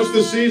not. What's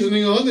the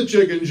seasoning on the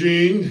chicken,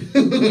 Gene?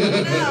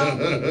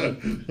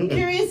 I'm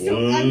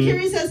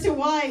curious as to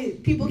why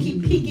people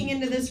keep peeking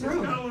into this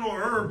room. Got a little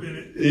herb in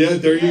it. Yeah,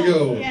 there you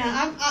go.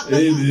 Yeah,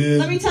 Amen.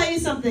 let me tell you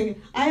something.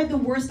 I have the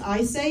worst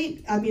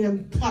eyesight. I mean,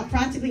 I'm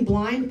practically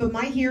blind, but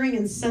my hearing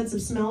and sense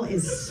of smell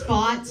is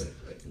spot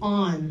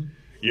on.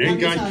 You ain't Let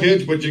me got tell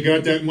kids, you. but you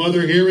got that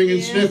mother hearing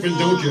and sniffing,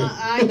 don't you?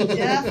 I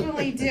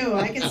definitely do.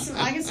 I can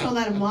smell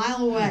that a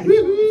mile away.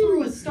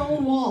 Through a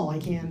stone wall, I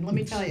can. Let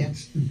me tell you.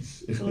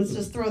 So let's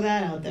just throw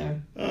that out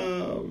there.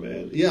 Oh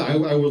man, yeah,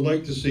 I would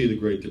like to see the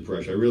Great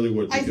Depression. I really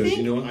would, because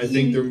I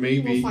think there may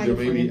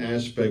be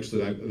aspects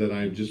that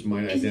I just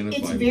might identify.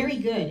 It's very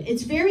good.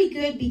 It's very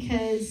good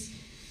because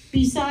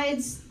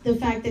besides the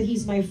fact that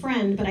he's my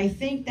friend, but I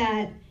think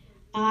that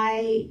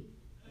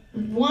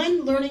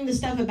learning the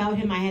stuff about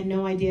him I had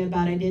no idea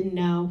about, I didn't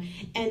know,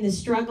 and the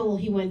struggle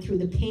he went through,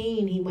 the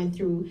pain he went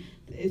through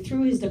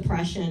his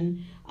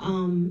depression,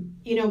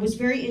 was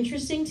very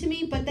interesting to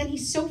me. But then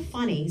he's so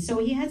funny. So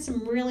he had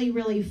some really,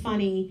 really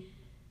funny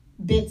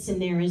bits in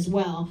there as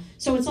well.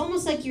 So it's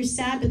almost like you're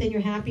sad, but then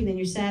you're happy, then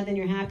you're sad, then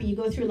you're happy. You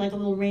go through like a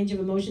little range of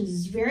emotions.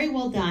 It's very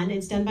well done.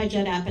 It's done by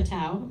Judd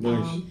Apatow.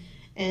 Nice.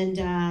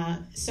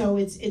 So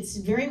it's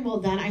very well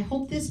done. I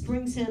hope this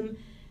brings him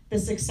the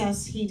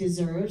success he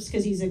deserves,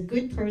 because he's a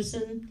good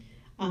person.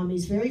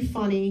 He's very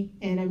funny,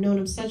 and I've known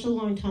him such a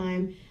long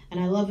time, and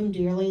I love him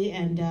dearly,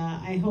 and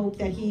I hope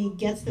that he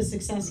gets the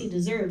success he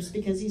deserves,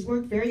 because he's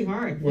worked very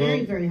hard,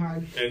 very, very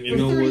hard, and for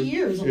 30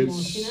 years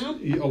almost,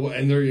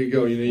 And there you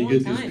go. You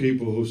get these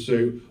people who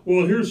say,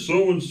 well, here's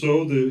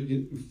so-and-so,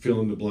 the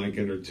fill-in-the-blank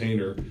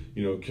entertainer,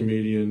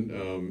 comedian,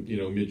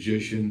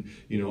 magician,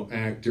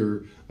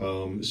 actor,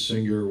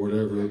 singer,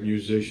 whatever,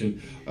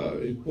 musician.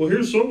 Well,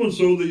 here's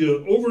so-and-so,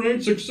 the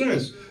overnight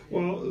success.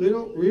 Well, they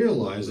don't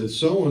realize that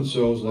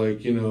so-and-so's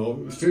like,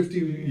 50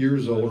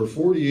 years old or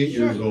 48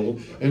 years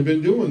old and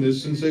been doing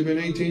this since they've been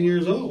 18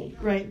 years old.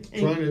 Right.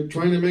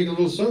 Trying to make a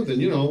little something,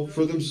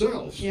 for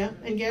themselves. Yeah,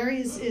 and Gary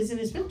is in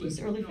his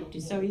 50s, early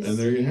 50s, so he's... And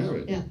there you have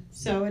it. Yeah,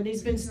 so, and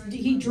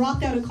he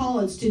dropped out of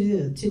college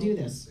to do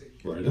this.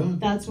 Right on.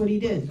 That's what he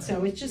did.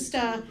 So it's just,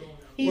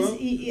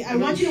 I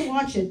want you to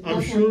watch it.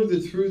 I'm sure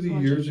that through the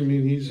years, I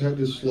mean, he's had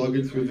to slug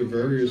it through the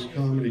various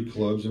comedy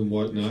clubs and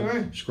whatnot,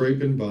 Sure.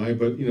 scraping by.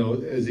 But, you know,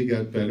 as he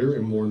got better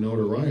and more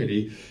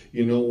notoriety,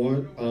 you know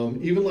what?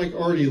 Even like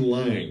Artie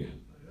Lang,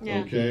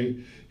 Yeah. okay?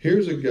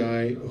 Here's a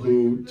guy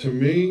who, to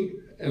me,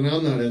 and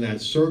I'm not in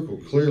that circle,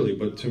 clearly,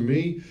 but to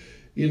me,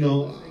 you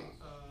know,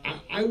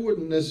 I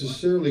wouldn't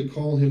necessarily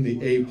call him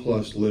the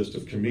A-plus list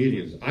of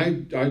comedians.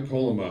 I'd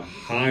call him a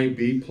high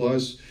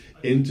B-plus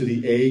into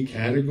the A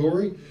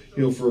category,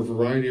 you know, for a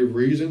variety of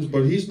reasons,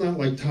 but he's not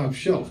like top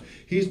shelf.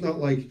 He's not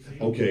like,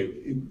 okay,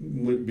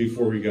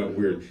 before we got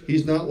weird,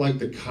 he's not like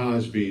the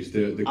Cosbys,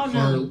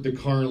 the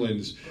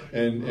Carlins,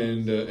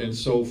 and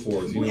so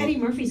forth. You know? Eddie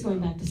Murphy's going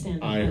back to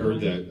stand up. I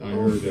heard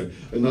that.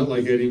 And not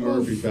like Eddie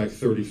Murphy back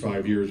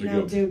 35 years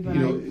ago. No, dude, but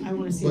you know, I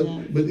want to see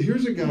that. But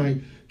here's a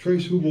guy,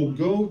 Trace, who will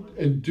go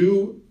and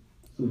do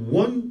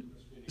one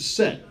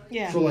set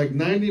for like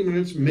 90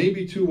 minutes,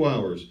 maybe 2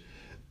 hours,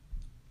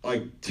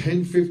 like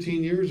 10,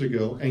 15 years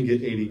ago, and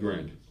get 80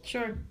 grand.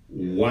 Sure.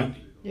 What?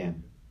 Yeah.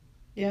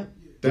 Yeah.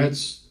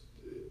 That's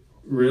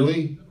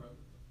really,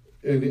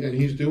 and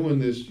he's doing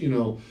this, you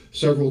know,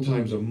 several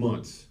times a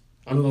month.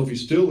 I don't know if he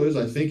still is.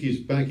 I think he's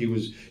back. He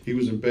was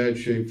in bad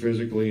shape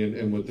physically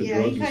and with the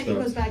drugs and stuff. He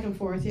goes back and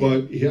forth. Yeah.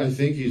 But I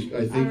think he's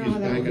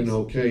back and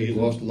okay. He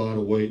lost a lot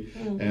of weight,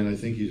 Mm. and I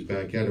think he's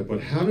back at it.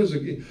 But how does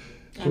it?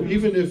 So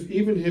even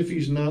if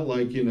he's not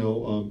like, you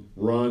know,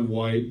 Ron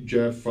White,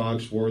 Jeff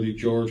Foxworthy,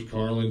 George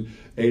Carlin,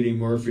 Eddie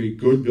Murphy,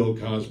 good Bill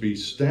Cosby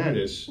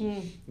status,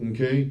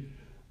 okay,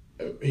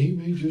 he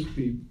may just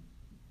be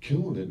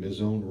killing it in his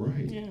own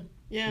right. Yeah.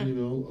 Yeah. You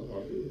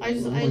know,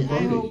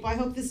 I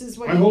hope this is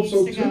where I he hope needs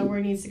so to go. too. Where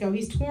he needs to go.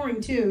 He's touring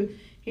too.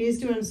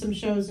 He's doing some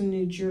shows in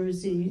New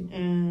Jersey,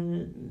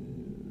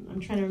 and I'm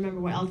trying to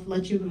remember what. I'll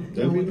let you know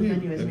That'd be what the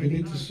venue neat. is. That'd be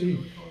Maybe. neat to see.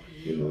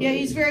 You know, Yeah,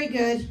 he's very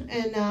good,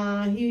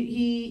 and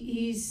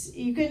he's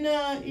you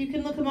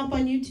can look him up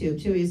on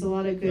YouTube too. He has a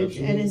lot of good,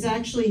 Absolutely. and it's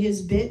actually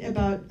his bit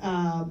about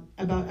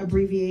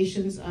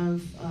abbreviations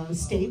of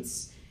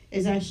states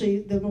is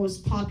actually the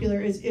most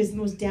popular, is the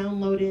most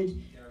downloaded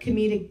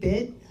comedic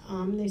bit.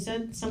 They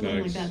said something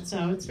Nice. like that,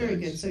 so it's very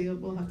Nice. good. So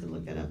we'll have to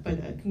look that up.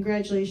 But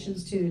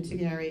congratulations to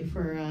Gary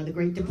for the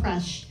Great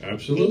Depression.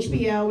 Absolutely.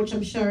 HBO, which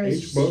I'm sure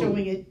is HBO.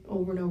 showing it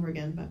over and over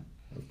again, but.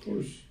 Of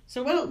course.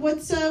 So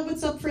what's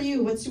up for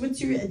you? What's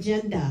your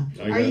agenda?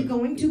 Are got- you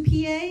going to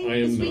PA I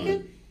am this not.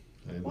 weekend?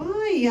 I am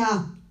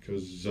Why?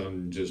 Because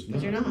I'm just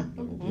not. You're not.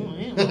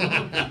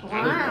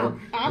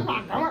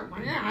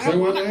 So I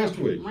went last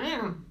week.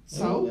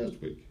 So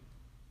Last week.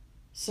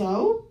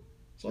 so.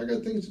 So I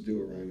got things to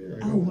do around here.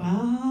 I Oh got-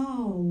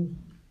 wow.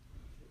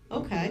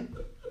 Okay.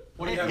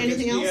 What do you have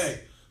Anything against else?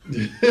 PA?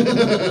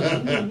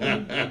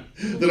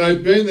 that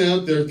I've been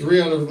out there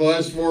 3 out of the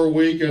last 4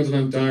 weekends, and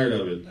I'm tired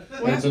of it.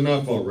 That's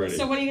enough already.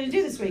 So what are you going to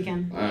do this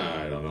weekend?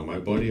 I don't know. My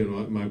buddy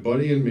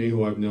and me,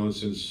 who I've known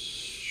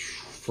since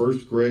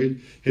first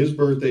grade, his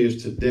birthday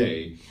is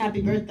today.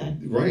 Happy birthday.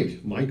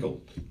 Right,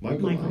 Michael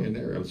Michael.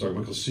 Ionera. I'm sorry,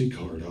 Michael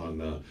Seacard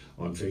on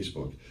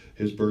Facebook.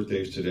 His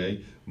birthday is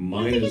today. I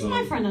Mine think is he's my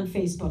on friend on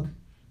Facebook.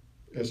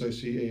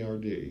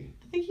 SICARD. I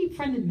think he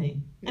friended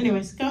me.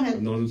 Anyways, go I've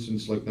ahead. known him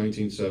since like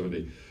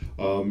 1970.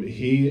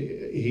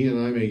 He and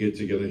I may get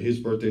together. His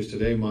birthday's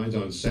today. Mine's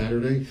on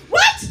Saturday.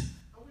 What?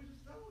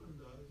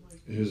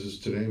 His is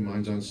today.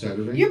 Mine's on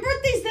Saturday. Your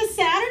birthday's this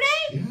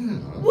Saturday? Yeah.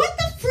 What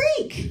the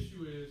freak?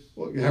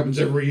 Well, it happens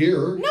every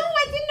year. No,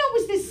 I didn't know it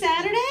was this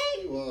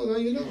Saturday. Well, now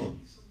you know.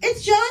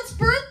 It's John's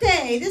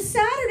birthday this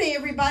Saturday,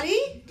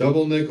 everybody.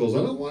 Double nickels. I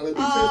don't want to be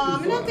 55.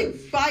 I'm gonna have to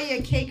buy you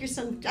a cake or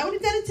something. I would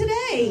have done it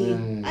today.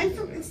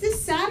 It's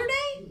this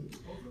Saturday.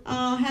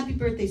 Happy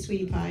birthday,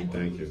 sweetie pie.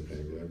 Thank you.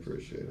 I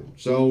appreciate it.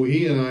 So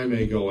he and I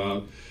may go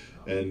out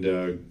and,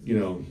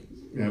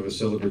 have a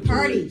celebratory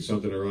Party.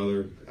 something or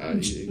other. I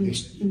don't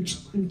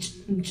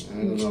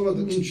know about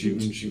the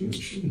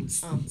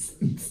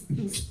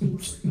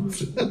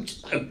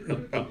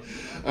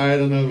I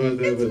don't know about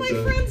that. It's my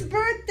friend's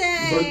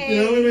birthday. But we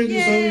may do something.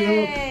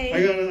 Yay.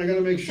 I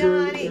gotta make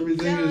sure Johnny,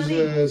 everything Johnny.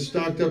 is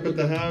stocked up at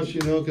the house.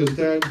 Because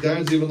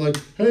Dad's even like,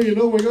 hey,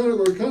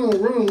 we're kind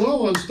of running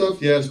low on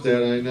stuff. Yes,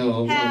 Dad, I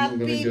know. I'm gonna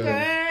Happy go.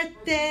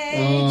 birthday,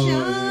 Oh,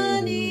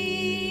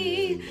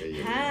 Johnny.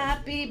 yeah.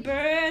 Happy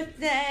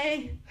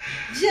birthday,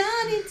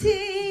 Johnny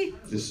T.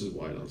 This is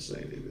why I don't say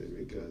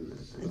anything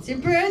because It's your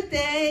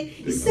birthday.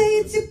 You say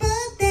it's your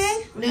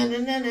birthday. No.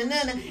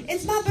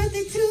 It's my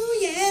birthday too,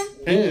 yeah.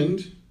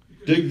 And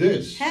dig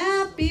this.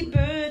 Happy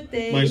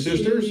birthday. My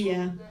sisters? To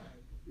ya.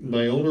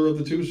 My older of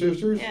the 2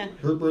 sisters, Yeah.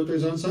 her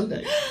birthday's on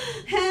Sunday.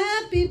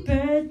 Happy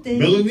birthday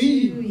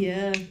Melanie. to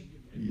ya.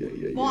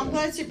 Yeah. Well, I'm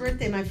glad it's your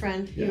birthday, my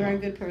friend. You Yeah. are a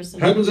good person.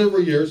 Happens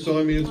every year, so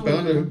I mean it's Oh,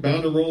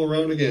 bound to roll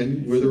around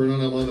again, whether or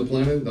not I'm on the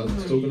planet. That's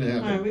still going to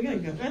All right, happen. we gotta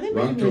go. I think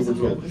we're gonna do October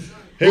something 12th. else.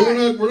 Hey,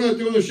 All we're not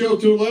doing the show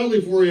too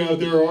loudly for you out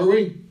there, are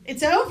we?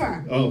 It's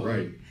over. Oh,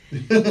 right.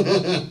 All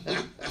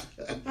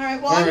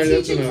right. Well, All I'm right,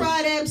 that's teaching enough.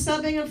 Friday. I'm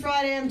subbing on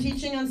Friday. I'm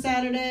teaching on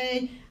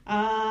Saturday.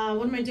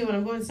 What am I doing?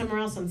 I'm going somewhere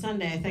else on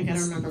Sunday, I think. I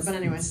don't remember. But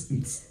anyway,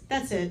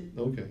 that's it.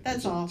 Okay.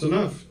 That's all. It's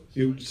enough.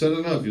 You said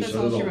enough. You That's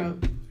said all it she all.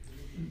 wrote.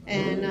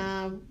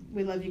 And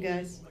we love you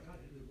guys.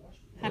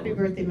 Happy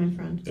birthday, my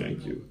friend.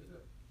 Thank you.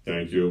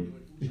 Thank you.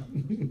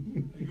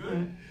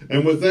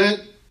 And with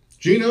that,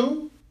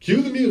 Gino,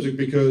 cue the music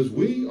because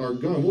we are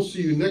gone. We'll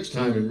see you next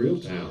time in Real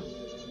Town.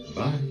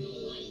 Bye.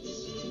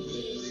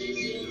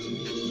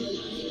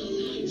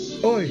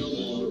 Oi.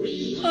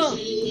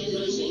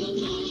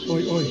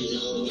 Oi, oi.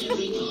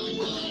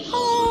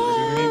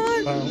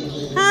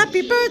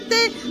 Happy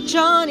birthday,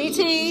 Johnny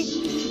T.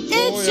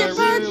 It's your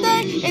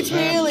birthday. It's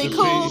really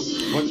cool.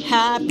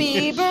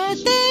 Happy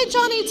birthday,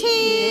 Johnny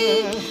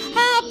T.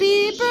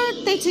 Happy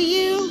birthday to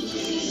you.